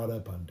was brought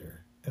up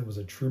under and was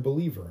a true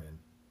believer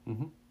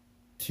in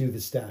to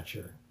the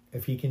stature.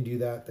 If he can do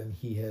that, then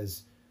he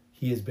has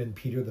been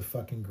Peter the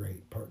fucking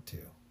Great, part 2.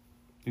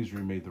 He's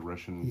remade the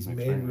Russian. He's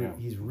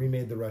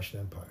remade the Russian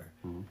Empire.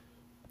 Mm-hmm.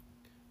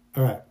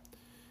 All right,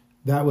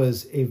 that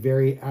was a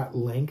very at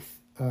length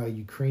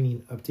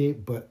Ukrainian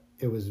update, but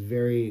it was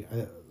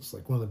it's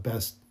like one of the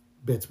best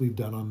bits we've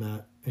done on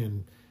that,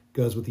 and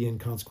goes with the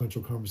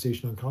inconsequential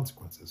conversation on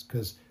consequences,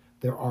 because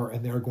there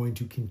are going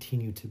to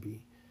continue to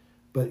be.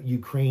 But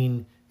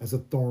Ukraine as a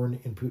thorn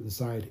in Putin's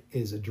side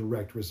is a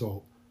direct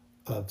result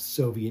of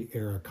Soviet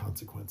era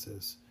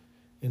consequences,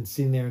 and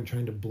sitting there and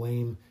trying to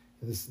blame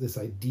this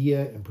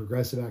idea in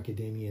progressive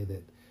academia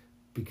that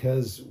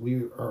because we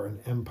are an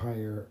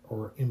empire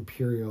or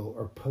imperial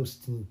or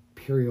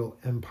post-imperial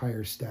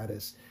empire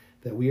status,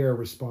 that we are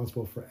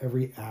responsible for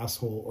every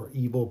asshole or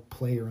evil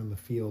player on the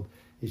field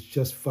is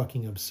just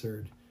fucking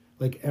absurd.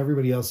 Like,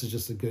 everybody else is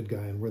just a good guy,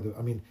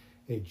 and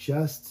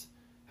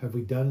have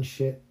we done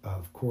shit?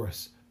 Of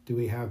course. Do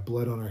we have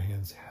blood on our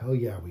hands? Hell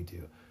yeah, we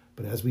do.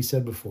 But as we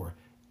said before,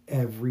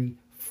 every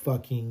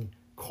fucking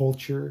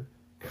culture,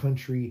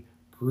 country,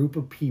 group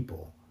of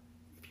people,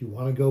 if you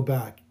want to go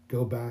back,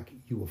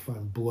 you will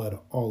find blood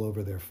all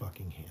over their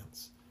fucking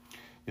hands.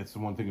 It's the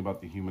one thing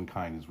about the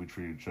humankind is we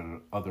treat each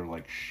other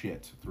like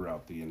shit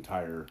throughout the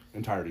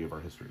entirety of our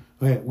history.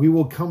 Okay, we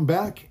will come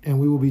back and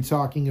we will be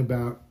talking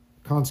about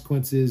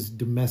consequences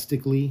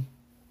domestically,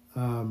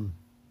 and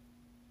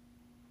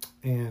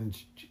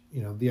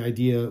the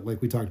idea,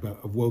 like we talked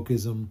about, of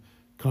wokeism,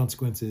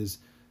 consequences.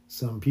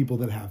 Some people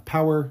that have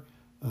power,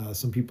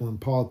 some people in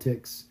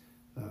politics,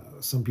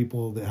 some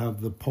people that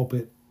have the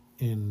pulpit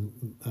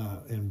in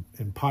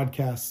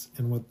podcasts,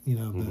 and what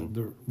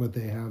what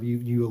they have.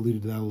 You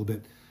alluded to that a little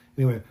bit.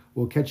 Anyway,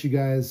 we'll catch you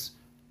guys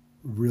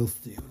real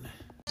soon.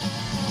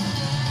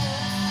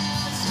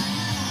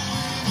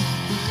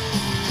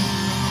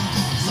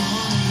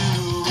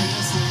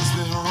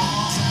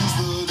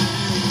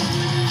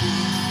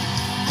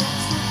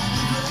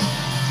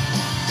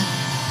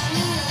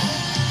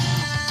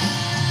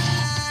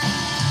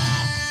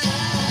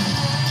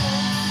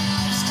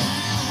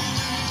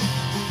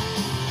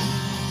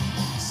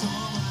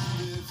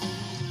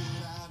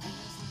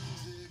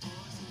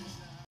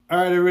 All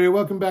right, everybody,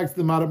 welcome back to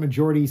the Mod Up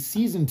Majority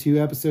Season 2,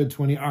 Episode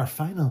 20, our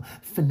final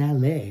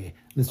finale.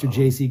 Mr.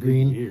 J.C.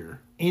 Green,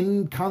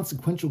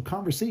 Inconsequential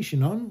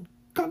Conversation on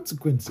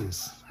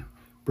Consequences.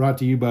 Brought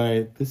to you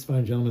by this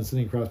fine gentleman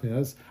sitting across from me.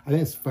 I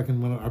think it's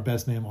fucking one of our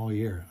best name all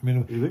year. I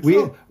mean,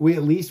 we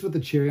at least with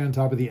the cherry on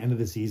top at the end of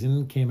the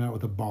season came out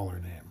with a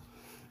baller name.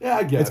 Yeah,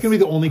 I guess. It's going to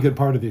be the only good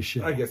part of this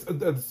show. I guess.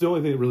 That's the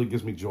only thing that really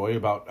gives me joy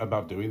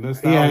about doing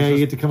this. Now. Yeah, you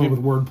get to come up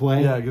with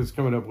wordplay. Yeah, just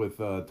coming up with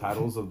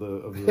titles of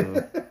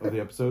the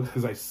episodes,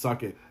 because I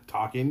suck at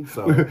talking.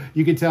 So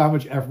you can tell how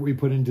much effort we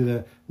put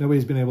into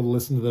nobody's been able to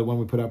listen to the one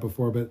we put out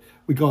before, but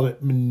we called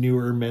it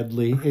Manure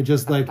Medley. It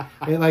just I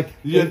think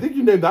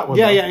you named that one.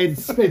 Yeah,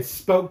 it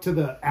spoke to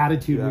the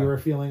attitude we were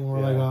feeling.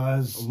 We're like,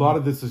 a lot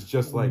of this is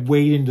just like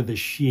wade into the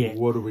shit.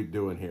 What are we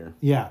doing here?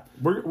 Yeah,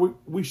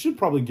 we should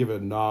probably give a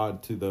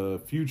nod to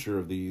the future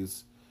of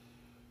these.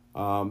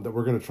 That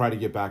we're going to try to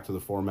get back to the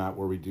format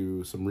where we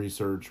do some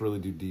research, really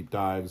do deep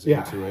dives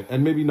into it,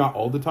 and maybe not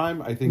all the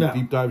time. I think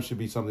deep dives should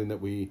be something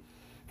that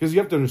because you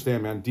have to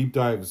understand, man, deep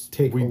dives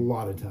take a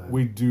lot of time.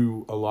 We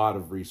do a lot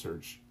of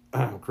research.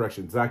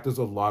 Correction, Zach does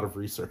a lot of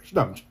research.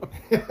 No,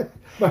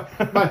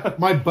 I'm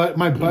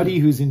my buddy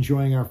who's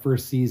enjoying our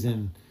first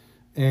season,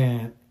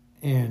 and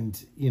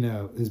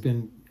has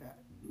been,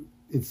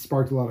 it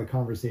sparked a lot of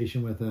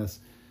conversation with us.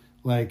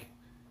 Like,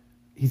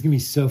 he's gonna be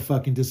so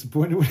fucking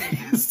disappointed when he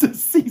gets to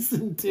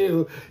season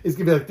 2. He's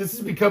gonna be like, this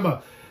has become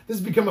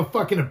a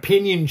fucking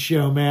opinion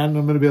show, man. And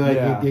I'm gonna be like,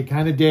 it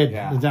kind of did.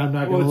 Yeah. I'm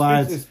not gonna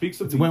lie. It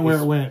speaks of where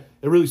it went.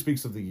 It really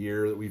speaks of the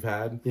year that we've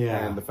had,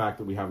 and the fact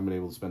that we haven't been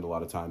able to spend a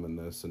lot of time in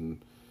this, and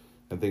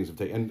things have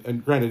taken.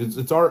 And granted,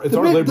 it's our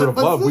labor of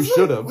love. We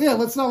should have. Yeah,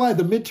 let's not lie.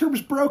 The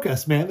midterms broke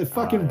us, man. They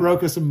fucking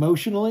broke us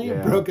emotionally,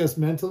 broke us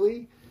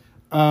mentally,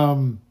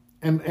 and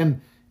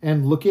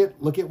look at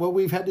what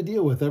we've had to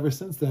deal with ever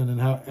since then,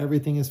 and how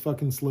everything has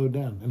fucking slowed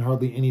down, and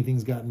hardly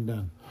anything's gotten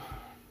done.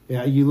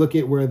 Yeah, you look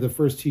at where the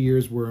first 2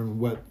 years were and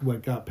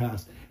what got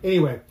passed.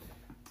 Anyway,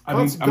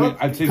 I'd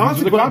say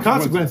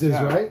consequences,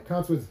 right?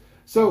 Consequences.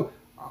 So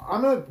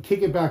I'm gonna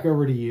kick it back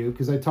over to you,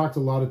 because I talked a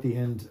lot at the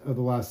end of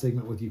the last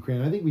segment with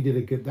Ukraine. I think we did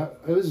a good.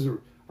 That was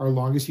our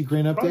longest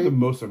Ukraine update. Probably the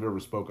most I've ever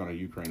spoke on a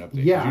Ukraine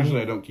update. Yeah,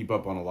 usually I don't keep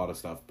up on a lot of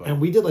stuff, but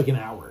we did like an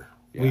hour.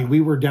 Yeah.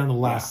 We were down to the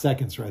last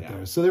seconds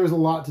there. So there was a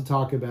lot to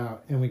talk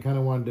about, and we kind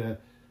of wanted to.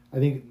 I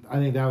think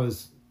that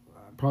was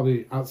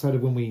probably outside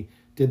of when we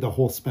did the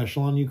whole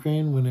special on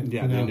Ukraine. When the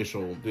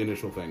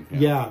initial thing.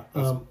 Yeah.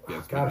 God,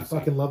 I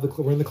fucking love the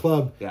club. We're in the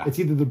club. Yeah. It's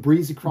either the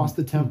breeze across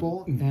the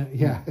temple,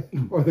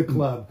 or the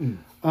club.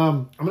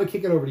 I'm gonna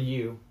kick it over to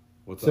you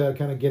to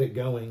kind of get it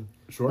going.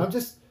 Sure. I'm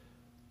just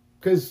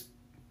because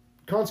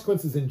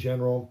consequences in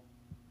general,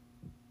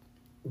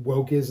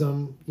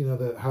 wokeism.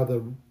 How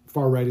the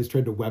far right has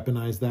tried to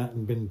weaponize that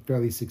and been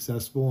fairly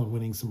successful in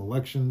winning some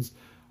elections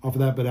off of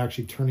that, but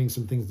actually turning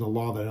some things into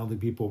law that I don't think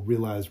people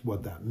realized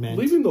what that meant.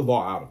 Leaving the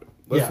law out of it.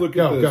 Let's look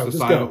at the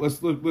societal.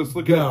 Let's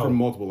look at it from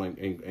multiple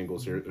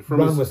angles here.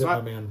 Run with it,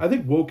 my man. I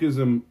think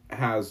wokeism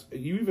has.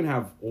 You even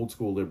have old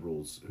school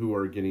liberals who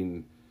are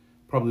getting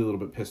probably a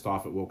little bit pissed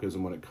off at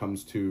wokeism when it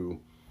comes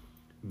to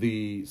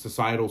the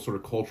societal sort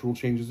of cultural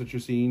changes that you're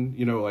seeing.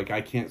 Like, I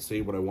can't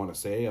say what I want to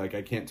say. Like,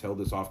 I can't tell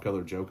this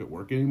off-color joke at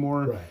work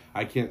anymore. Right.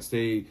 I can't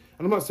say, and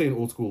I'm not saying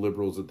old school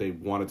liberals that they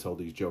want to tell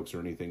these jokes or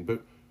anything,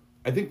 but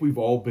I think we've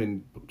all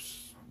been,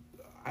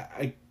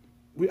 I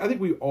think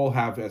we all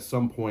have at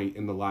some point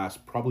in the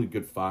last probably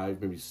good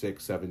 5, maybe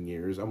 6, 7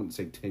 years, I wouldn't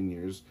say 10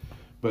 years,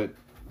 but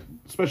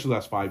especially the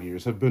last 5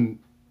 years, have been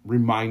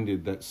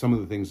reminded that some of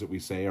the things that we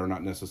say are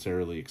not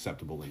necessarily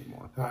acceptable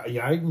anymore.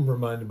 I'm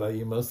reminded by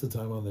you most of the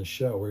time on this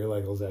show where you're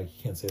like, "Oh, Zach,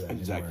 you can't say that anymore."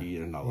 Exactly,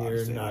 you're not allowed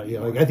to say that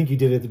anymore. Like, I think you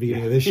did it at the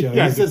beginning of this show.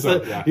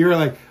 Yeah, you were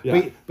like,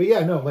 like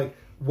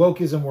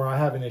wokeism, where I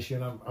have an issue,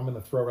 and I'm going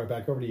to throw it right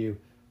back over to you.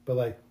 But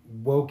like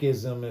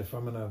wokeism, if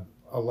I'm going to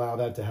allow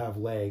that to have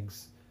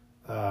legs,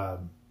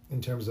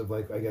 in terms of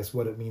like, I guess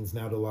what it means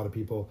now to a lot of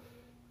people.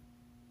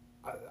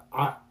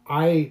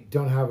 I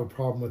don't have a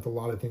problem with a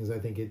lot of things. I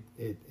think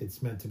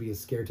it's meant to be a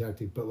scare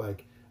tactic, but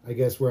like, I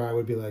guess where I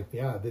would be like,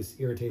 yeah, this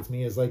irritates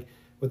me is like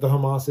with the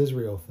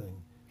Hamas-Israel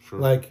thing. Sure.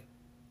 Like,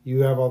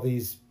 you have all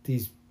these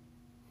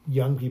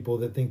young people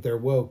that think they're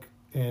woke,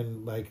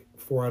 and like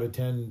 4 out of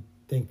 10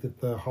 think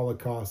that the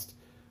Holocaust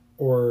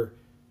or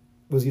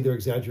was either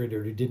exaggerated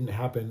or it didn't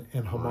happen,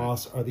 and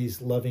Hamas are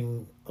these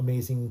loving,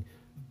 amazing,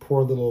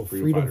 poor little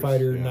freedom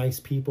fighter, nice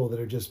people that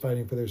are just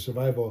fighting for their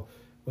survival,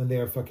 when they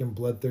are fucking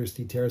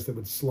bloodthirsty terrorists that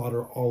would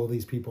slaughter all of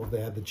these people if they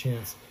had the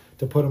chance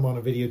to put them on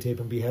a videotape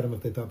and behead them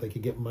if they thought they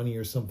could get money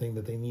or something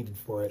that they needed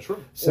for it. Sure.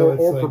 So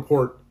or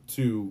purport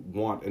to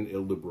want an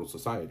illiberal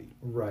society.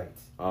 Right.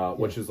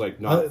 Which is like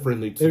not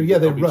friendly to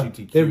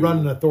LGBTQ. They run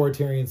an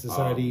authoritarian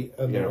society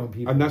of their own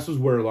people. And this is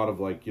where a lot of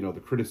like,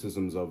 the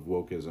criticisms of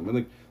wokeism. And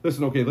like,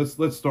 listen, okay,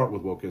 let's start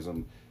with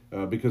wokeism.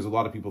 Because a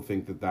lot of people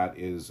think that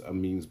is a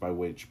means by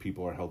which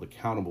people are held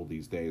accountable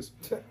these days.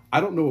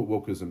 I don't know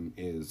what wokeism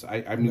is. I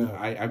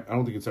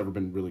don't think it's ever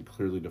been really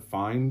clearly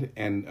defined.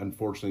 And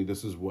unfortunately,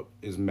 this is what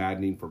is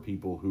maddening for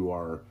people who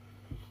are...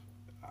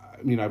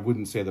 I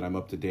wouldn't say that I'm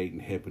up to date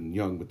and hip and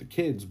young with the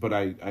kids, but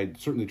I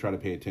certainly try to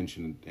pay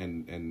attention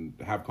and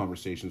have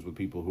conversations with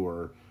people who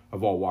are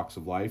of all walks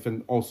of life,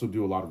 and also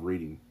do a lot of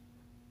reading,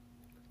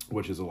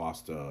 which is a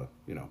lost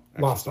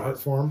art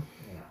form.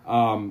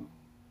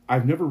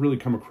 I've never really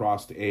come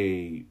across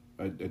a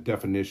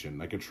definition,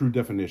 like a true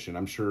definition.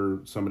 I'm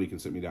sure somebody can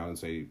sit me down and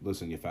say,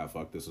 listen, you fat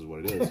fuck, this is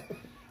what it is.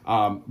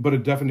 But a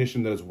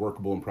definition that is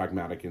workable and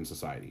pragmatic in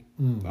society.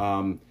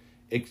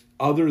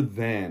 Other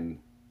than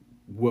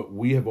what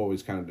we have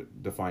always kind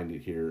of defined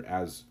it here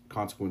as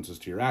consequences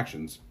to your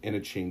actions in a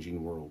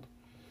changing world.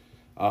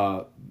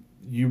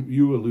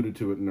 You alluded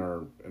to it in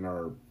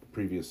our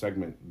previous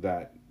segment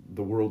that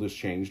the world has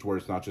changed, where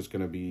it's not just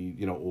going to be,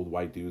 old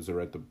white dudes that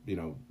are at the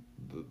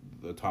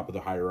top of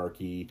the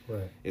hierarchy.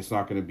 Right. It's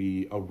not going to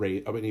be a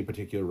race of any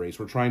particular race.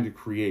 We're trying to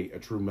create a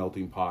true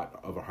melting pot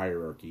of a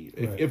hierarchy,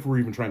 if we're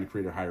even trying to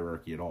create a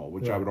hierarchy at all,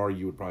 which I would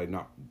argue would probably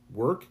not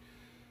work,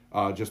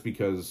 just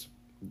because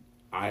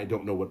I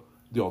don't know what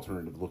the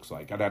alternative looks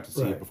like. I'd have to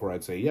see it before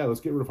I'd say, yeah, let's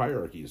get rid of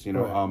hierarchies.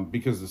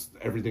 Because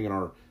everything in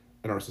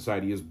our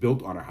society is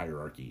built on a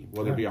hierarchy,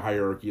 whether it be a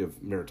hierarchy of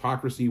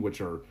meritocracy,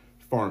 which are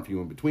far and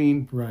few in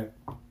between,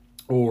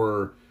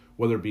 or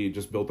whether it be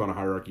just built on a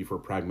hierarchy for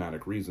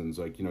pragmatic reasons,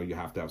 like, you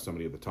have to have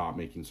somebody at the top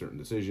making certain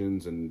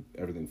decisions and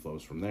everything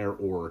flows from there,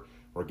 or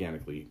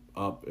organically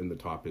up and the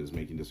top is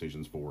making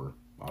decisions for,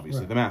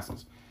 obviously, the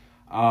masses.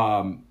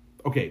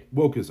 Okay,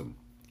 wokeism.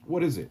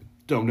 What is it?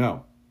 Don't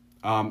know.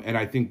 And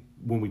I think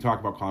when we talk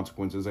about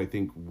consequences, I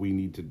think we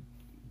need to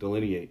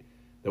delineate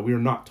that we are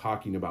not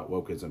talking about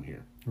wokeism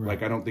here.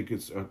 Like, I don't think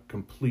it's a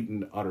complete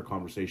and utter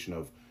conversation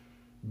of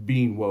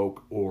being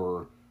woke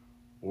or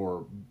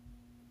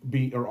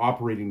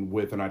operating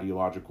with an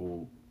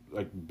ideological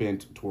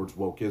bent towards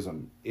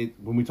wokeism.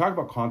 When we talk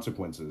about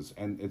consequences,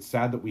 and it's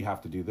sad that we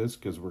have to do this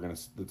because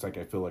it's like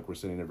I feel like we're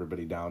sitting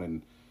everybody down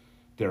and,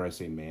 dare I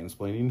say,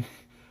 mansplaining.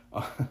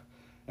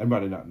 And by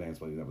not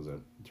mansplaining, that was a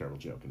terrible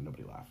joke and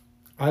nobody laughed.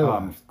 I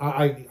laughed.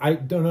 I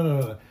don't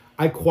know.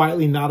 I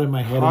quietly nodded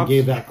my head and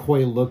gave that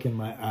coy look in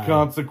my eye.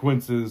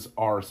 Consequences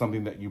are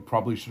something that you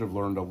probably should have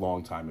learned a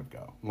long time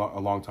ago.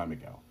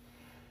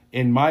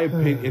 In my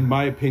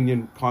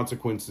opinion,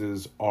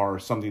 consequences are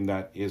something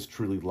that is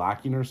truly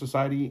lacking in our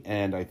society,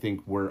 and I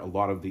think where a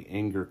lot of the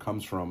anger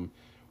comes from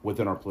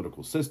within our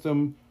political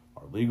system,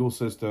 our legal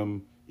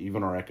system,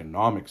 even our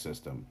economic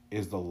system,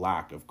 is the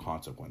lack of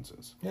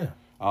consequences. Yeah.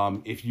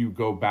 If you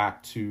go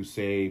back to,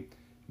 say,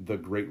 the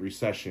Great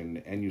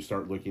Recession, and you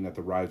start looking at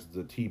the rise of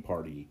the Tea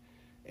Party,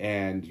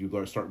 and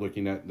you start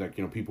looking at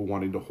people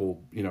wanting to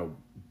hold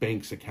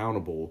banks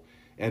accountable,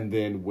 and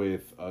then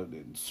with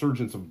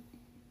surgence of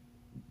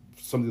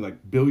something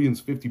like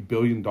 $50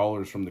 billion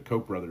from the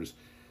Koch brothers,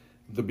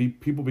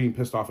 people being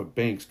pissed off at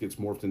banks gets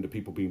morphed into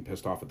people being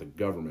pissed off at the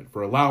government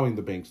for allowing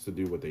the banks to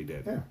do what they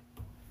did. Yeah.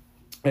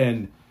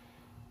 And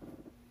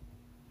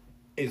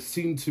it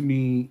seemed to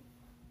me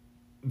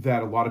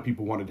that a lot of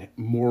people wanted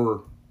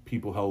more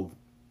people held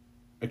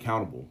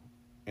accountable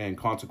and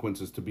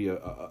consequences to be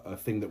a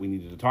thing that we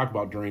needed to talk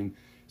about during,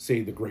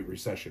 say, the Great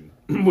Recession,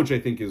 which I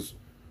think is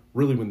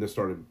really when this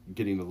started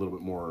getting a little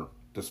bit more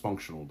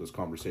dysfunctional, this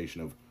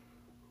conversation of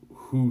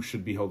who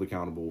should be held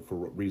accountable, for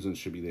what reasons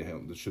should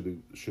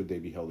they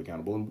be held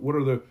accountable, and what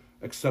are the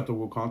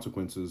acceptable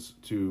consequences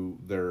to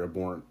their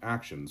abhorrent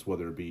actions,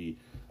 whether it be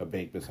a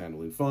bank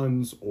mishandling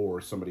funds,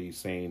 or somebody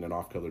saying an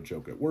off-color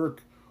joke at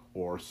work,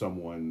 or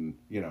someone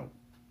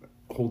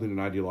holding an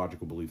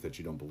ideological belief that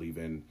you don't believe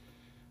in.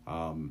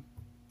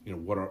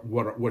 What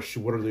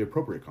are the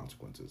appropriate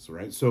consequences,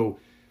 right? So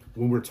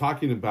when we're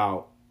talking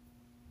about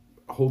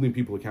holding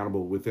people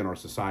accountable within our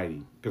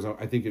society, because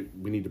I think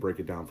we need to break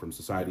it down from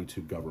society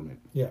to government.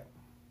 Yeah.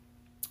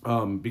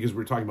 Because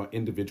we're talking about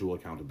individual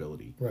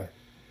accountability. Right.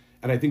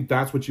 And I think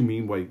that's what you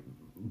mean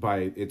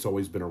by it's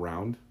always been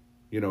around.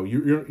 You're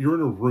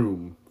in a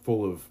room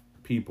full of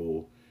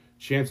people.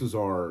 Chances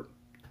are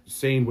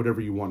saying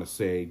whatever you want to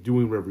say,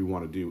 doing whatever you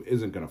want to do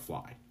isn't going to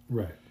fly.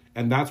 Right.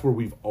 And that's where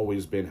we've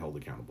always been held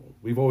accountable.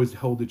 We've always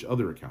held each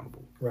other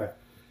accountable. Right.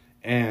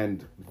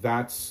 And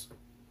that's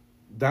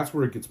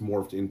where it gets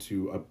morphed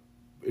into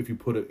if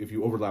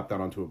you overlap that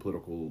onto a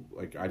political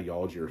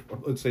ideology, or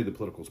let's say the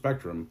political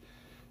spectrum,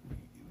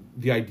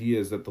 the idea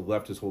is that the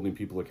left is holding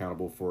people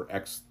accountable for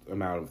X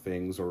amount of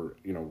things or,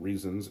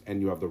 reasons,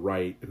 and you have the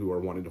right who are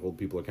wanting to hold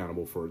people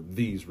accountable for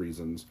these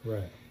reasons.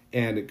 Right.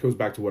 And it goes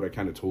back to what I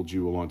kind of told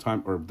you a long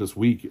time, or this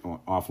week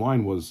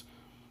offline, was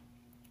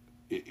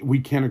we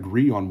can't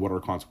agree on what our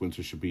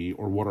consequences should be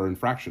or what our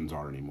infractions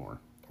are anymore.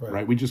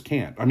 Right? We just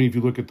can't. I mean, if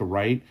you look at the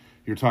right,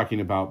 you're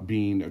talking about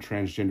being a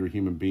transgender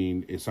human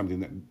being is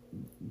something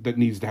that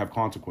needs to have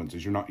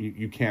consequences.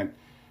 You can't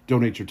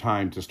donate your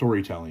time to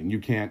storytelling. You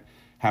can't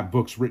have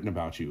books written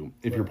about you.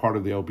 If you're part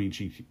of the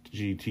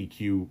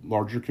LGBTQ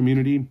larger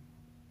community,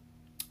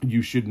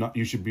 you should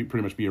be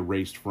pretty much be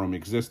erased from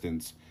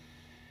existence,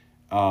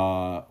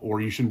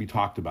 or you shouldn't be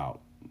talked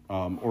about,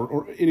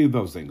 or any of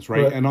those things,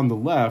 right? And on the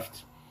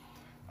left,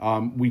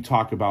 we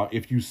talk about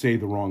if you say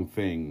the wrong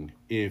thing,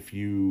 if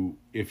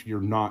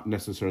you're not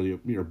necessarily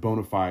your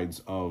bona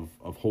fides of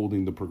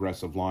holding the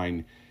progressive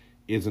line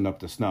isn't up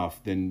to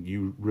snuff, then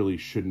you really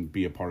shouldn't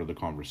be a part of the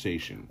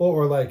conversation.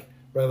 Or like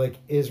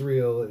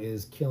Israel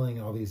is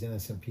killing all these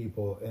innocent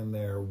people in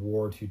their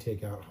war to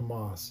take out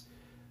Hamas.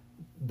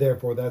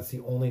 Therefore, that's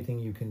the only thing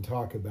you can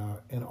talk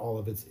about and all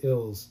of its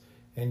ills.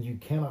 And you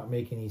cannot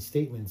make any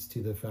statements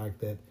to the fact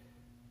that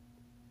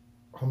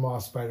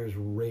Hamas fighters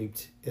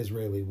raped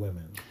Israeli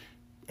women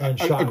and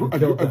shot and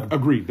killed them.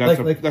 Agreed. That's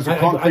a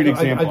concrete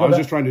example. I was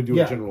just trying to do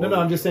a general. No,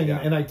 I'm just saying,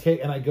 and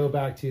I go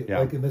back to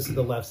and this is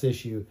the left's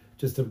issue.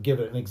 Just to give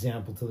it an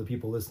example to the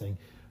people listening,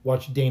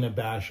 watch Dana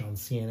Bash on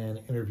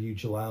CNN interview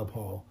Jalal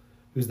Paul,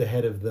 who's the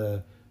head of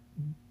the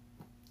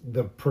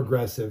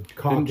progressive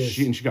caucus.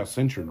 And she got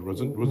censured,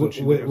 wasn't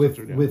she?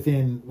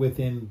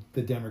 Within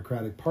the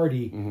Democratic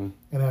Party, and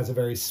has a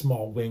very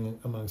small wing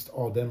amongst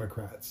all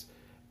Democrats.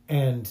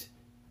 And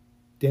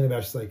Dana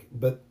Bash is like,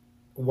 but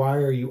why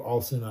are you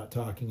also not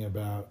talking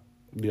about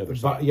the other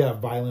side?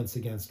 Violence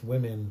against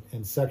women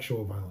and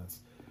sexual violence.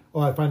 Oh,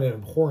 I find it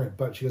abhorrent.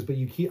 But she goes, but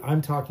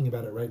I'm talking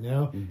about it right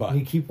now. And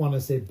you keep wanting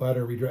to say but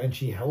or redress. And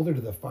she held her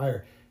to the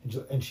fire.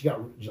 And she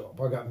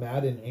got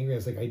mad and angry. I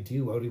was like, I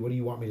do. What do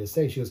you want me to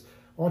say? She goes,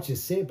 I want you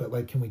to say it,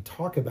 but can we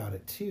talk about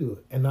it too?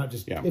 And not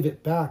just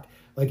pivot back.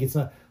 It's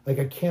not, I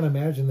can't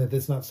imagine that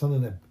that's not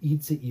something that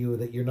eats at you,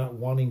 that you're not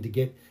wanting to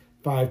get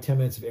 5-10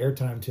 minutes of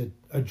airtime to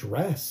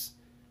address.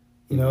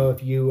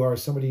 If you are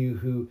somebody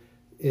who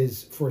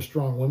is for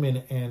strong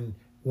women and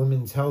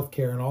women's health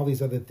care and all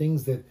these other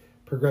things that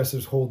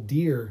progressives hold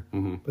dear,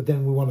 but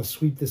then we want to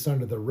sweep this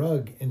under the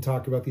rug and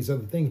talk about these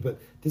other things. But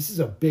this is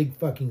a big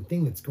fucking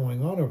thing that's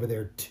going on over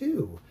there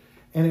too.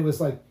 And it was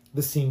like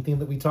the same thing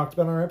that we talked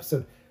about in our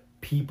episode.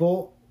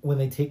 People, when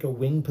they take a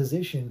wing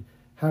position,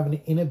 have an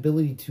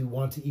inability to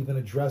want to even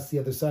address the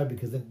other side,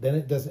 because then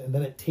it doesn't, and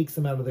then it takes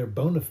them out of their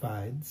bona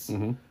fides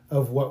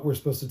of what we're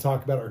supposed to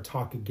talk about or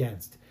talk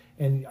against.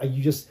 And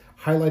you just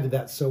highlighted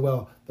that so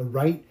well. The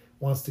right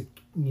wants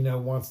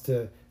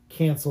to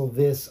cancel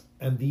this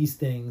and these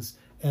things,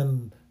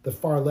 and the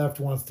far left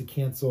wants to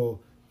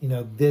cancel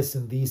this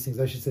and these things.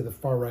 I should say the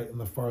far right and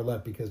the far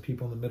left, because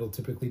people in the middle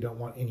typically don't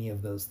want any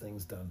of those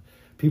things done.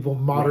 People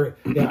moderate.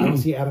 I don't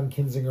see Adam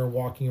Kinzinger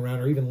walking around,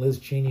 or even Liz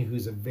Cheney,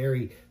 who's a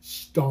very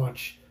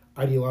staunch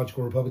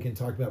ideological Republican,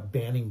 talking about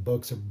banning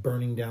books or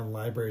burning down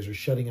libraries or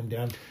shutting them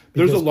down.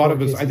 There's a lot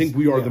of us. I think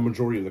we are the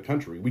majority of the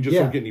country. We just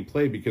don't get any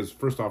play because,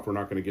 first off, we're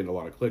not going to get a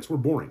lot of clicks. We're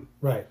boring.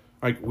 Right.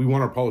 We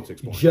want our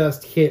politics boring.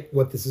 Just hit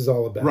what this is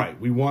all about. Right.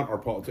 We want our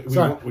politics.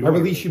 Sorry, I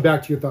release you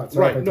back to your thoughts.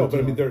 Sorry, right. No, but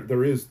I mean,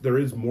 there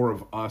is more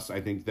of us,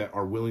 I think, that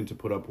are willing to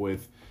put up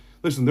with.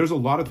 Listen, there's a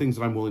lot of things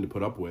that I'm willing to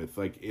put up with.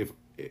 If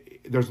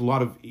there's a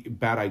lot of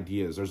bad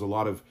ideas, there's a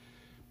lot of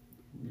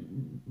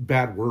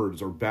bad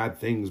words or bad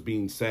things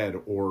being said,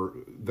 or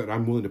that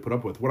I'm willing to put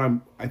up with.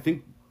 I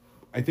think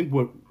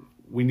what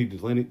we need to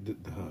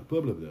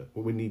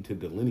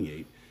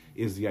delineate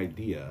is the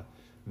idea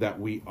that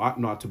we ought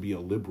not to be a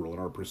liberal in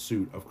our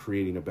pursuit of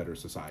creating a better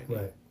society.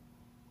 Right.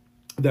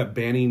 That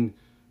banning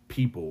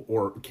people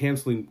or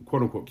canceling,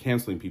 quote unquote,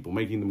 canceling people,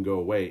 making them go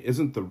away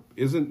isn't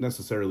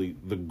necessarily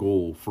the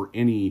goal for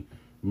any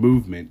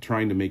movement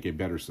trying to make a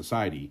better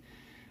society.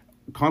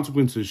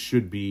 Consequences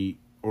should be,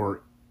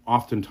 or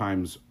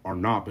oftentimes are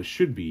not, but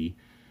should be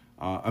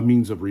a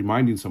means of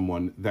reminding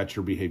someone that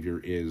your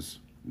behavior is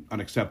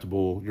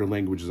unacceptable, your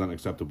language is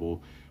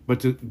unacceptable.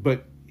 But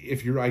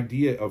if your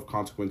idea of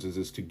consequences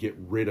is to get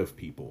rid of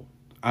people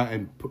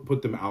and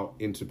put them out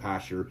into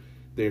pasture,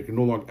 they can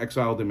no longer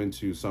exile them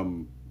into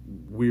some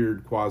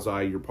weird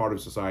quasi, you're part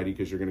of society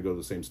because you're going to go to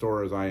the same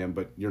store as I am,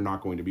 but you're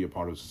not going to be a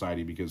part of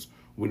society because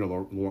we no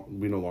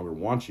longer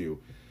want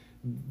you.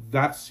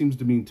 That seems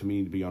to me to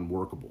be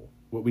unworkable.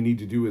 What we need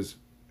to do is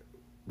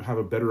have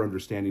a better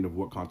understanding of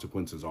what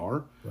consequences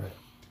are, right,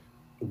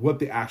 what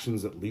the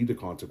actions that lead to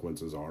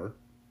consequences are.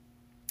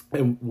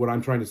 And what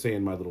I'm trying to say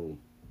in my little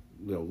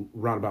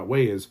roundabout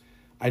way is,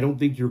 I don't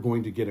think you're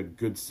going to get a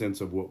good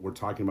sense of what we're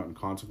talking about in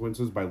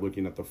consequences by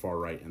looking at the far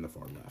right and the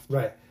far left.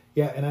 Right.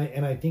 Yeah,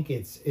 and I think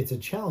it's a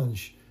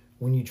challenge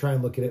when you try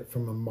and look at it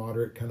from a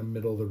moderate kind of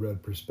middle of the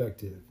road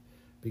perspective,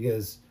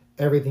 because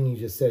everything you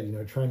just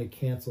said, trying to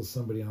cancel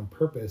somebody on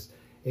purpose,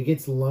 it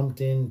gets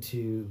lumped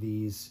into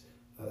these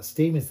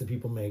statements that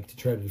people make to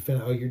try to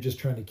defend, oh, you're just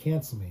trying to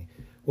cancel me.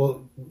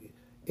 Well,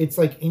 it's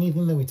like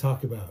anything that we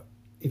talk about.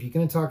 If you're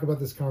going to talk about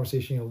this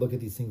conversation and look at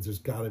these things, there's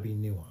got to be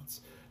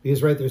nuance.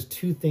 Because, right, there's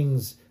two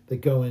things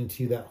that go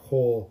into that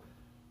whole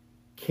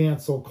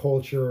cancel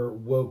culture,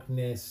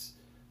 wokeness.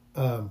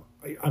 I'm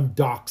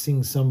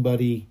doxing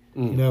somebody,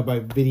 by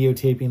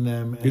videotaping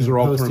them. These are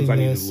all terms I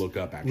need this, to look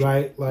up,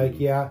 actually.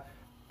 Right,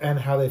 and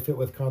how they fit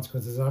with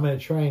consequences. And I'm going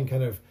to try and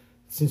kind of,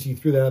 since you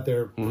threw that out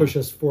there, push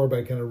us forward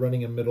by kind of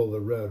running a middle of the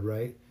road,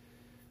 right?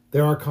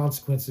 There are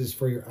consequences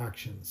for your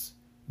actions.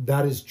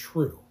 That is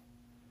true.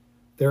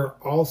 There are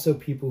also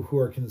people who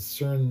are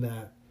concerned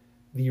that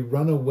the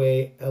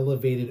runaway,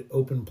 elevated,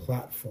 open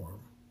platform,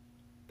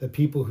 the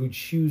people who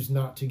choose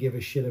not to give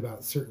a shit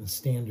about certain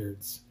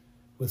standards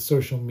with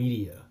social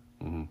media,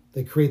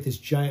 they create this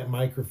giant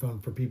microphone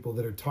for people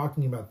that are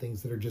talking about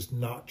things that are just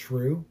not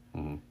true,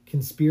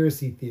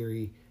 conspiracy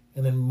theory,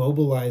 and then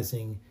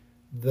mobilizing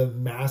the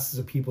masses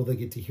of people that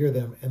get to hear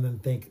them and then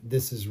think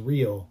this is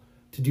real.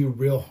 To do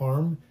real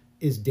harm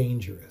is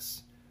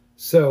dangerous.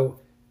 So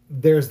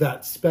there's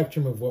that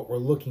spectrum of what we're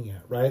looking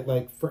at, right?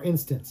 Like, for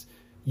instance,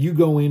 you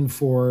go in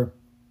for,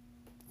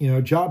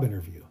 a job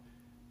interview.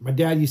 My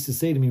dad used to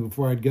say to me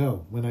before I'd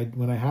go, when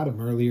I had him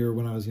earlier,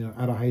 when I was,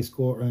 out of high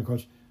school or in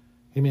college,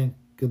 hey man,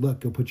 good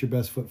luck. Go put your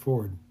best foot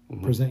forward.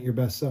 Present your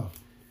best self.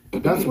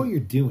 That's what you're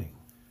doing.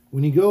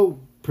 When you go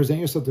present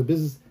yourself to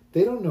business,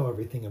 they don't know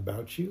everything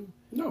about you.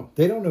 No.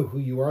 They don't know who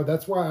you are.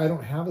 That's why I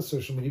don't have a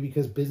social media,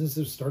 because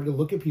businesses started to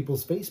look at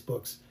people's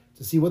Facebooks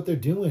to see what they're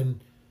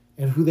doing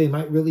and who they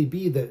might really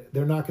be, that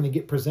they're not going to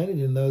get presented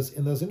in those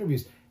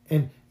interviews.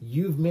 And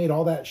you've made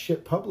all that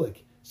shit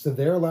public. So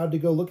they're allowed to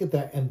go look at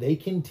that, and they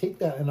can take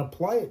that and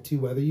apply it to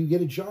whether you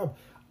get a job.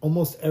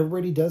 Almost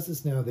everybody does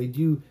this now. They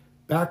do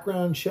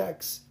background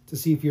checks to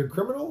see if you're a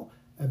criminal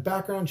and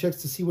background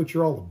checks to see what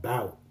you're all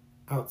about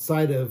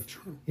outside of,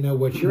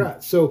 what you're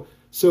at. So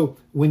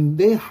when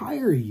they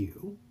hire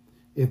you,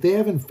 if they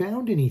haven't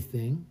found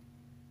anything,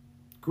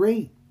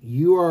 great.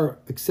 You are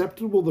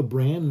acceptable to the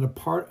brand and a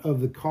part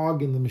of the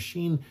cog in the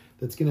machine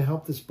that's going to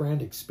help this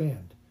brand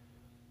expand.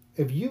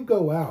 If you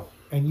go out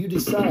and you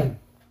decide,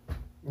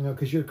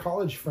 because your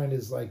college friend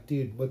is like,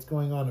 dude, what's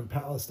going on in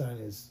Palestine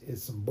is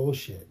some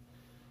bullshit.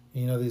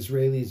 The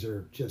Israelis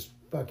are just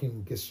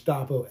fucking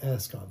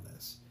Gestapo-esque on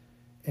this.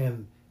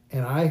 And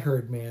I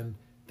heard, man,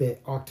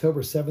 that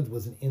October 7th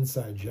was an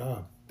inside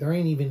job. There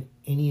ain't even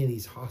any of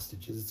these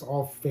hostages. It's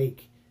all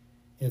fake.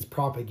 And it's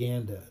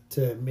propaganda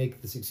to make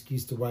this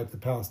excuse to wipe the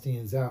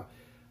Palestinians out.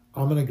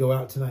 I'm going to go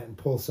out tonight and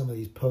pull some of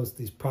these posts,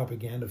 these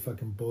propaganda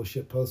fucking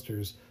bullshit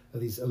posters of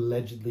these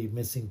allegedly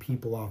missing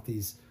people off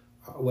these,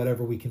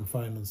 whatever we can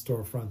find on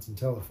storefronts and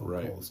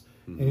telephone poles.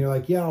 And you're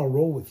like, yeah, I'll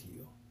roll with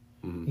you.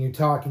 And you're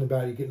talking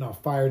about, you're getting all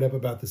fired up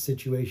about the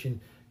situation.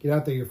 Get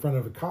out there, you're in front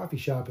of a coffee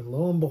shop, and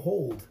lo and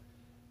behold,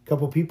 a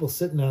couple people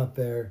sitting out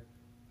there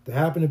that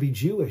happen to be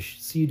Jewish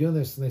see you doing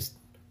this, and they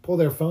pull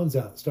their phones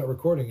out, start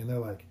recording, and they're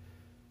like,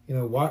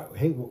 why?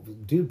 Hey,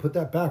 dude, put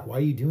that back. Why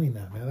are you doing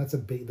that, man?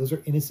 Those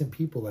are innocent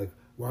people. Like,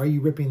 why are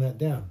you ripping that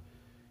down?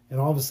 And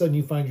all of a sudden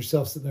you find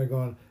yourself sitting there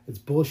going, it's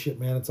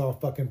bullshit, man. It's all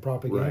fucking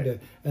propaganda.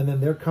 Right. And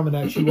then they're coming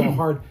at you all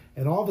hard.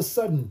 And all of a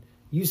sudden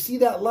you see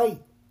that light,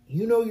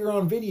 you're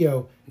on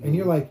video, and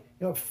you're like,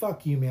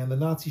 fuck you, man. The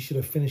Nazis should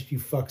have finished you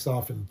fucks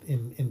off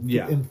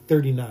in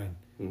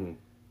 39.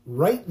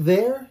 Right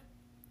there,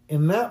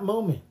 in that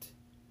moment,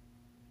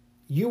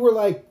 you were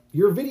like,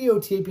 you're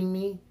videotaping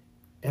me,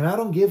 and I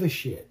don't give a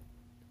shit.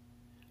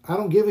 I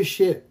don't give a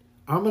shit.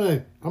 I'm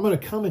gonna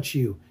come at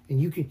you,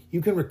 and you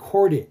can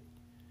record it.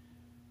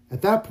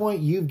 At that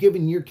point, you've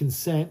given your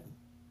consent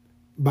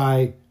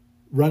by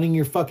running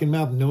your fucking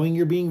mouth, knowing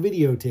you're being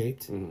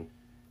videotaped,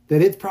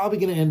 that it's probably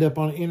going to end up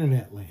on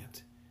internet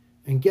land.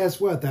 And guess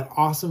what? That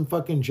awesome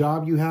fucking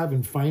job you have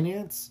in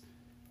finance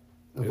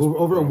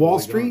over at Wall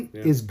Street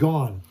is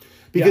gone.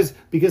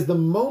 Because the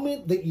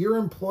moment that your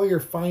employer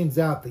finds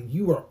out that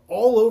you are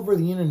all over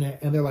the internet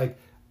and they're like,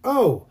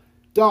 oh,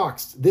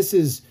 doxed, this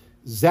is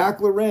Zach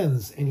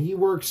Lorenz, and he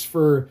works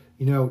for,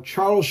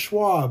 Charles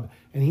Schwab,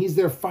 and he's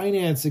their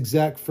finance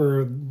exec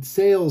for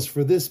sales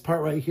for this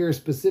part right here,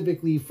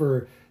 specifically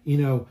for,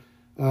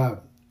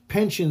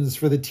 pensions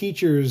for the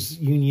teachers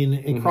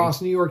union across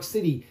New York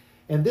City.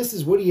 And this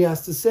is what he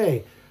has to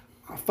say.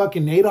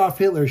 Fucking Adolf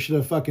Hitler should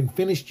have fucking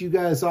finished you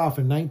guys off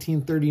in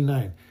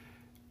 1939.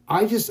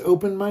 I just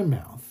opened my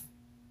mouth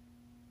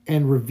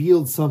and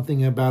revealed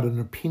something about an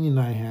opinion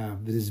I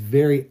have that is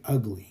very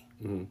ugly.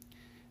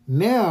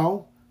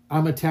 Now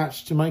I'm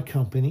attached to my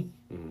company.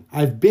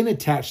 I've been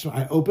attached.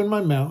 I opened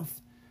my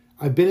mouth.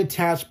 I've been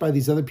attached by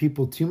these other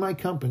people to my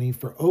company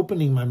for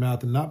opening my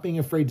mouth and not being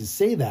afraid to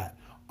say that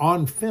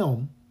on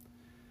film.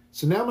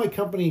 So now my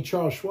company,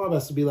 Charles Schwab,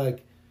 has to be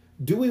like,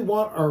 do we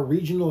want our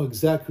regional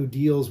exec who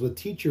deals with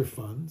teacher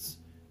funds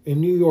in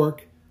New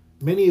York,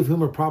 many of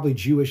whom are probably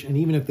Jewish, and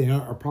even if they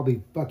aren't, are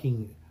probably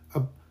fucking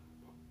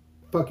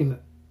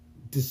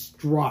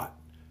distraught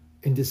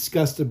and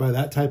disgusted by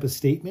that type of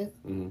statement,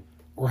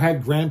 or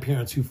had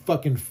grandparents who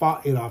fucking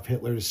fought Adolf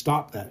Hitler to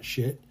stop that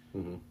shit,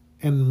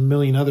 and a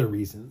million other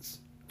reasons.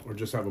 Or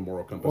just have a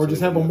moral compass. Or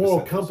just have a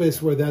moral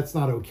compass where that's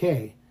not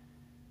okay.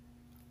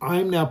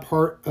 I'm now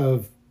part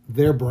of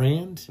their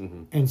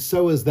brand, and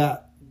so is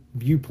that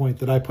viewpoint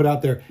that I put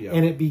out there. Yeah.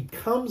 And it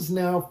becomes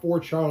now, for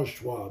Charles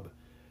Schwab,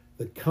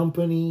 the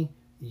company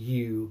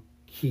you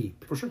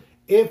keep. For sure.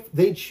 If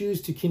they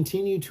choose to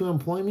continue to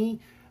employ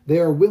me, they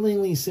are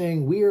willingly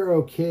saying we are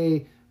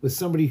okay with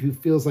somebody who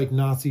feels like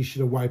Nazis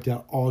should have wiped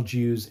out all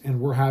Jews, and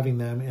we're having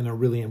them in a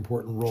really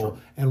important role,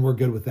 and we're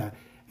good with that.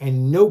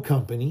 And no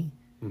company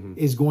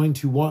is going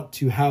to want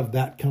to have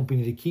that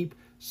company to keep,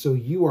 so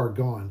you are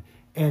gone.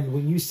 And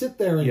when you sit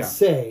there and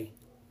say,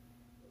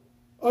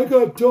 I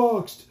got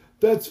doxxed,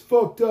 that's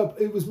fucked up,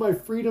 it was my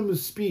freedom of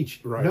speech.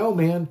 Right. No,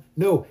 man.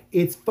 No,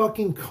 it's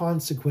fucking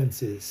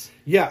consequences.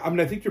 Yeah, I mean,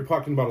 I think you're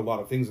talking about a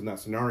lot of things in that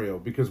scenario,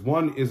 because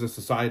one is a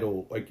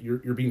societal, like, you're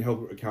being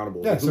held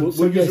accountable. Yeah, so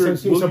break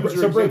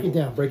it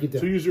down.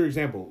 So use your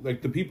example.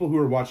 Like, the people who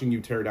are watching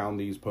you tear down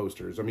these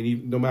posters, I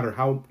mean, no matter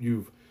how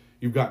you've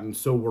gotten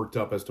so worked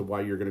up as to why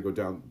you're going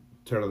to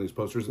tear down these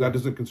posters, that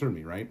doesn't concern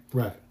me, right?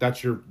 Right.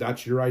 That's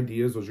your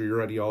ideas, those are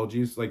your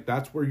ideologies. Like,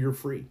 that's where you're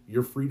free.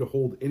 You're free to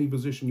hold any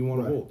position you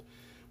want to hold.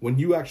 When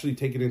you actually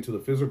take it into the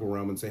physical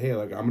realm and say, hey,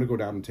 like, I'm going to go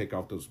down and take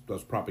off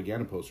those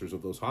propaganda posters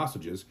of those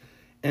hostages,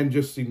 and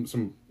just see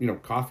some,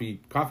 coffee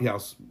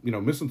house,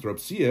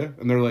 misanthropes see ya,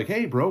 and they're like,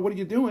 hey, bro, what are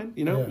you doing?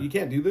 You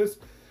can't do this.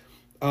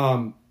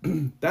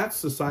 That's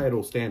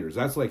societal standards.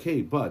 That's like,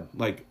 hey, bud,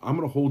 like, I'm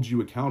going to hold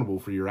you accountable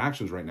for your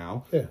actions right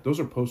now. Yeah. Those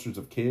are posters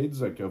of kids,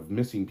 like, of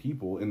missing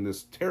people in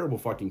this terrible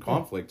fucking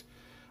conflict.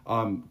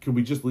 Could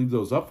we just leave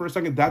those up for a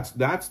second?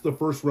 That's the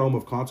first realm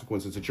of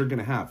consequences that you're going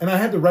to have. And I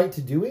had the right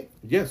to do it?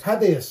 Yes. Had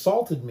they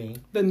assaulted me,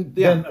 then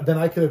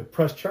I could have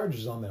pressed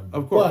charges on them.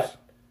 Of course.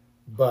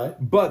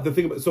 But the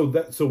thing about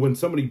so when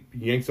somebody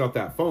yanks out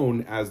that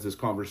phone as this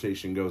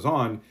conversation goes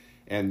on,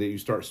 and then you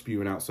start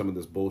spewing out some of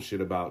this bullshit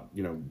about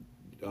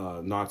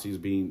Nazis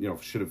being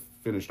should have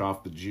finished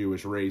off the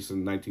Jewish race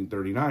in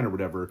 1939 or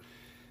whatever,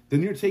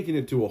 then you're taking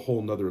it to a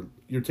whole nother.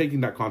 You're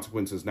taking that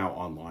consequences now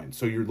online.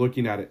 So you're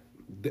looking at it.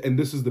 And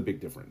this is the big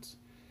difference.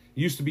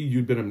 It used to be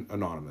you'd been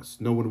anonymous.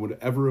 No one would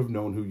ever have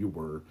known who you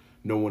were.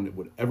 No one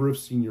would ever have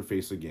seen your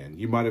face again.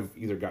 You might have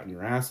either gotten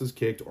your asses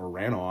kicked or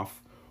ran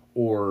off,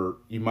 or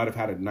you might have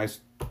had a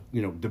nice,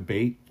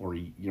 debate, or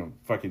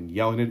fucking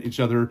yelling at each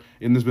other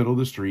in the middle of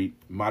the street.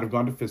 Might have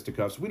gone to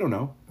fisticuffs. We don't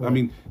know. Right. I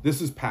mean, this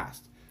is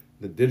past.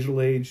 The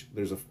digital age.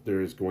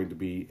 There is going to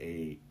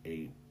be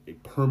a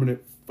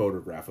permanent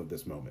photograph of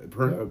this moment,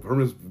 a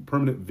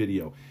permanent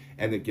video,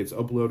 and it gets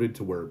uploaded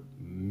to where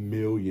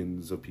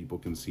millions of people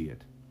can see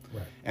it.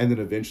 Right. And then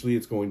eventually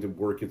it's going to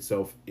work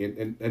itself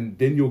in, and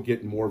then you'll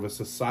get more of a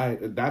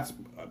society. That's,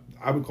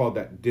 I would call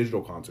that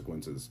digital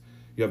consequences.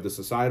 You have the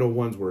societal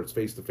ones where it's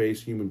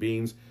face-to-face human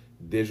beings.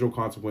 Digital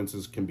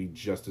consequences can be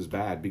just as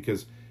bad,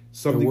 because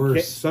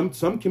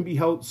some can be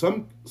held,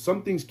 some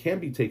things can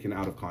be taken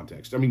out of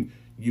context. I mean,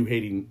 you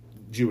hating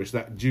Jewish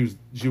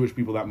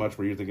people that much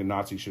where you're thinking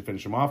Nazis should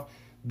finish them off,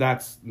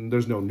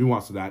 there's no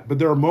nuance to that. But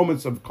there are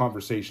moments of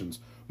conversations,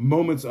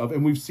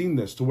 and we've seen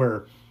this to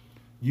where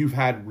you've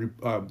had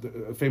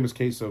a famous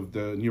case of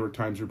the New York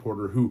Times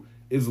reporter who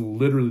is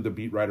literally the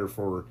beat writer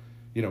for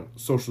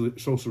social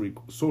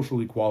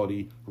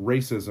equality,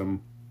 racism,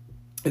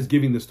 is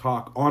giving this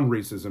talk on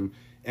racism,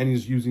 and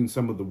he's using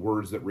some of the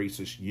words that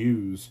racists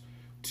use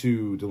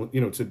to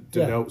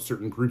denote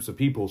certain groups of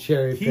people.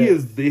 He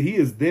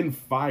is then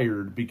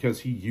fired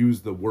because he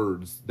used the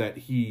words that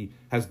he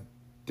has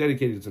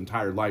dedicated his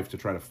entire life to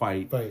try to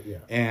fight.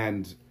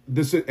 And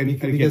this is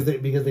because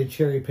they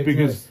cherry pick.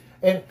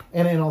 And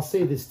I'll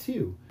say this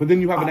too. But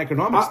then you have an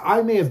economics.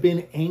 I may have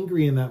been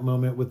angry in that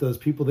moment with those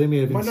people. They may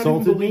have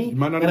insulted me,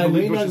 and I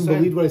may not even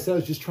believe what I said. I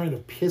was just trying to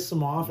piss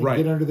them off and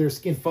get under their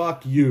skin.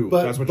 Fuck you.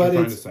 That's what you're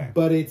trying to say.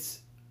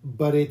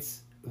 But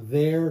it's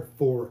there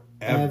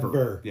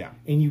forever. Yeah.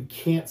 And you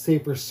can't say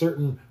for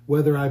certain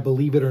whether I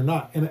believe it or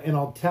not. And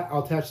I'll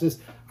attach this.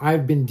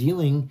 I've been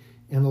dealing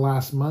in the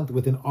last month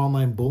with an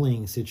online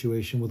bullying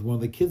situation with one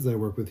of the kids that I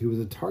work with who was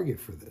a target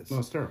for this. No,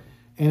 it's terrible.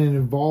 And it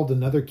involved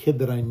another kid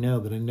that I know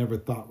that I never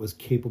thought was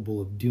capable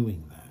of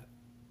doing that.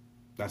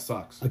 That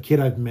sucks. A kid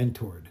I've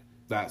mentored.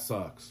 That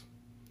sucks.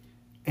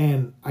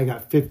 And I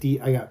got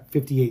 58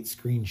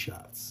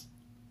 screenshots.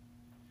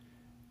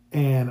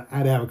 And I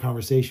had to have a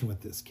conversation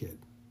with this kid.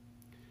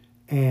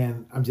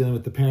 And I'm dealing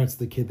with the parents of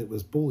the kid that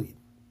was bullied.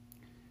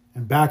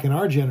 And back in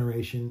our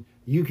generation,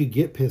 you could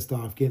get pissed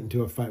off, get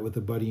into a fight with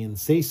a buddy, and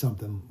say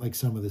something like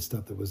some of the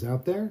stuff that was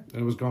out there.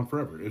 And it was gone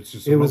forever. It's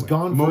just was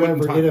gone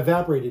forever. It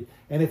evaporated.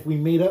 And if we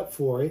made up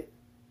for it,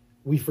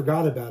 we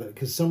forgot about it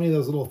because so many of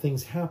those little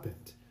things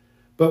happened.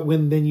 But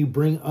when then you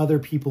bring other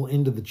people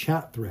into the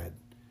chat thread,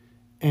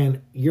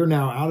 and you're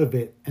now out of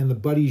it, and the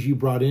buddies you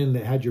brought in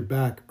that had your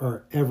back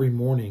are every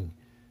morning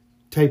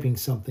typing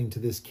something to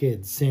this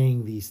kid,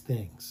 saying these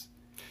things.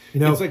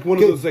 It's like one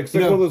of those,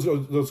 one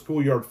of those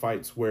schoolyard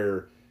fights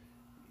where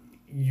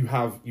you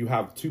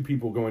have two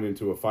people going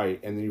into a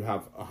fight, and then you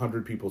have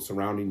 100 people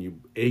surrounding you,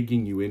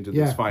 egging you into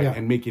this fight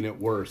and making it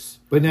worse.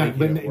 But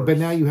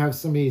now you have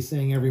somebody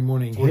saying every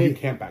morning, "Hey, you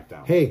can't back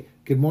down." Hey,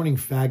 good morning,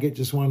 faggot.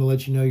 Just wanted to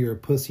let you know you're a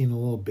pussy and a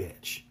little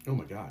bitch. Oh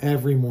my god!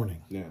 Every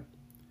morning. Yeah.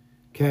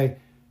 Okay.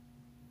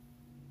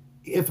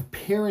 If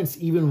parents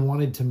even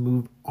wanted to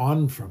move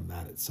on from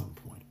that at some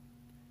point,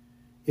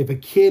 if a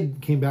kid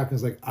came back and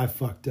was like, "I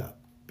fucked up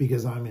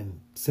because I'm in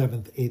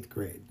 7th, 8th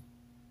grade,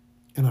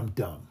 and I'm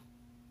dumb."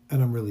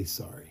 And I'm really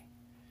sorry.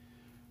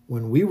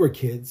 When we were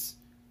kids,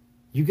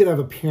 you could have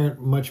a parent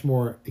much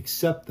more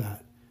accept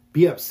that,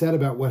 be upset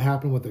about what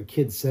happened, what their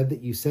kid said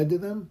that you said to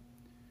them.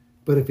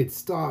 But if it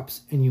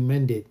stops and you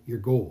mend it, you're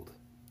gold.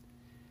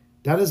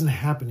 That doesn't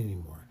happen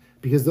anymore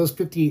because those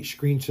 58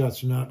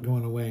 screenshots are not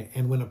going away.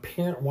 And when a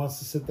parent wants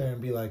to sit there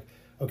and be like,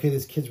 okay,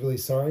 this kid's really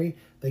sorry,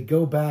 they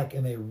go back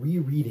and they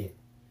reread it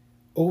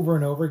over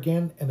and over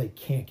again, and they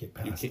can't get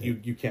past it.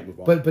 You can't move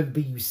on. But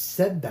you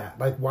said that.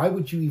 Like, why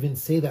would you even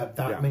say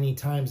that many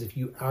times if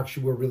you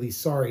actually were really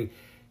sorry?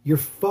 You're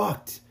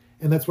fucked.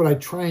 And that's what I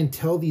try and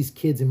tell these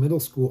kids in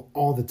middle school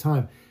all the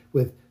time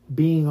with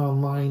being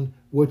online,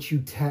 what you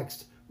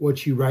text,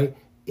 what you write.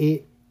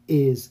 It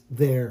is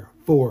there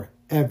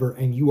forever,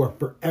 and you are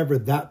forever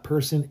that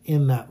person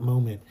in that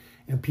moment.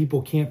 And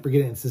people can't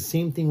forget it. It's the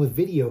same thing with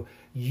video.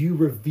 You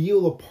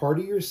reveal a part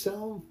of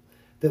yourself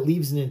that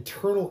leaves an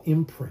internal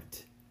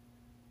imprint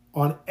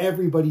on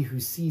everybody who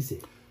sees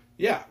it.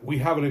 Yeah, we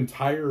have an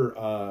entire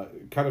an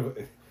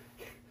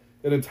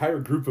entire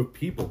group of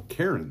people,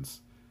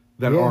 Karens,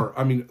 that are.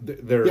 I mean,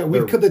 they're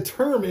the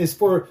term is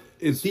for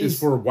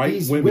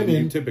white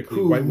women,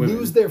 typically white women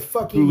lose their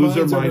fucking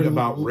mind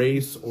about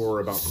race or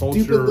about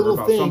culture or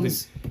about something.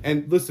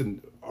 And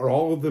listen, are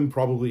all of them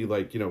probably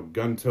like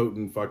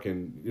gun-toting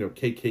fucking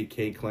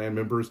KKK clan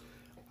members?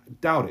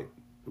 Doubt it.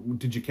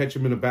 Did you catch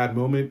them in a bad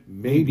moment?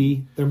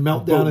 Maybe. Their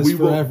meltdown is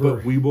forever.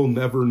 But we will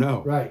never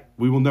know. Right.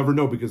 We will never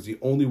know because the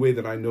only way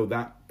that I know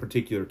that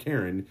particular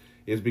Karen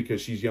is because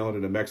she's yelling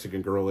at a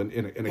Mexican girl in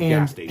a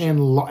gas station. And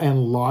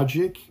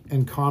logic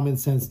and common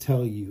sense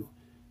tell you,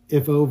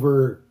 if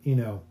over,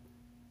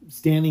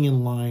 standing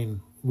in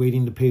line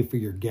waiting to pay for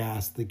your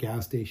gas at the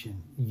gas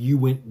station, you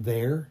went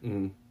there,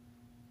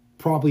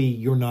 probably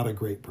you're not a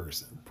great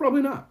person.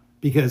 Probably not.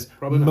 Because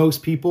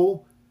most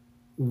people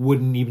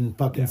wouldn't even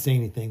fucking say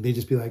anything. They'd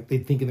just be like,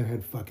 they'd think in their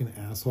head, fucking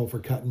asshole for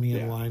cutting me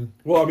in line.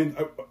 Well,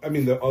 I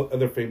mean, the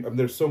other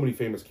there's so many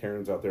famous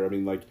Karens out there. I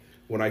mean, like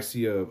when I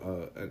see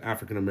an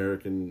African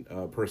American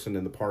person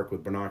in the park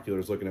with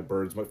binoculars looking at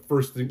birds, my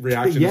first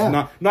reaction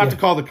is not to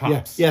call the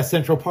cops. Yeah,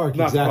 Central Park,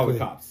 not to call the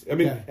cops. I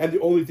mean, and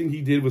the only thing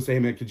he did was say,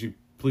 "Man, could you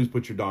please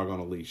put your dog on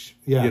a leash?"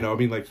 Yeah, I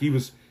mean, like he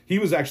was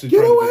actually get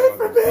trying away to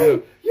from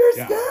me. You're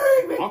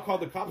scaring me. I'll call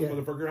the cops,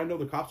 motherfucker. I know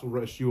the cops will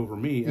rush you over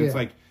me. And it's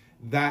like.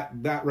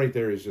 That right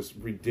there is just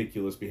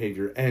ridiculous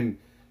behavior, and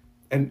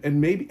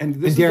maybe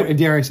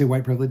dare I say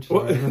white privilege?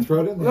 Well,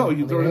 throw it in there. No,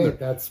 you throw it in there.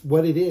 That's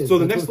what it is. So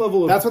that's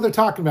what they're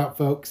talking about,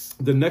 folks.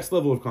 The next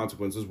level of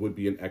consequences would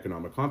be an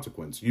economic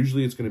consequence.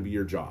 Usually, it's going to be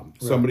your job.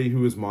 Right. Somebody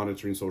who is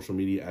monitoring social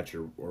media at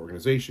your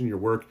organization, your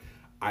work.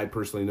 I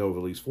personally know of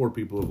at least 4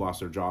 people who have lost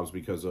their jobs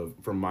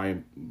from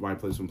my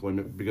place of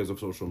employment because of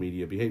social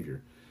media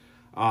behavior,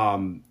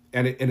 and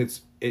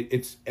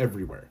it's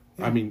everywhere.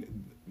 Yeah. I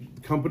mean.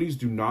 Companies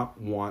do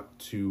not want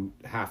to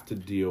have to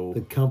deal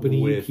with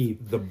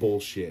the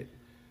bullshit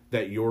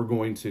that you're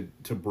going to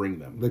bring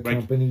them. The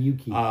company you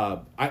keep.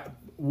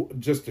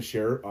 Just to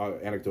share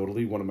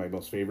anecdotally, one of my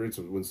most favorites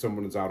is when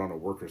someone is out on a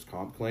workers'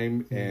 comp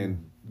claim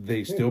and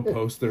they still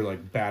post their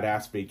like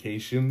badass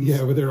vacations.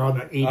 Yeah, where they're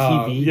on an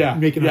ATV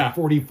making a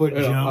 40-foot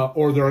jump,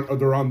 or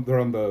they're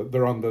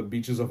on the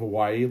beaches of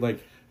Hawaii, like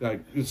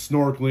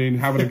snorkeling,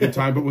 having a good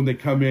time, but when they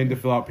come in to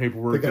fill out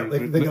paperwork,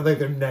 they got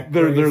their neck.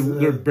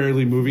 They're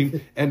barely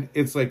moving, and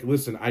it's like,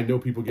 listen, I know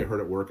people get hurt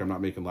at work. I'm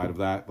not making light of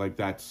that. Like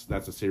that's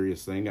a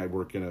serious thing. I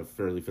work in a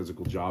fairly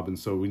physical job, and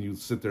so when you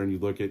sit there and you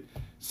look at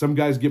some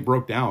guys get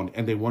broke down,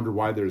 and they wonder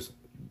why there's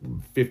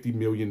 50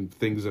 million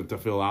things to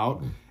fill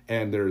out.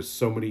 And there's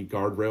so many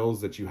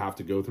guardrails that you have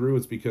to go through.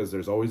 It's because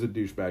there's always a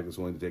douchebag that's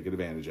willing to take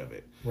advantage of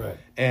it. Right.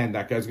 And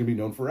that guy's going to be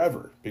known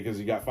forever because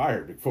he got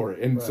fired for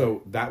it. And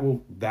so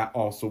that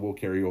also will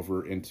carry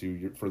over into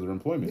your further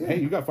employment. Yeah.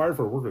 Hey, you got fired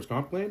for a workers'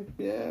 comp claim?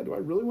 Yeah. Do I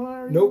really want to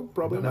hire you? Nope.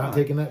 Probably not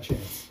taking that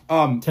chance.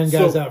 10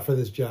 guys out for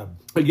this job.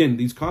 Again,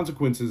 these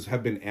consequences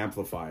have been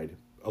amplified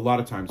a lot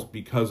of times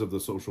because of the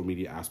social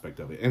media aspect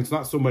of it. And it's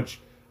not so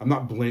much, I'm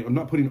not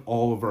putting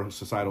all of our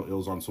societal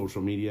ills on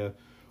social media.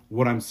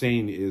 What I'm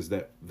saying is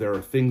that there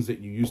are things that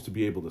you used to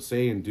be able to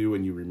say and do,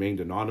 and you remained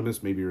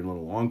anonymous. Maybe you're in a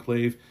little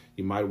enclave.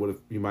 You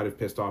might have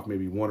pissed off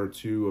maybe 1 or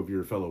 2 of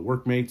your fellow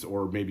workmates,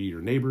 or maybe your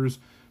neighbors.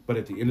 But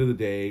at the end of the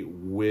day,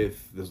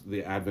 with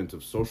the advent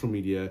of social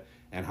media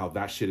and how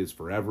that shit is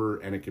forever,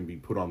 and it can be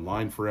put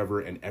online forever,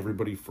 and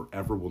everybody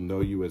forever will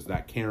know you as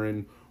that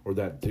Karen or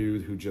that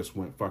dude who just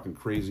went fucking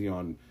crazy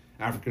on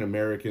African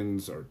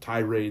Americans, or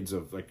tirades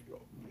of like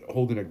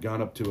holding a gun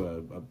up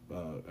to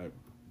a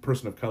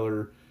person of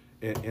color.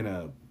 In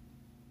a,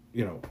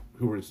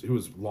 who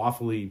was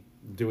lawfully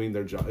doing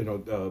their job.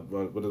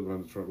 What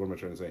am I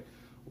trying to say?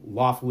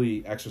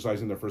 Lawfully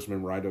exercising their First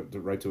Amendment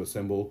right to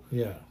assemble.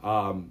 Yeah.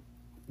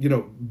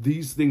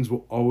 These things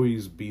will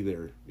always be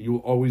there. You will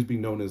always be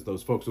known as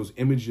those folks. Those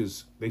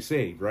images, they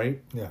say,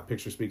 right? Yeah.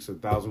 Picture speaks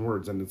 1,000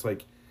 words, and it's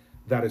like,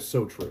 that is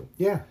so true.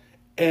 Yeah.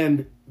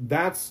 And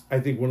that's, I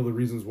think, one of the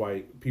reasons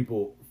why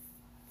people,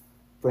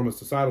 from a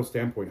societal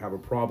standpoint, have a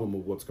problem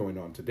with what's going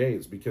on today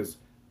is because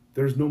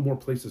there's no more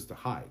places to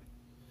hide.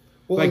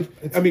 Well,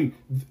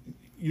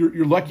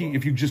 you're lucky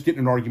if you just get in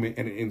an argument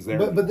and it ends there.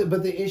 But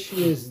the issue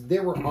is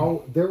there were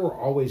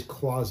always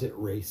closet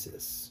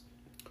racists.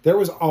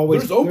 There's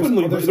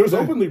openly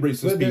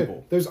racist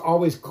people. There's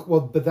always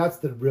but that's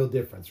the real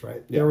difference,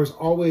 right? Yeah. There was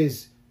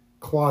always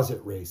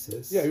closet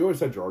racists. Yeah, you always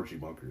had your Archie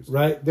Bunkers,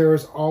 right? There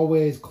was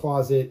always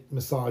closet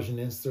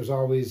misogynists. There's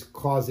always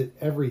closet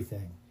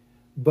everything,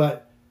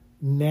 but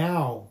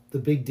now the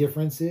big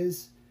difference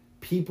is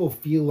people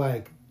feel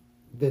like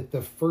that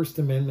the First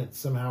Amendment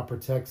somehow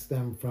protects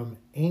them from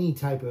any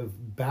type of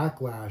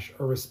backlash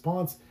or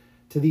response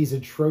to these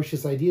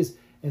atrocious ideas.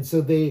 And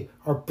so they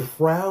are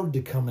proud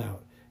to come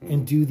out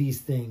and do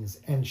these things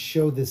and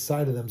show this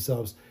side of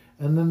themselves.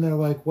 And then they're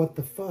like, what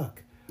the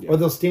fuck? Yeah. Or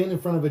they'll stand in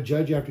front of a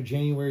judge after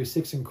January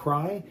 6th and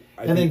cry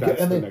and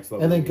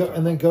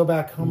then go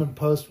back home and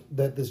post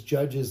that this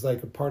judge is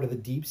like a part of the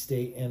deep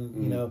state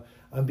and,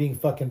 I'm being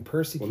fucking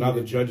persecuted. Well, now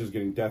the judge is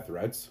getting death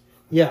threats.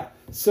 Yeah.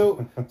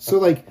 So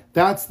like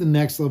that's the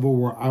next level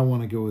where I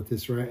want to go with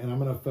this, right? And I'm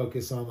going to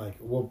focus on like,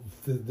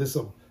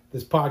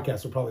 this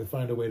podcast will probably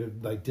find a way to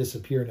like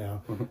disappear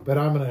now, but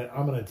I'm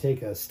going to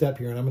take a step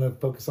here and I'm going to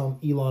focus on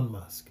Elon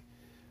Musk.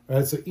 All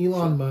right. So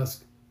Elon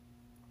Musk,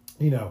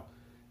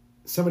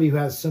 somebody who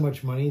has so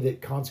much money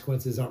that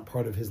consequences aren't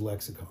part of his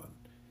lexicon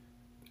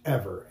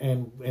ever.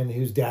 And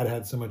whose dad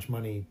had so much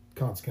money,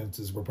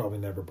 consequences were probably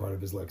never part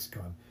of his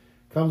lexicon.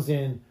 Comes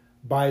in,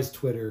 buys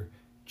Twitter,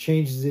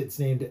 changes its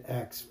name to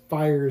X,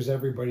 fires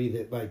everybody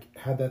that like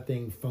had that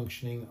thing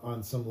functioning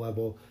on some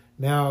level.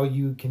 Now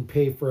you can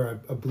pay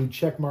for a blue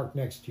check mark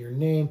next to your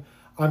name.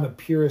 I'm a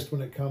purist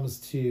when it comes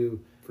to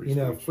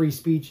free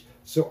speech.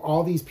 So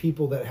all these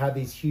people that had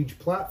these huge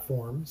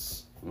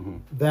platforms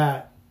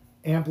that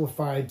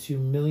amplified to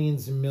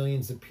millions and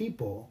millions of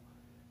people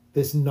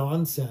this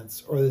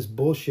nonsense or this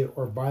bullshit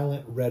or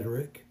violent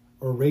rhetoric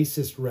or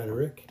racist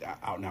rhetoric.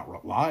 Out and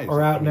out lies.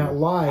 Or out and out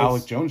lies.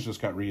 Alex Jones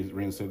just got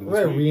reinstated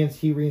this week.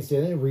 He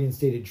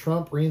reinstated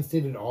Trump,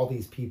 reinstated all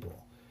these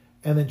people.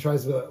 And then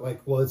tries to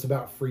like, well, it's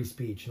about free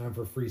speech and I'm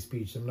for free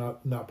speech. I'm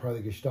not part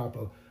of the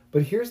Gestapo.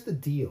 But here's the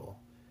deal.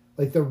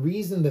 Like the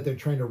reason that they're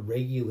trying to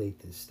regulate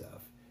this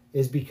stuff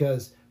is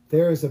because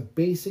there is a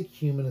basic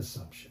human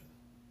assumption.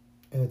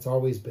 And it's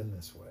always been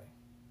this way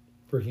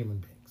for human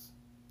beings.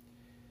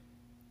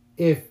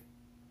 If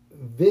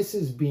this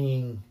is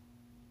being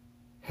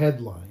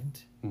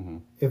headlined,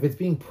 if it's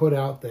being put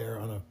out there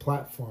on a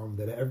platform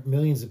that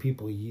millions of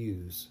people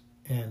use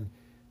and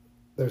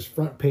there's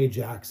front page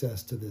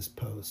access to this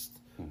post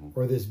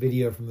or this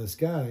video from this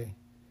guy,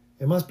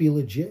 it must be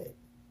legit.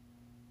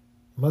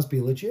 It must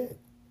be legit.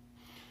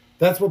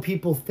 That's what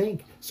people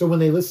think. So when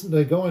they listen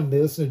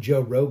to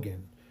Joe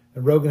Rogan,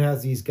 and Rogan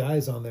has these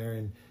guys on there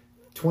and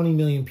 20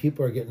 million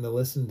people are getting to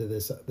listen to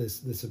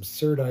this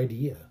absurd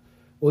idea.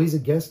 Well, he's a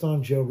guest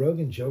on Joe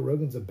Rogan. Joe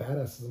Rogan's a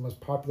badass. It's the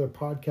most popular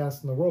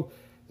podcast in the world.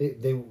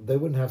 They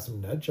wouldn't have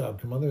some nut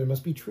job come on there. There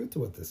must be truth to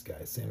what this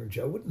guy's saying, or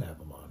Joe wouldn't have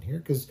him on here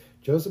because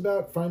Joe's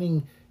about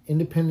finding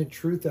independent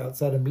truth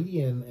outside of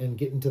media and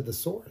getting to the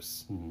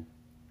source.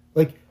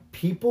 Like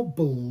people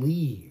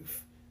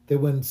believe that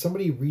when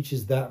somebody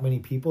reaches that many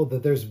people,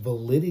 that there's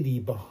validity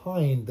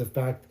behind the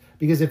fact.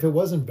 Because if it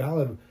wasn't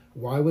valid,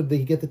 why would they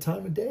get the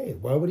time of day?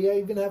 Why would he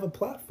even have a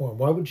platform?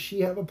 Why would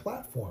she have a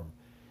platform?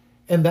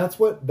 And that's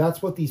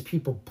what these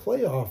people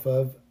play off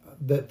of.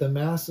 That the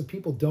mass of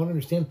people don't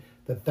understand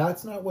that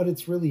that's not what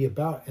it's really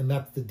about, and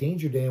that's the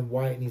danger day and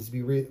why it needs to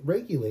be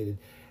regulated.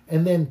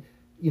 And then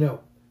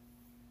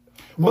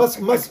Musk.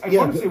 I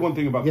want to say one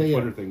thing about the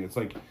Twitter thing. It's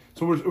like,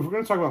 so if we're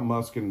going to talk about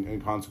Musk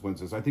and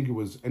consequences, I think it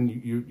was, and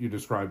you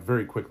described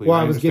very quickly. Well,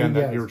 I understand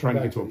that you were trying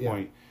to get to a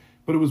point,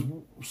 but it was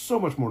so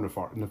much more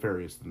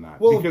nefarious than that.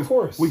 Well, because of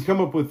course, we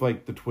come up with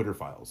like the Twitter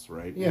files,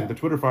 right? Yeah. And the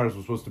Twitter files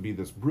was supposed to be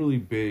this really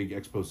big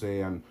expose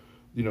on,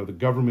 the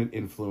government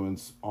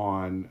influence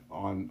on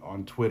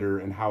Twitter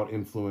and how it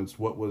influenced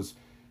what was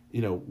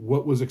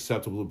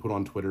acceptable to put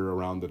on Twitter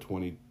around the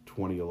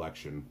 2020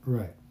 election.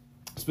 Right.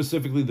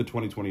 Specifically the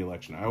 2020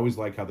 election. I always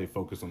like how they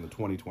focus on the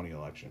 2020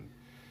 election.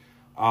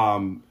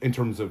 In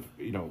terms of,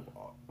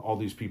 all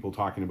these people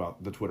talking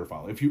about the Twitter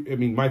file.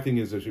 My thing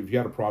is if you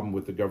had a problem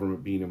with the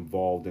government being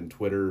involved in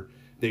Twitter,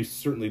 they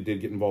certainly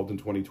did get involved in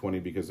 2020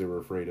 because they were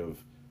afraid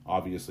of,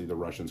 obviously, the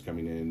Russians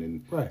coming in,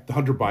 and the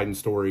Hunter Biden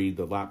story,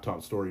 the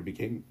laptop story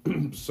became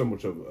so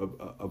much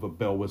of a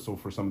bell whistle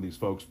for some of these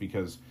folks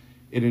because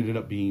it ended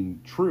up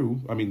being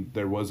true. I mean,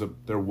 there was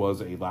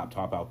a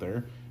laptop out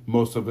there.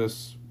 Most of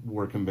us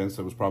were convinced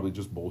it was probably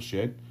just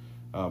bullshit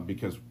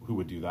because who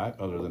would do that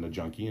other than a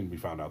junkie? And we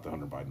found out that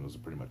Hunter Biden was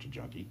pretty much a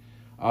junkie.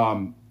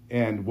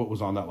 And what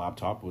was on that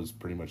laptop was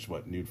pretty much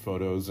nude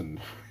photos and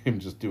him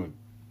just doing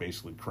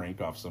basically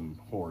crank off some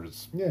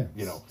whores. Yeah,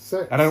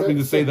 and I don't mean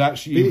to say that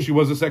she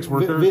was a sex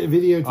worker.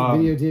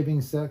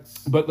 Videotaping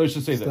sex. But let's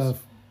just say stuff.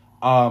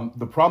 This: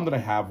 the problem that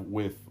I have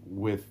with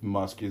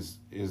Musk is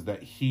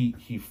that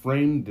he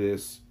framed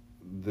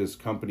this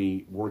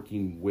company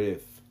working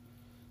with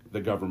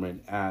the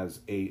government as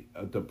a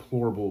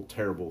deplorable,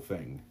 terrible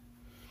thing.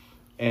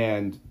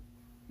 And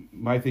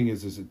my thing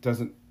is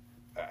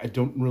I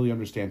don't really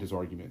understand his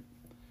argument,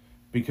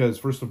 because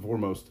first and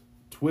foremost,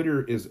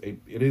 Twitter is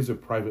a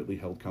privately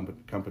held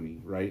company,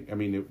 right? I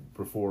mean,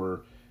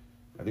 before,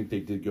 I think they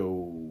did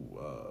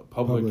go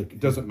public. It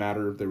doesn't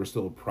matter. They were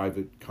still a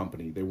private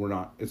company. They were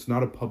not. It's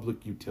not a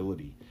public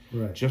utility.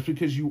 Right. Just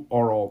because you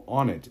are all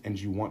on it and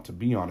you want to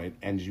be on it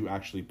and you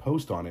actually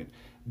post on it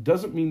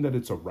doesn't mean that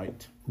it's a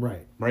right.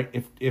 Right.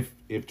 Right.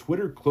 If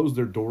Twitter closed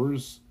their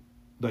doors,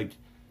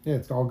 yeah,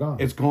 it's all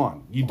gone. It's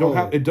gone. You don't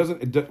have. It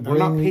doesn't. We're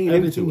not paying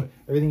into it.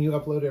 Everything you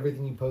upload,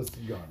 everything you post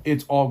is gone.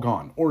 It's all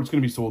gone, or it's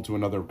going to be sold to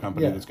another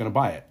company that's going to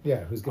buy it.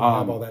 Yeah, who's going to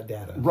have all that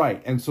data?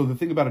 Right. And so the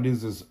thing about it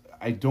is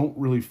I don't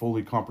really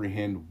fully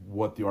comprehend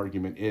what the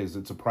argument is.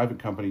 It's a private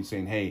company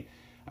saying, "Hey,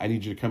 I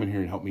need you to come in here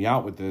and help me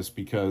out with this,"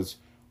 because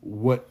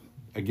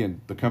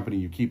the company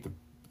you keep,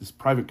 this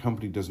private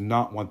company does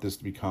not want this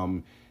to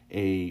become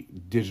a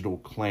digital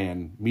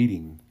clan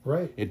meeting.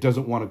 Right. It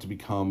doesn't want it to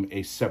become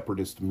a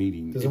separatist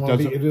meeting. It doesn't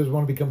want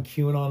to become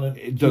QAnon.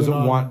 It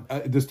doesn't want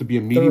this to be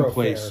a meeting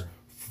place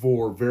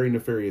for very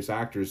nefarious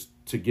actors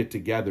to get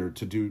together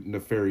to do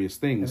nefarious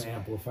things. And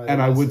amplify. And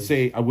I would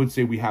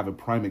say we have a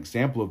prime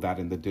example of that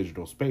in the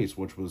digital space,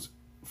 which was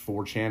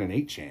 4chan and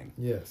 8chan.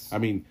 Yes. I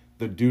mean,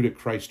 the dude at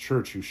Christ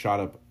Church who shot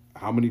up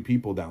how many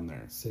people down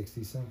there?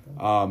 60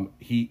 something.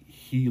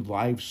 He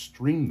live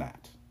streamed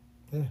that.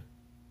 Yeah.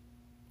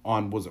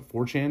 On, was it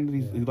 4chan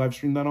that he live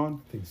streamed that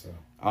on? I think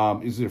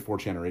so. Is it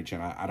 4chan or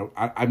 8chan?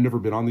 I've never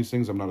been on these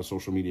things. I'm not a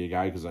social media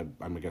guy because I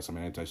guess I'm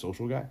an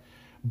antisocial guy.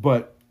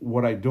 But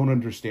what I don't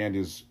understand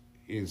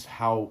is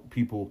how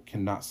people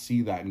cannot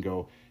see that and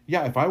go,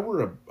 yeah, if I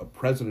were a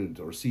president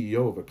or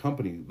CEO of a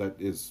company that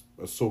is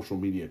a social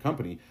media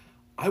company,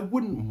 I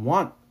wouldn't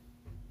want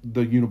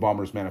the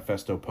Unabomber's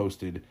manifesto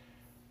posted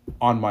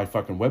on my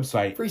fucking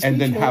website and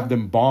then have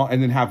them bomb,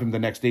 and then have him the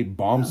next day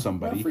bomb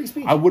somebody. Free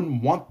speech. I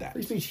wouldn't want that.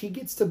 Free speech. He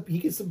gets to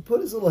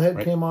put his little head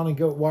cam on and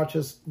go watch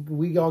us.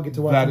 We all get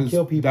to watch him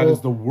kill people. That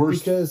is the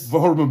worst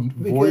form of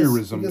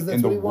voyeurism because that's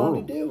in the what he world.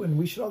 wanted to do, and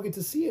we should all get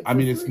to see it. I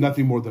mean, it's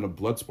nothing more than a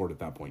blood sport at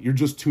that point. You're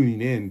just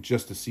tuning in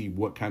just to see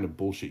what kind of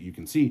bullshit you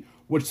can see,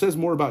 which says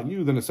more about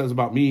you than it says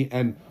about me,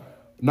 and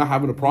not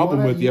having a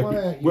problem with the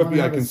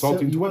FBI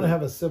consulting. You want to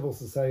have a civil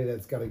society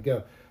that's got to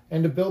go,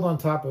 and to build on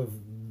top of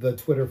the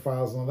Twitter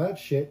files and all that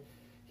shit.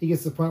 He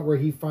gets to the point where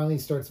he finally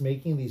starts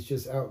making these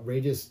just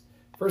outrageous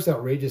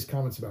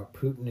comments about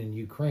Putin and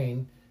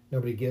Ukraine.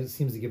 Nobody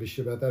seems to give a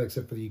shit about that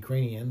except for the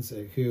Ukrainians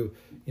who,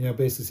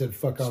 basically said,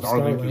 fuck off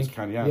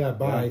Starlink.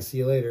 Bye, see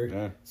you later.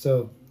 Yeah.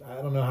 So I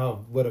don't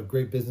know what a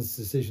great business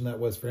decision that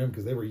was for him,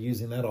 because they were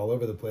using that all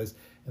over the place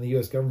and the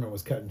U.S. government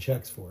was cutting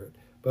checks for it.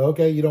 But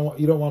okay, you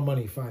don't want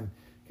money, fine.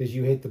 Because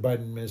you hate the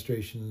Biden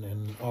administration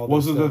and all that.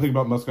 Well, so the thing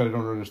about Musk I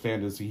don't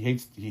understand is he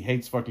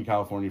hates fucking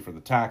California for the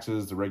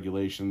taxes, the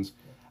regulations.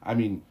 I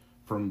mean,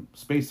 from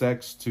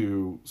SpaceX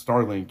to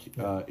Starlink,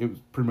 it was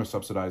pretty much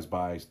subsidized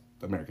by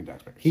American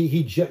taxpayers.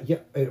 He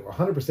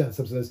 100%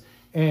 subsidized,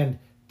 and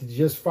to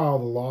just file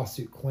the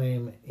lawsuit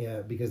claim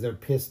because they're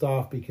pissed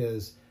off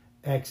because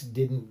X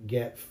didn't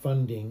get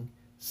funding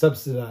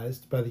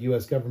subsidized by the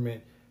U.S.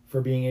 government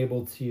for being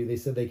able to. They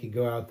said they could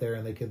go out there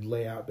and they could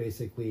lay out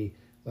basically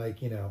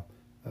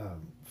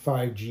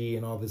 5G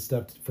and all this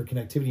stuff for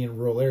connectivity in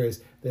rural areas.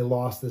 They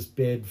lost this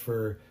bid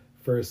for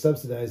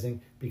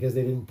subsidizing because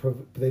they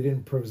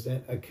didn't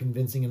present a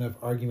convincing enough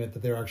argument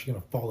that they were actually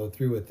going to follow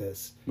through with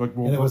this.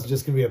 And it was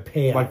just going to be a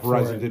payout. Like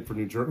Verizon did for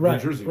New Jersey.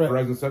 Right.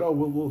 Verizon said,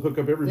 we'll hook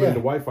up everybody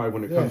to Wi-Fi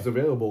when it comes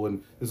available.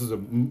 And this is a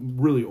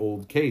really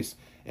old case.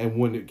 And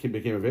when it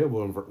became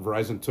available and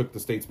Verizon took the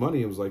state's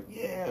money, it was like,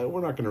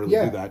 we're not going to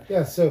really do that.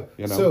 Yeah, so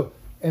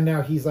and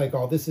now he's like,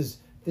 this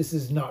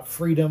is not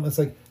freedom. It's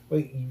like,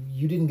 wait,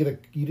 you didn't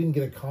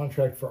get a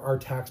contract for our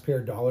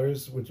taxpayer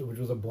dollars, which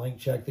was a blank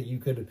check that you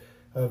could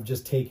have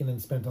just taken and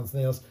spent on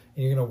something else,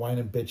 and you're gonna whine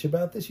and bitch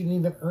about this. You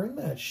didn't even earn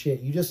that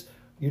shit. You're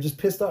just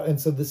pissed off,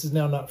 and so this is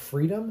now not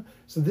freedom.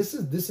 So this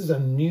is a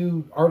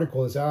new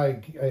article.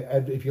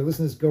 If you're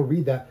listening to this, go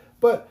read that.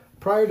 But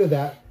prior to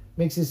that,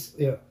 makes this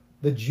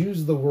the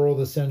Jews of the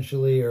world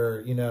essentially,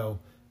 or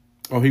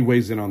Oh, he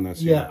weighs in on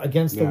this. Yeah,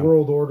 against the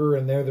world order,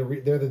 and they're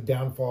the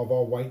downfall of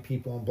all white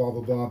people and blah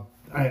blah blah.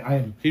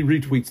 He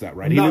retweets that,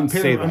 right? He didn't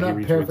say that. I'm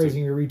not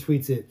paraphrasing. He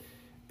retweets it,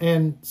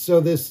 and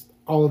so this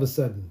all of a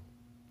sudden,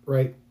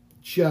 right?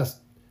 Just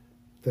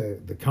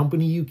the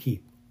company you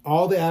keep,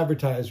 all the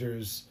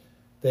advertisers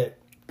that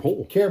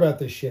care about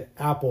this shit,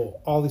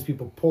 Apple, all these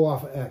people pull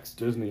off of X,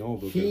 Disney, all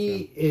those.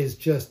 He is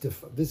just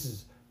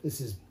this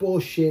is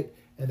bullshit.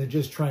 And they're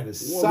just trying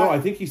to. Well, no, I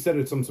think he said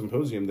at some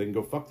symposium they can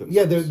go fuck themselves.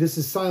 Yeah, this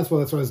is science.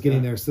 Well, that's what I was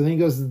getting there. So then he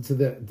goes into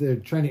they're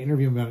trying to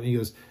interview him about it. And he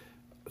goes,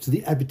 So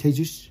the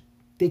advertisers,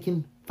 they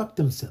can fuck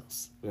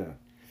themselves. Yeah.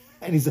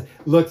 And he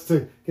looks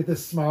to get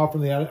this smile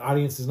from the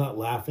audience is not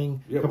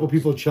laughing. Yeah, a couple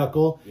people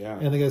chuckle. Yeah.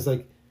 And the guy's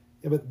like,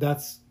 yeah, but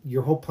that's,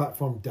 your whole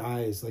platform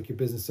dies like your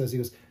business does. He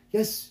goes,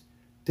 yes.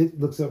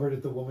 Looks over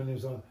at the woman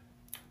who's on.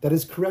 That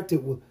is correct.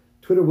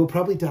 Twitter will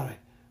probably die.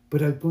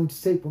 But I'm going to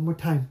say it one more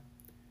time.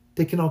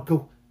 They can all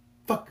go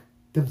fuck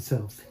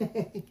themselves.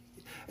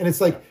 And it's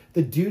like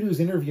the dude who's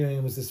interviewing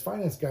him was this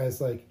finance guy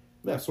is like,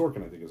 yeah,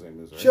 Sorkin, I think his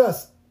name is, right?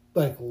 Just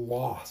like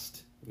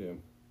lost. Yeah.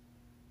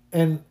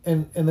 And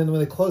then when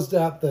they closed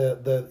out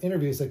the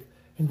interview, it's like,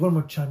 and one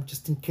more time,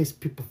 just in case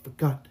people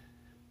forgot,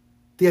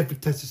 the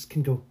advertisers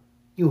can go,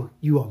 you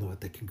all know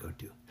what they can go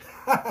do.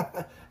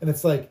 And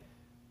it's like,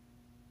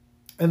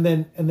 and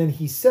then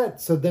he said,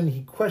 so then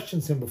he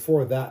questions him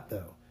before that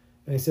though.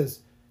 And he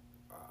says,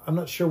 I'm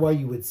not sure why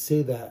you would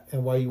say that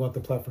and why you want the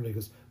platform. He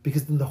goes,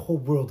 because then the whole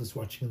world is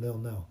watching and they'll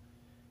know.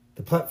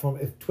 The platform,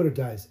 if Twitter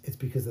dies, it's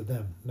because of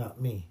them, not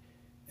me.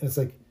 And it's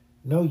like,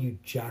 no, you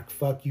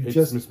jackfuck. It's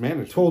just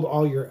mismanagement. Told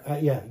all your,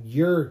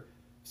 you're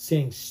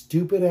saying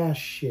stupid ass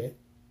shit.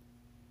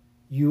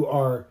 You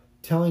are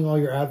telling all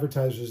your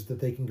advertisers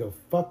that they can go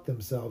fuck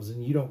themselves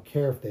and you don't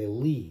care if they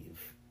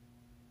leave.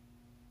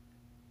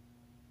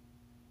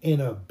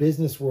 In a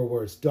business world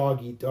where it's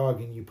dog eat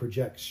dog and you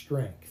project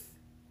strength,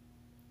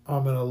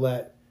 I'm going to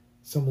let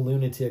some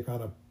lunatic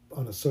on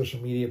a social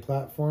media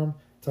platform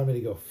tell me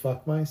to go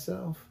fuck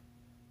myself.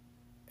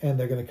 And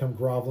they're going to come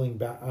groveling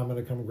back. I'm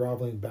going to come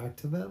groveling back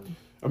to them.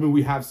 I mean,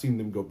 we have seen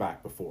them go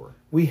back before.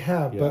 We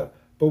have, yeah.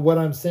 But what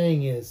I'm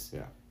saying is,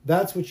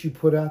 that's what you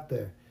put out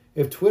there.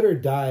 If Twitter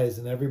dies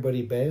and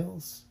everybody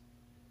bails,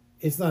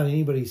 it's not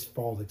anybody's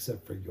fault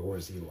except for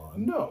yours,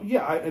 Elon. No,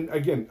 yeah, and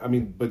again, I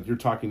mean, but you're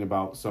talking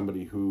about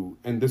somebody who,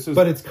 and this is,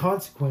 but it's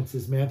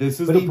consequences, man.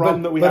 This is the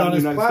problem that we have in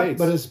the United States.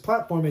 But his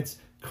platform, it's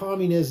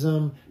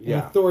communism and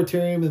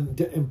authoritarian and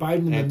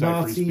Biden and the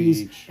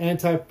Nazis,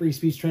 anti-free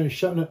speech, trying to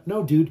shut up.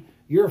 No, dude.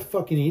 You're a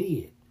fucking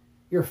idiot.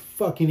 You're a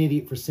fucking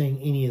idiot for saying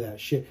any of that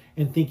shit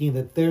and thinking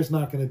that there's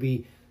not going to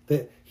be,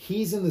 that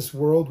he's in this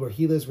world where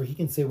he lives, where he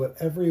can say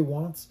whatever he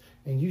wants,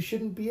 and you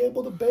shouldn't be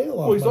able to bail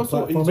off my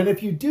platform. And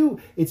if you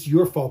do, it's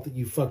your fault that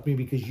you fucked me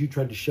because you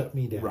tried to shut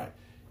me down. Right.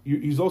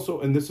 He's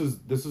also, and this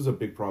is a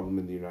big problem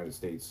in the United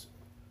States,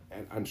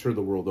 and I'm sure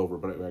the world over,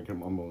 but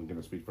I'm only going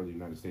to speak for the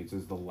United States,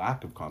 is the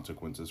lack of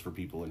consequences for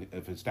people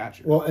of his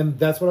stature. Well, and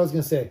that's what I was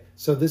going to say.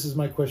 So this is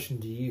my question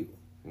to you.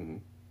 Mm-hmm.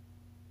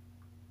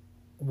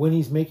 When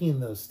he's making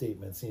those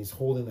statements and he's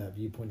holding that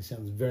viewpoint, he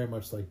sounds very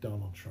much like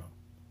Donald Trump.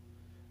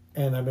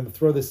 And I'm going to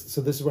throw this.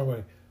 So this is where I'm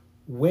going.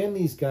 When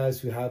these guys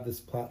who have this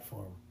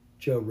platform,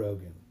 Joe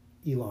Rogan,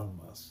 Elon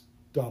Musk,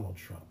 Donald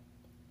Trump,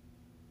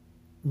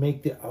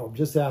 I'm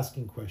just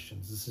asking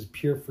questions. This is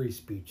pure free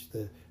speech.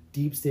 The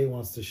deep state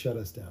wants to shut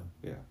us down.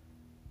 Yeah.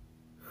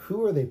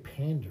 Who are they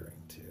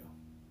pandering to?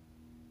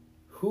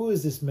 Who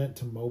is this meant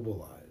to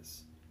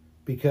mobilize?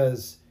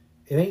 Because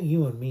it ain't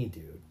you and me,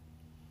 dude.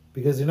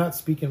 Because they're not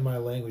speaking my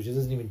language. It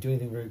doesn't even do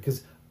anything for me.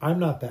 Because I'm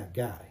not that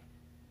guy.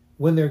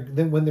 When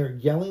they're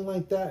yelling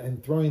like that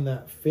and throwing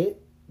that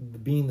fit,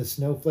 being the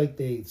snowflake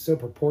they so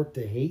purport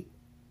to hate,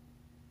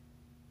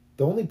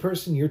 the only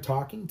person you're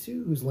talking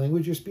to, whose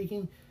language you're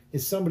speaking,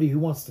 is somebody who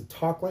wants to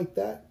talk like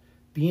that,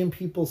 be in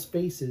people's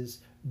faces,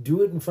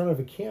 do it in front of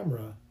a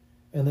camera,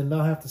 and then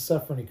not have to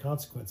suffer any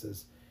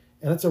consequences.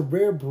 And it's a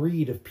rare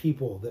breed of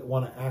people that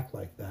want to act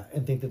like that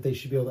and think that they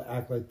should be able to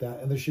act like that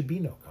and there should be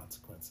no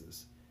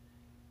consequences.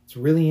 It's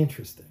really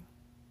interesting,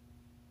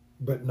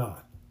 but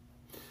not.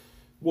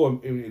 Well,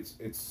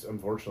 it's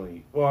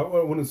unfortunately, well,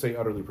 I wouldn't say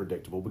utterly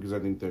predictable because I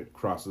think that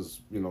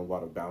crosses, a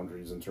lot of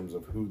boundaries in terms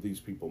of who these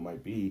people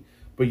might be.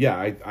 But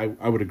yeah,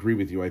 I would agree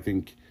with you. I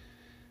think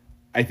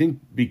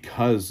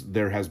because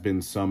there has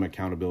been some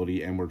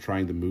accountability and we're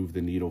trying to move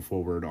the needle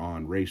forward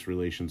on race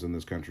relations in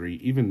this country,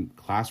 even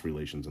class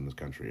relations in this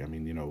country. I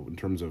mean, in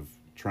terms of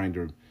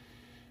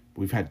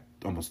we've had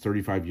almost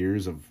 35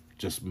 years of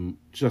just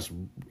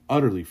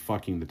utterly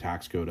fucking the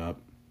tax code up,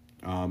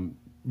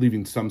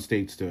 leaving some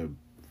states to,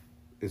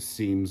 it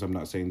seems, I'm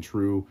not saying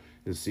true,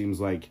 it seems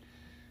like,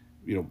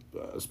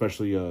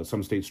 especially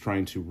some states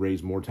trying to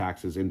raise more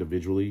taxes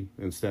individually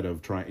instead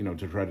of trying,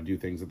 to try to do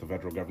things that the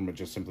federal government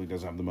just simply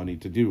doesn't have the money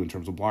to do in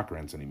terms of block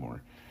grants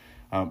anymore.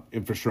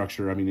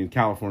 Infrastructure, I mean, in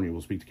California,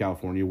 we'll speak to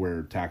California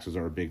where taxes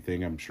are a big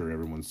thing. I'm sure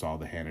everyone saw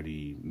the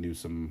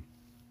Hannity-Newsom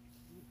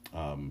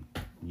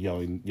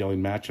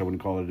yelling match. I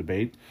wouldn't call it a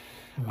debate.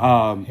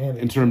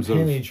 In terms of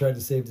Hannity tried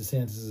to save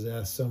DeSantis'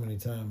 ass so many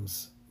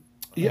times.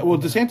 Yeah, well,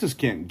 DeSantis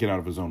can't get out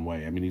of his own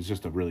way. I mean, he's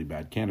just a really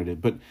bad candidate.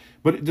 But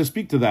to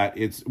speak to that,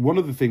 it's one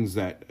of the things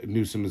that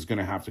Newsom is going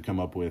to have to come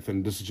up with,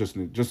 and this is just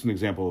an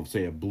example of,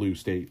 say, a blue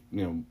state,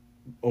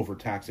 over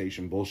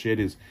taxation bullshit.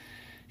 Is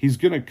he's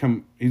going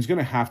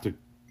to have to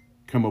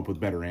come up with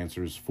better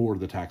answers for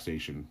the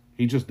taxation.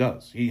 He just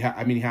does. He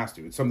has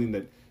to. It's something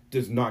that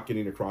is not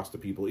getting across to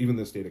people, even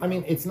the state of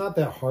California. It's not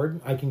that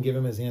hard. I can give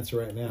him his answer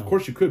right now. Of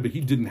course you could, but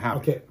he didn't have it.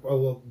 Okay,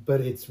 well, but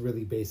it's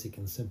really basic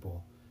and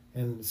simple.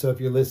 And so if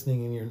you're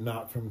listening and you're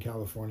not from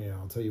California,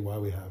 I'll tell you why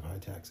we have high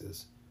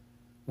taxes.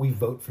 we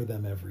vote for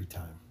them every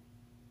time.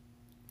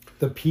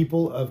 The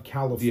people of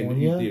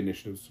California the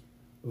initiatives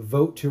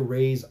vote to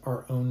raise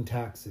our own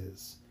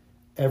taxes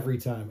every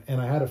time. And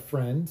I had a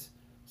friend,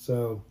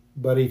 so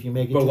buddy, if you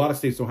make it, but a lot of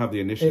states don't have the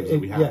initiatives that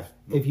we have. Yeah,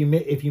 if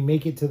you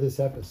make it to this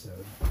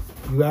episode,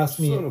 you asked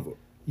me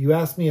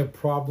a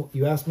problem.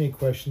 You asked me a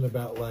question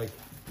about like,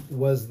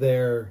 was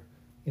there,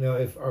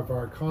 if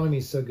our economy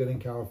is so good in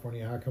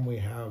California, how come we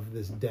have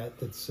this debt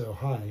that's so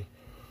high?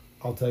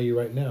 I'll tell you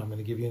right now. I'm going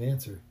to give you an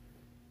answer.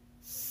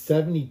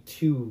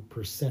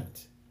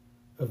 72%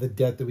 of the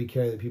debt that we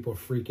carry that people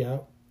freak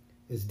out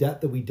is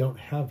debt that we don't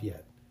have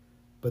yet,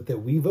 but that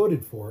we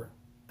voted for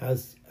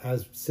as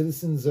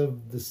citizens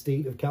of the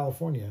state of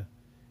California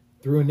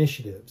through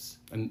initiatives.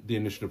 And the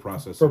initiative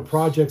process. For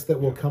projects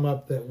that will come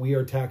up that we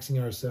are taxing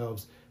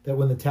ourselves, that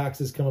when the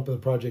taxes come up and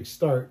the projects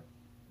start,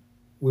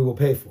 we will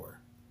pay for.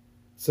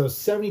 So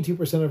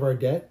 72% of our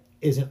debt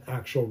isn't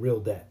actual real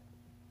debt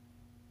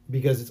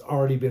because it's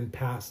already been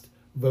passed,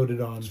 voted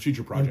on. It's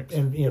future projects.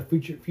 And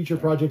future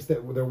projects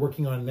that they're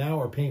working on now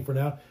or paying for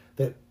now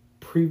that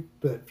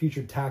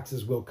future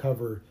taxes will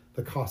cover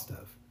the cost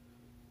of.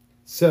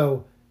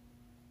 So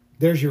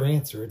there's your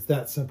answer. It's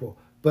that simple.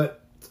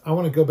 But I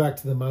want to go back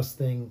to the Musk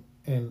thing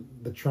and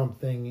the Trump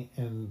thing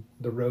and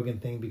the Rogan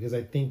thing because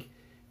I think,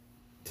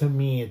 to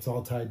me, it's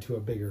all tied to a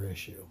bigger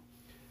issue.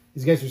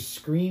 These guys are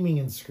screaming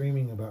and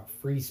screaming about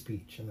free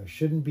speech, and there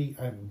shouldn't be.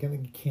 I'm going to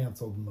get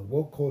canceled, and the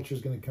woke culture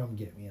is going to come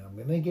get me, and I'm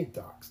going to get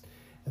doxxed.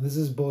 And this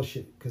is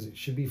bullshit because it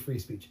should be free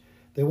speech.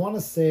 They want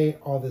to say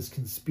all this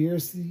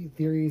conspiracy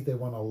theories. They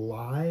want to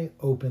lie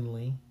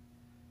openly.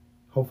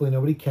 Hopefully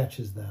nobody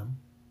catches them.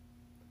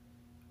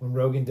 When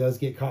Rogan does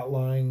get caught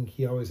lying,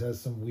 he always has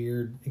some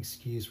weird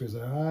excuse where he's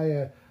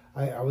like,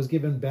 I was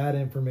given bad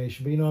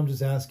information, but I'm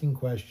just asking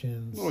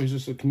questions. No, he's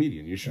just a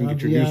comedian. You shouldn't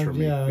get your news from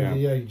me.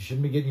 Yeah, you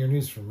shouldn't be getting your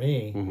news from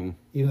me. Mm-hmm.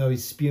 Even though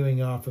he's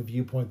spewing off a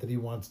viewpoint that he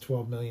wants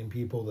 12 million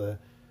people to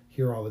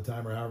hear all the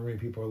time, or however many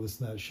people are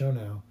listening to that show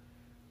now.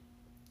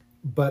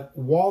 But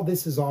while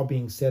this is all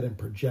being said and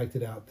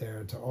projected out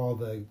there to all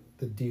the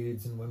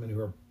dudes and women who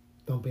are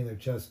thumping their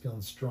chest,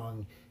 feeling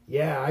strong,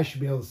 yeah, I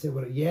should be able to say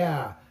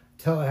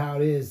tell it how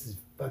it is, these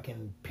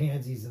fucking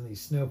pansies and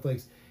these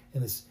snowflakes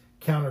and this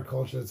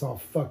counterculture that's all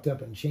fucked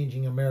up and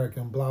changing America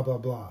and blah, blah,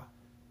 blah.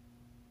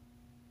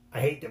 I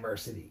hate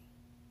diversity.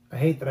 I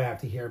hate that I have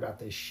to hear about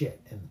this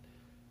shit and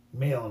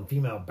male and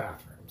female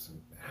bathrooms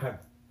and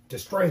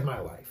destroys my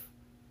life.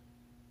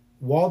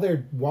 While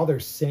they're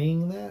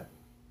saying that,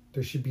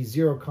 there should be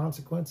zero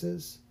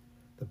consequences.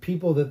 The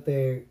people that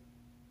they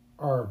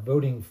are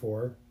voting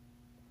for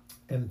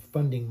and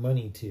funding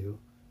money to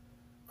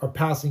are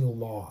passing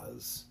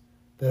laws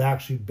that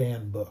actually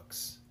ban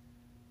books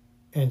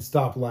and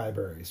stop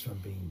libraries from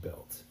being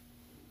built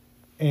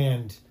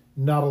and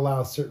not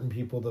allow certain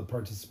people to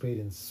participate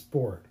in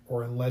sport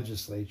or in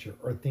legislature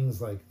or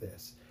things like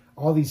this.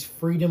 All these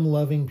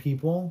freedom-loving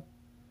people,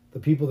 the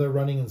people they're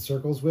running in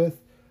circles with,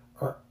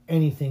 are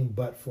anything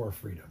but for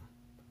freedom.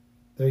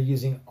 They're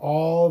using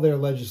all their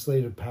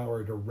legislative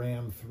power to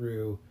ram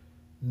through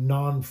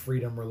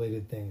non-freedom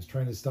related things,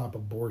 trying to stop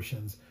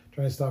abortions,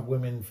 trying to stop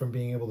women from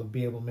being able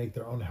to make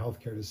their own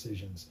healthcare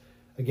decisions.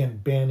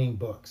 Again, banning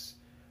books.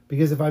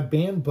 Because if I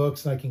ban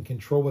books and I can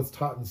control what's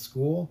taught in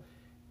school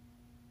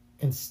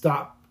and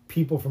stop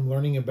people from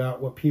learning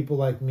about what people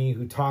like me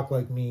who talk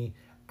like me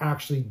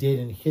actually did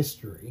in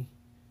history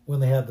when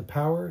they had the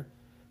power,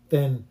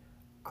 then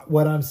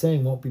what I'm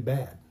saying won't be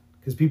bad.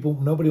 Because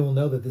nobody will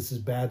know that this is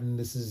bad and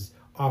this is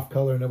off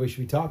color and nobody should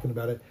be talking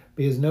about it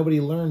because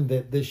nobody learned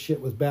that this shit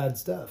was bad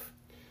stuff.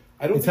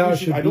 I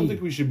don't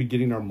think we should be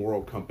getting our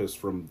moral compass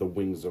from the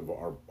wings of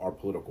our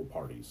political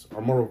parties.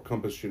 Our moral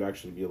compass should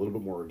actually be a little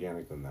bit more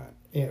organic than that.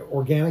 Yeah,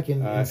 organic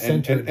and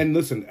centered. And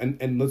listen,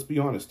 and let's be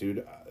honest,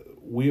 dude.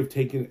 We have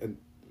taken,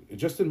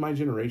 just in my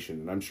generation,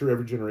 and I'm sure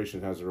every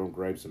generation has their own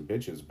gripes and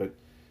bitches, but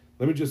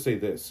let me just say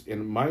this.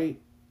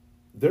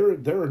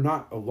 There are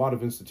not a lot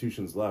of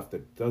institutions left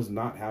that does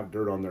not have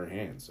dirt on their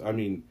hands. I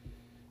mean,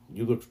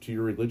 you look to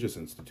your religious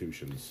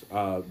institutions.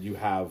 You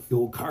have the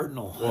old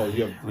cardinal. Well,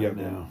 you have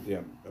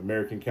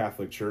American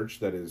Catholic Church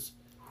that has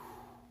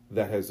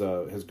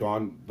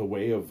gone the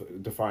way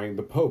of defying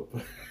the Pope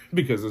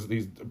because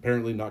he's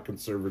apparently not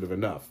conservative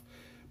enough.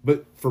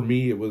 But for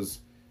me, it was,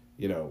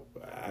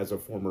 as a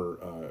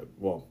former,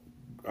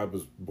 I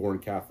was born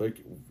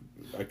Catholic.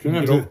 I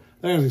couldn't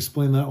They have to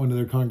explain that one to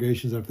their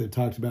congregations after they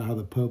talked about how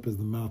the Pope is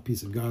the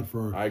mouthpiece of God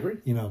for I agree.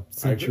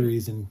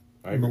 Centuries and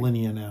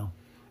millennia now.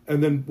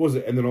 And then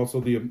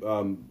also the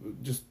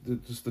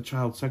just the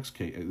child sex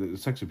case, the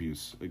sex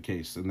abuse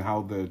case, and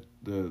how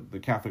the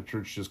Catholic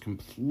Church just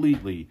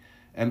completely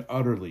and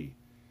utterly,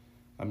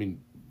 I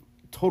mean,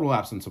 total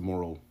absence of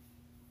moral.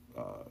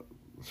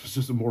 It's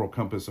just a moral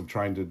compass of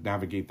trying to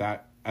navigate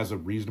that as a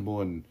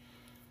reasonable and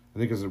I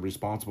think as a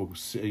responsible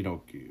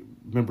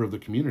member of the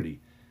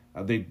community.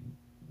 They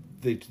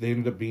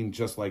ended up being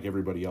just like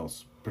everybody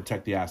else.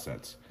 Protect the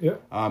assets. Yeah.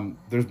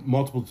 There's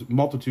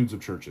multitudes of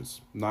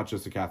churches, not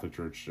just the Catholic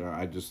Church.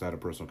 I just had a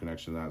personal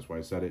connection to that. That's why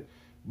I said it.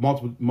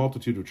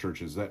 multitude of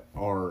churches that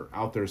are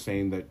out there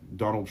saying that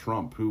Donald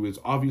Trump, who is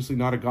obviously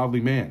not a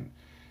godly man,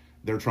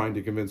 they're trying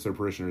to convince their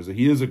parishioners that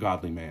he is a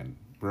godly man,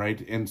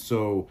 right? And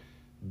so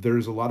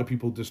there's a lot of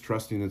people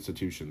distrusting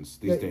institutions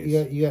these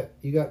days.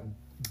 You got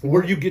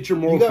where you get your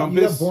moral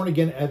compass. You got born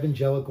again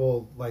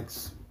evangelical like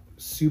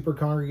super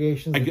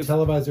congregations that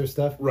televise their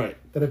stuff, right?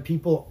 That have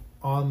people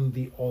on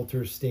the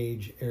altar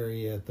stage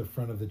area at the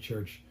front of the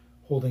church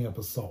holding up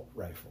assault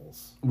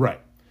rifles,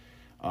 right?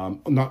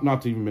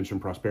 Not to even mention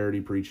prosperity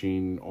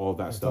preaching, all of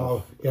that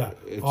stuff.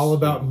 All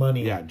about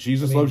money. Yeah,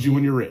 Jesus loves you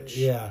when you're rich.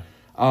 Yeah.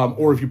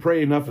 Or if you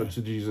pray enough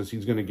to Jesus,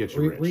 he's going to get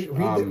you rich.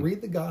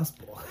 Read the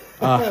gospel.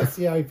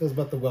 See how he feels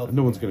about the wealth.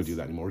 No one's going to do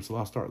that anymore. It's a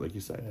lost art, like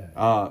you said.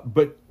 Yeah.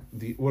 But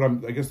the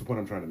point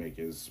I'm trying to make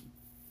is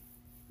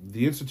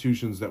the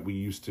institutions that we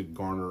used to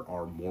garner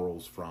our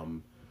morals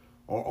from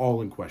are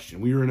all in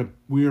question. We are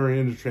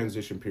in a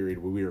transition period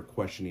where we are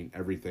questioning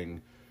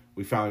everything.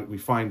 We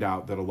find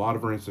out that a lot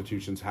of our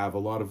institutions have a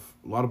lot of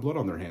blood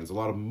on their hands, a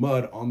lot of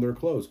mud on their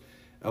clothes.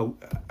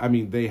 I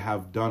mean, they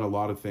have done a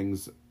lot of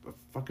things.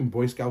 Fucking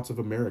Boy Scouts of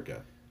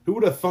America. Who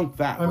would have thunk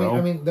that, bro? You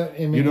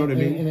know what I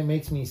mean? And it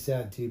makes me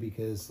sad too,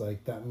 because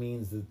like that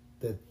means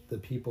that the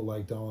people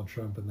like Donald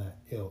Trump and that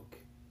ilk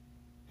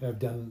have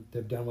done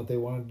what they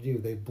wanted to do.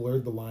 They've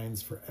blurred the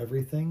lines for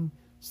everything,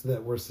 so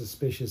that we're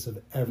suspicious of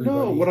everybody.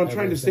 No, what I'm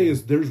trying to say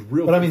is there's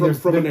real. But I mean,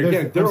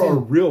 there are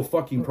real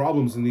fucking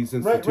problems in these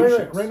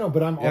institutions. Right. No,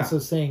 but I'm also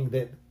saying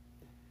that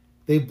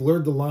they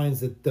blurred the lines,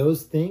 that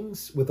those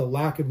things with a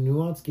lack of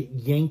nuance get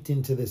yanked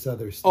into this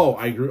other stuff. Oh,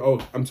 I agree.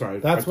 Oh, I'm sorry.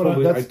 That's what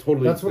I'm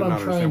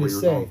trying to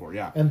say.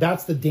 Yeah, and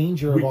that's the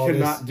danger of all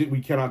this. We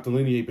cannot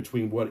delineate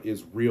between what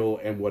is real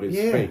and what is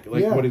fake.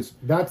 What is?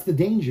 That's the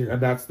danger, and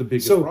that's the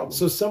biggest problem.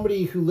 So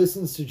somebody who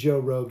listens to Joe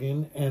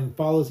Rogan and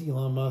follows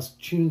Elon Musk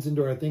tunes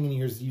into our thing and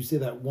hears you say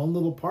that one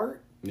little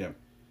part. Yeah,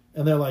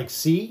 and they're like,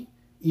 "See,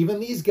 even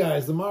these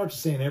guys, the March, are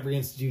saying every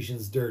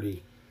institution's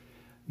dirty."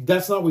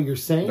 That's not what you're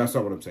saying. That's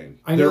not what I'm saying.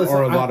 There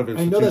are a lot of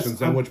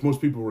institutions in which most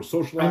people were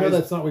socialized. I know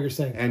that's not what you're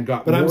saying, and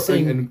got I'm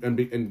saying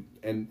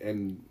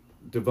and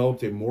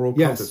developed a moral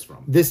compass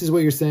from. This is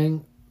what you're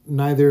saying.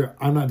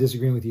 I'm not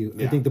disagreeing with you.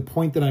 Yeah. I think the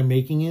point that I'm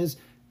making is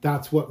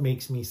that's what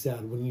makes me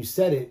sad. When you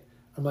said it,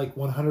 I'm like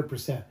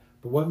 100%.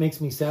 But what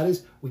makes me sad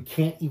is we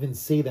can't even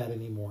say that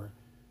anymore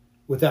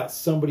without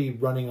somebody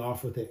running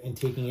off with it and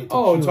taking it to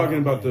QAnon talking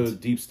about the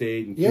deep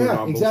state and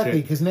QAnon exactly,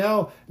 because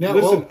now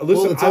listen,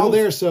 it's all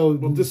there, so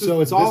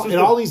it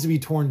all needs to be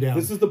torn down.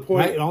 This is the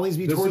point. Right? It all needs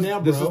to be torn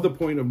down, bro. This is the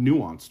point of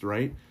nuanced,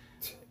 right?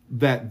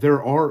 That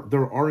there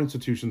are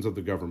institutions of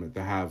the government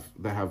that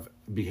have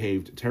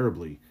behaved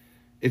terribly.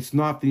 It's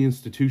not the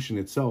institution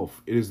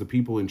itself. It is the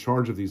people in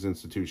charge of these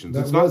institutions.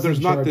 It's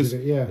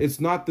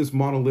not this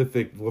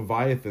monolithic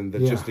leviathan that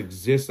just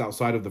exists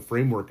outside of the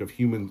framework of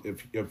human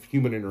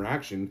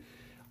interaction.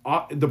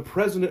 The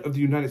president of the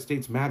United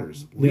States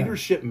matters.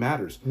 Leadership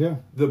matters. Yeah.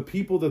 The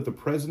people that the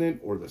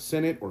president or the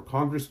Senate or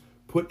Congress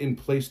put in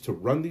place to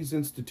run these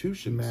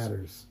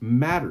institutions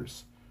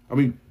matters. I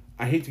mean,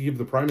 I hate to give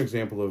the prime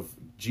example of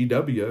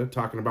GW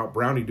talking about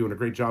Brownie doing a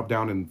great job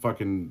down in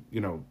fucking,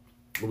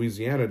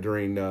 Louisiana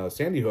during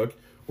Sandy Hook.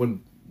 What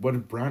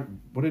did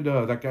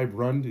that guy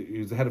run? He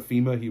was the head of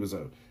FEMA. He was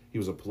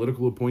a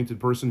political appointed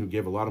person who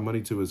gave a lot of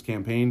money to his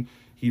campaign.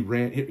 He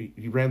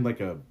ran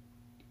like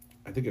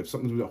I think it's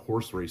something to do with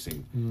horse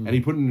racing, and he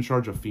put him in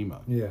charge of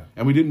FEMA. Yeah,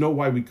 and we didn't know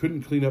why we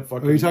couldn't clean up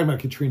fucking. Oh, you're talking about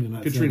Katrina,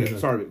 not Katrina.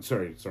 Sandy.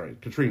 Sorry,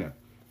 Katrina.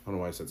 I don't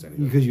know why I said Sandy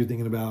Hook. Because you're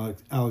thinking about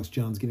Alex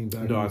Jones getting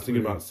back. No, I was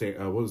thinking about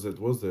what was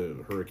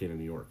the hurricane in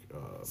New York?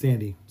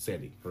 Sandy,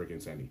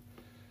 Hurricane Sandy.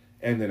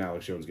 And then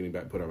Alex Jones getting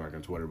back put back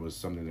on Twitter was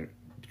something that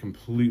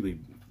completely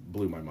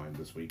blew my mind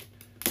this week.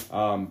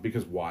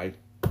 Because why?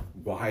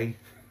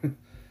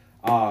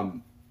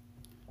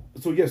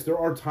 So yes, there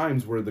are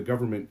times where the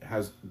government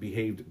has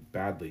behaved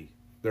badly.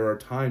 There are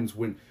times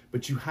when,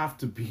 but you have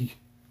to be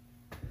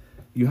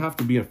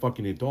a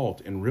fucking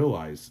adult and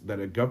realize that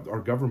our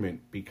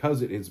government,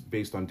 because it is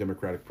based on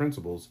democratic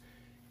principles,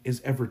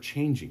 is ever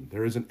changing.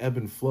 There is an ebb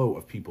and flow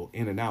of people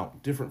in and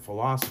out, different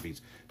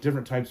philosophies,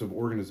 different types of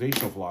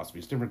organizational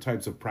philosophies, different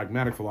types of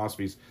pragmatic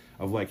philosophies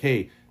of like,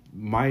 hey,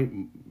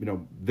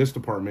 this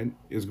department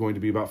is going to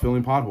be about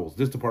filling potholes.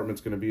 This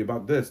department's going to be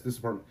about this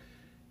department.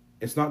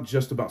 It's not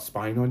just about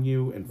spying on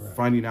you and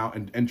finding out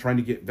and trying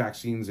to get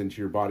vaccines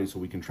into your body so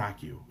we can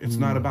track you. It's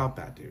not about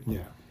that, dude.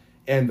 Yeah.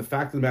 And the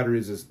fact of the matter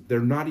is they're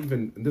not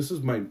even, and this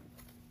is one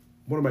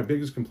of my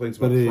biggest complaints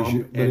about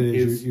Trump.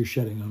 You're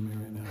shedding on me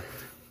right now.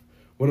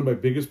 One of my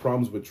biggest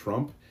problems with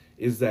Trump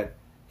is that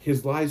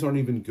his lies aren't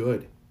even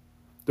good.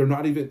 They're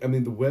not even. I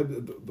mean, the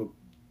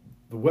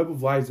web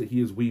of lies that he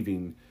is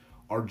weaving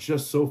are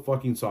just so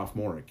fucking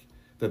sophomoric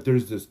that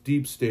there's this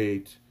deep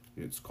state.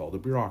 It's called a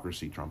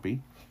bureaucracy,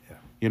 Trumpy.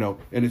 Yeah.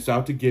 And it's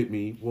out to get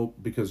me. Well,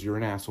 because you're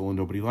an asshole and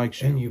nobody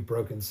likes you. And you've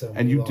broken so many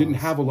and you laws. Didn't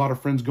have a lot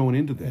of friends going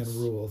into this. And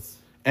rules.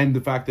 And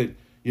the fact that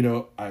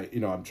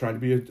I'm trying to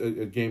be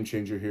a game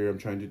changer here. I'm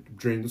trying to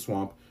drain the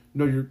swamp.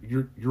 No,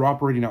 you're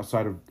operating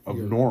outside of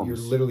norms. You're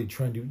literally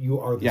you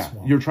are the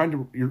swamp.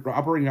 You're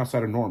operating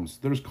outside of norms.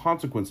 There's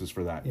consequences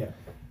for that. Yeah.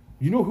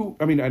 You know who,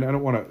 I mean, I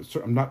don't want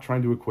to, I'm not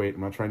trying to equate,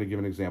 I'm not trying to give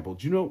an example.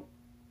 Do you know,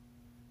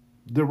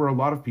 there were a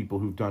lot of people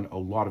who've done a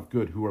lot of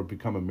good who have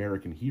become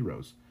American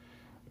heroes.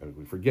 And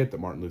we forget that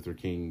Martin Luther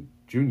King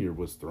Jr.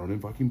 was thrown in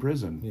fucking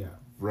prison. Yeah.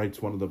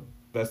 Writes one of the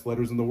best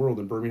letters in the world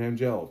in Birmingham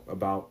jail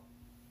about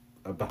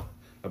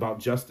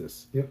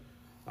justice. Yep.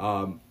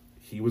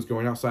 He was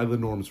going outside of the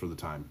norms for the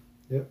time.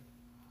 Yep.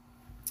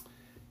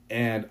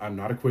 And I'm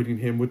not equating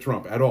him with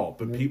Trump at all.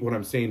 But Yep. what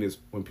I'm saying is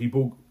when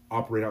people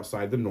operate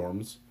outside the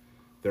norms,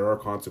 there are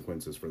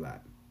consequences for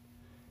that.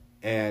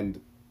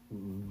 And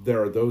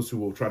there are those who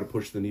will try to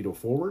push the needle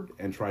forward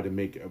and try to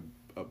make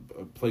a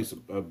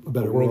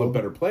world a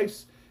better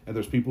place. And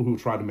there's people who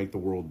try to make the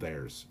world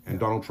theirs. And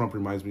Donald Trump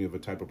reminds me of a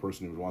type of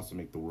person who wants to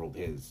make the world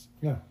his.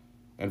 Yeah.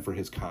 And for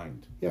his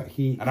kind. Yeah,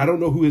 and I don't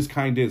know who his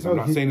kind is. I'm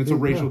not saying it's a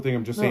racial thing.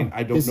 I'm just saying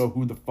I don't know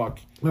who the fuck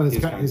his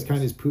kind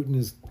is Putin.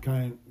 His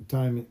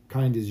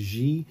kind is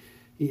Xi.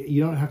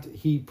 You don't have to.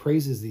 He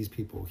praises these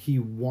people. He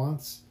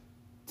wants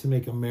to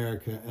make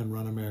America and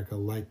run America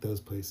like those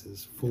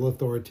places, full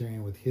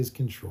authoritarian with his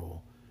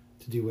control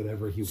to do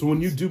whatever he wants. So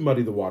when you do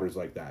muddy the waters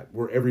like that,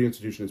 where every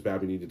institution is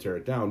bad, we need to tear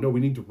it down. No, we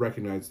need to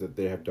recognize that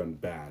they have done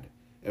bad,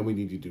 and we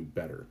need to do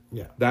better.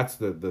 Yeah. That's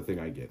the thing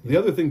I get. Yeah. The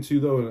other thing, too,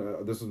 though,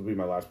 and this will be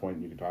my last point,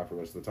 and you can talk for the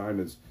rest of the time,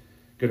 is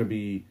going to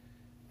be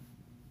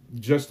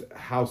just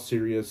how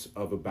serious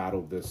of a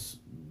battle this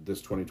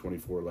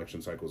 2024 election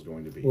cycle is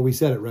going to be. Well, we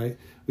said it, right?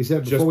 We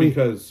said before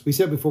we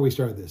said before we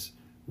started this,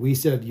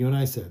 you and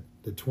I said,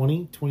 that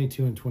 20,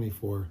 22, and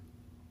 24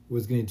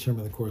 was going to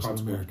determine the course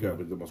of America. Yeah,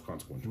 but the most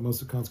consequential. The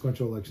most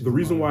consequential elections. The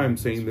reason why I'm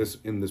saying this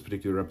in this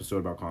particular episode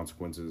about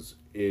consequences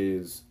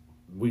is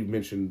we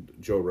mentioned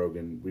Joe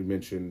Rogan. We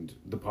mentioned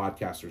the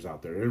podcasters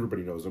out there.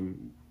 Everybody knows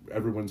them.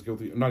 Everyone's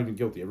guilty. Not even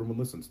guilty. Everyone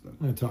listens to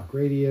them. Talk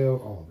radio,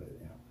 all of it,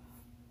 yeah.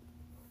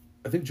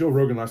 I think Joe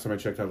Rogan, last time I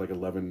checked, had like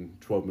 11,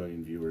 12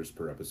 million viewers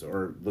per episode,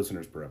 or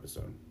listeners per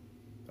episode.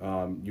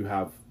 You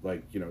have,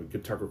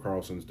 Tucker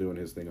Carlson's doing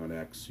his thing on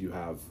X. You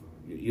have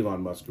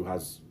Elon Musk, who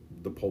has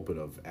the pulpit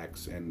of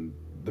X and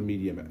the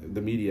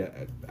media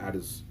at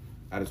his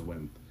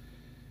whim.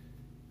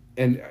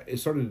 And it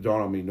started to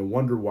dawn on me, no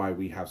wonder why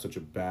we have such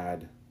a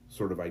bad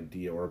sort of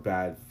idea or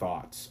bad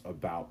thoughts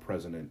about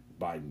President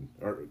Biden.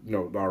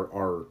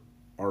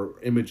 Our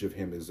image of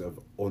him is of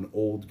an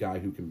old guy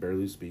who can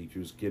barely speak,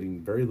 who's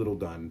getting very little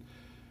done,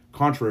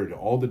 contrary to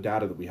all the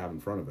data that we have in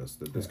front of us,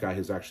 that this guy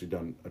has actually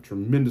done a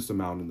tremendous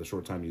amount in the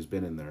short time he's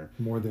been in there.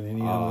 More than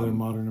any other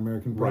modern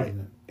American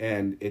president.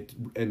 Right.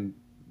 And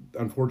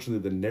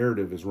unfortunately the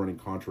narrative is running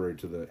contrary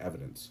to the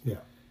evidence. Yeah.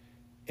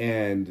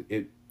 And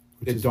it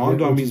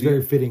dawned on me the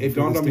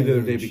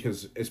other day,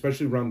 because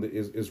especially around the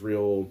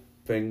Israel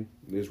thing,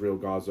 the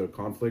Israel-Gaza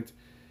conflict,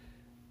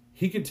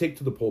 he could take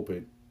to the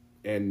pulpit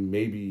and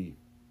maybe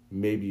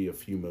a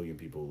few million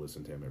people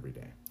listen to him every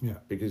day. Yeah.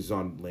 Because he's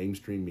on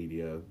lamestream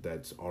media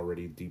that's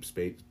already deep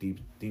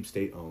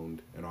state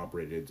owned and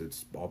operated.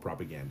 It's all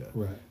propaganda.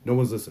 Right. No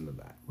one's listening to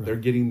that. Right. They're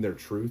getting their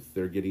truth.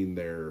 They're getting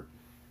their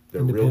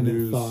real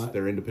news,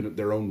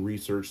 their own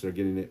research. They're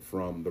getting it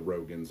from the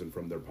Rogans and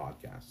from their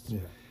podcasts. Yeah.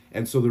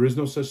 And so there is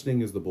no such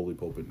thing as the bully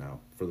pulpit now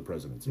for the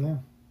presidency. Yeah.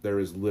 There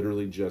is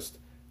literally just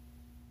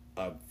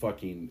a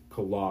fucking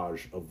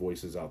collage of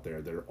voices out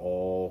there. They're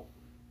all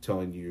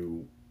telling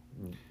you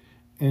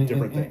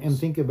different things. And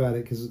think about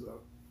it, because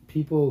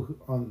people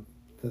on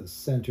the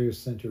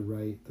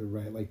center-right, the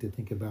right, like to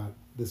think about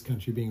this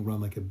country being run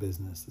like a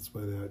business. That's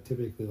why they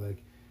typically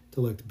like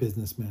to elect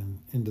businessmen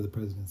into the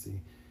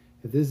presidency.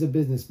 If this is a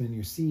businessman,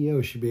 your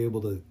CEO should be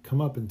able to come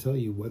up and tell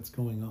you what's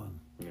going on,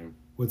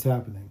 what's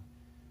happening.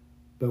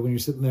 But when you're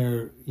sitting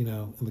there,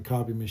 in the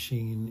copy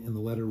machine, in the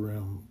letter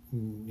room,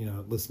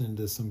 listening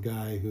to some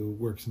guy who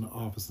works in an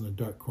office in a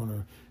dark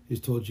corner who's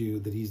told you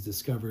that he's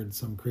discovered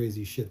some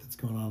crazy shit that's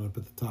going on up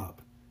at the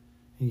top,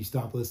 and you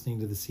stop listening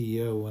to the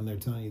CEO when they're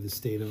telling you the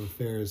state of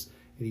affairs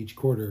at each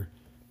quarter,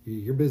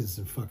 your business is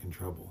in fucking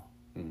trouble.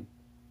 Mm-hmm.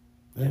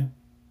 Yeah.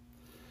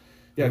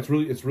 Yeah, it's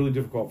really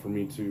difficult for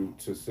me to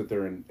sit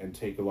there and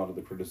take a lot of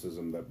the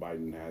criticism that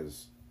Biden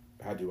has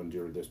had to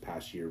endure this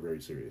past year very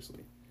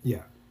seriously.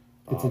 Yeah.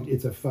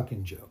 It's a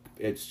fucking joke.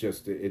 It's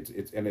just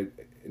and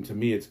to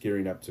me it's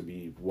gearing up to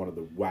be one of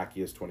the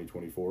wackiest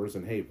 2024s,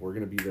 and hey, we're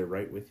gonna be there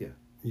right with you.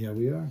 Yeah,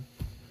 we are.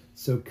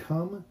 So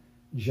come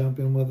jump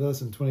in with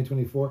us in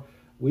 2024.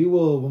 We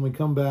will, when we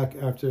come back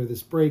after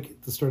this break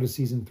at the start of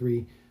season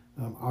 3.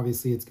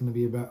 Obviously, it's going to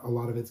be a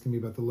lot of it's going to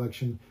be about the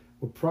election.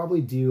 We'll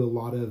probably do a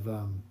lot of.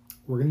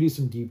 We're going to do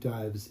some deep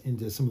dives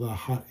into some of the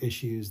hot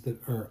issues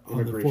that are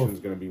on the forefront. Immigration is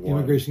going to be one.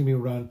 Immigration is going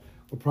to be run.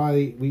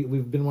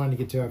 We've been wanting to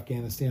get to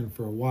Afghanistan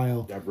for a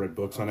while. I've read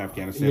books on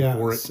Afghanistan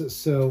for it.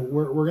 So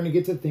we're going to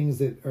get to things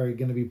that are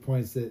going to be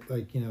points that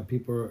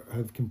people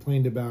have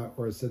complained about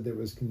or said there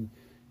was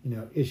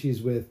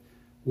issues with.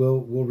 We'll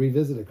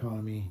revisit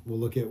economy. We'll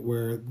look at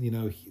where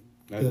we're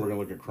going to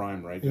look at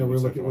crime, right? We're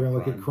going to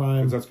look at crime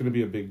because that's going to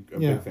be a big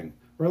thing.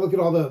 We're going to look at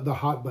all the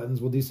hot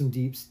buttons. We'll do some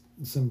deep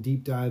some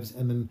deep dives,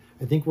 and then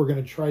I think we're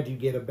going to try to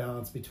get a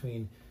balance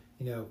between,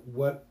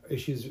 what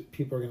issues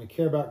people are going to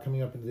care about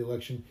coming up into the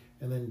election,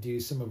 and then do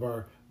some of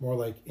our more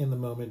like in the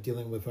moment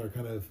dealing with our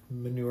kind of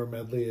manure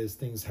medley as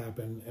things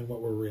happen and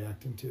what we're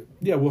reacting to.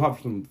 Yeah, we'll have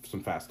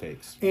some fast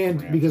takes.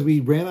 And because we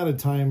ran out of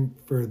time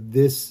for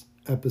this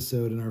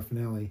episode in our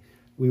finale,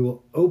 we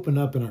will open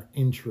up in our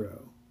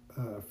intro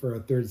for our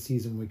third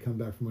season when we come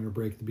back from winter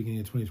break at the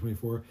beginning of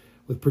 2024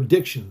 with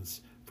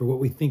predictions for what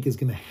we think is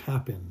going to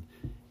happen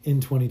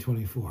in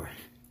 2024.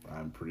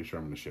 I'm pretty sure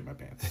I'm going to shit my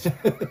pants.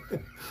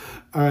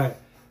 All right.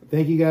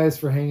 Thank you guys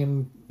for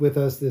hanging with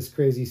us this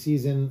crazy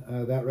season.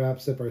 That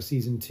wraps up our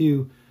season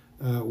 2.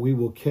 We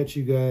will catch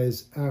you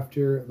guys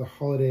after the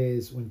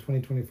holidays when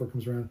 2024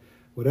 comes around.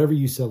 Whatever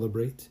you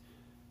celebrate,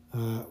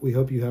 we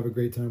hope you have a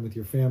great time with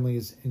your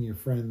families and your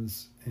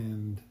friends,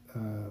 and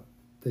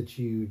that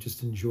you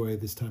just enjoy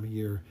this time of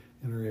year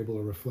and are able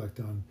to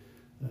reflect on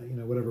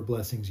whatever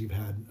blessings you've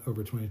had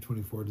over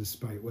 2024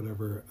 despite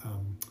whatever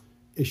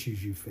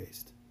issues you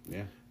faced.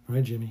 Yeah. All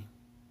right, Jimmy.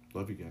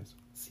 Love you guys.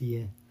 See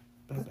ya.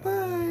 Bye-bye.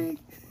 Bye.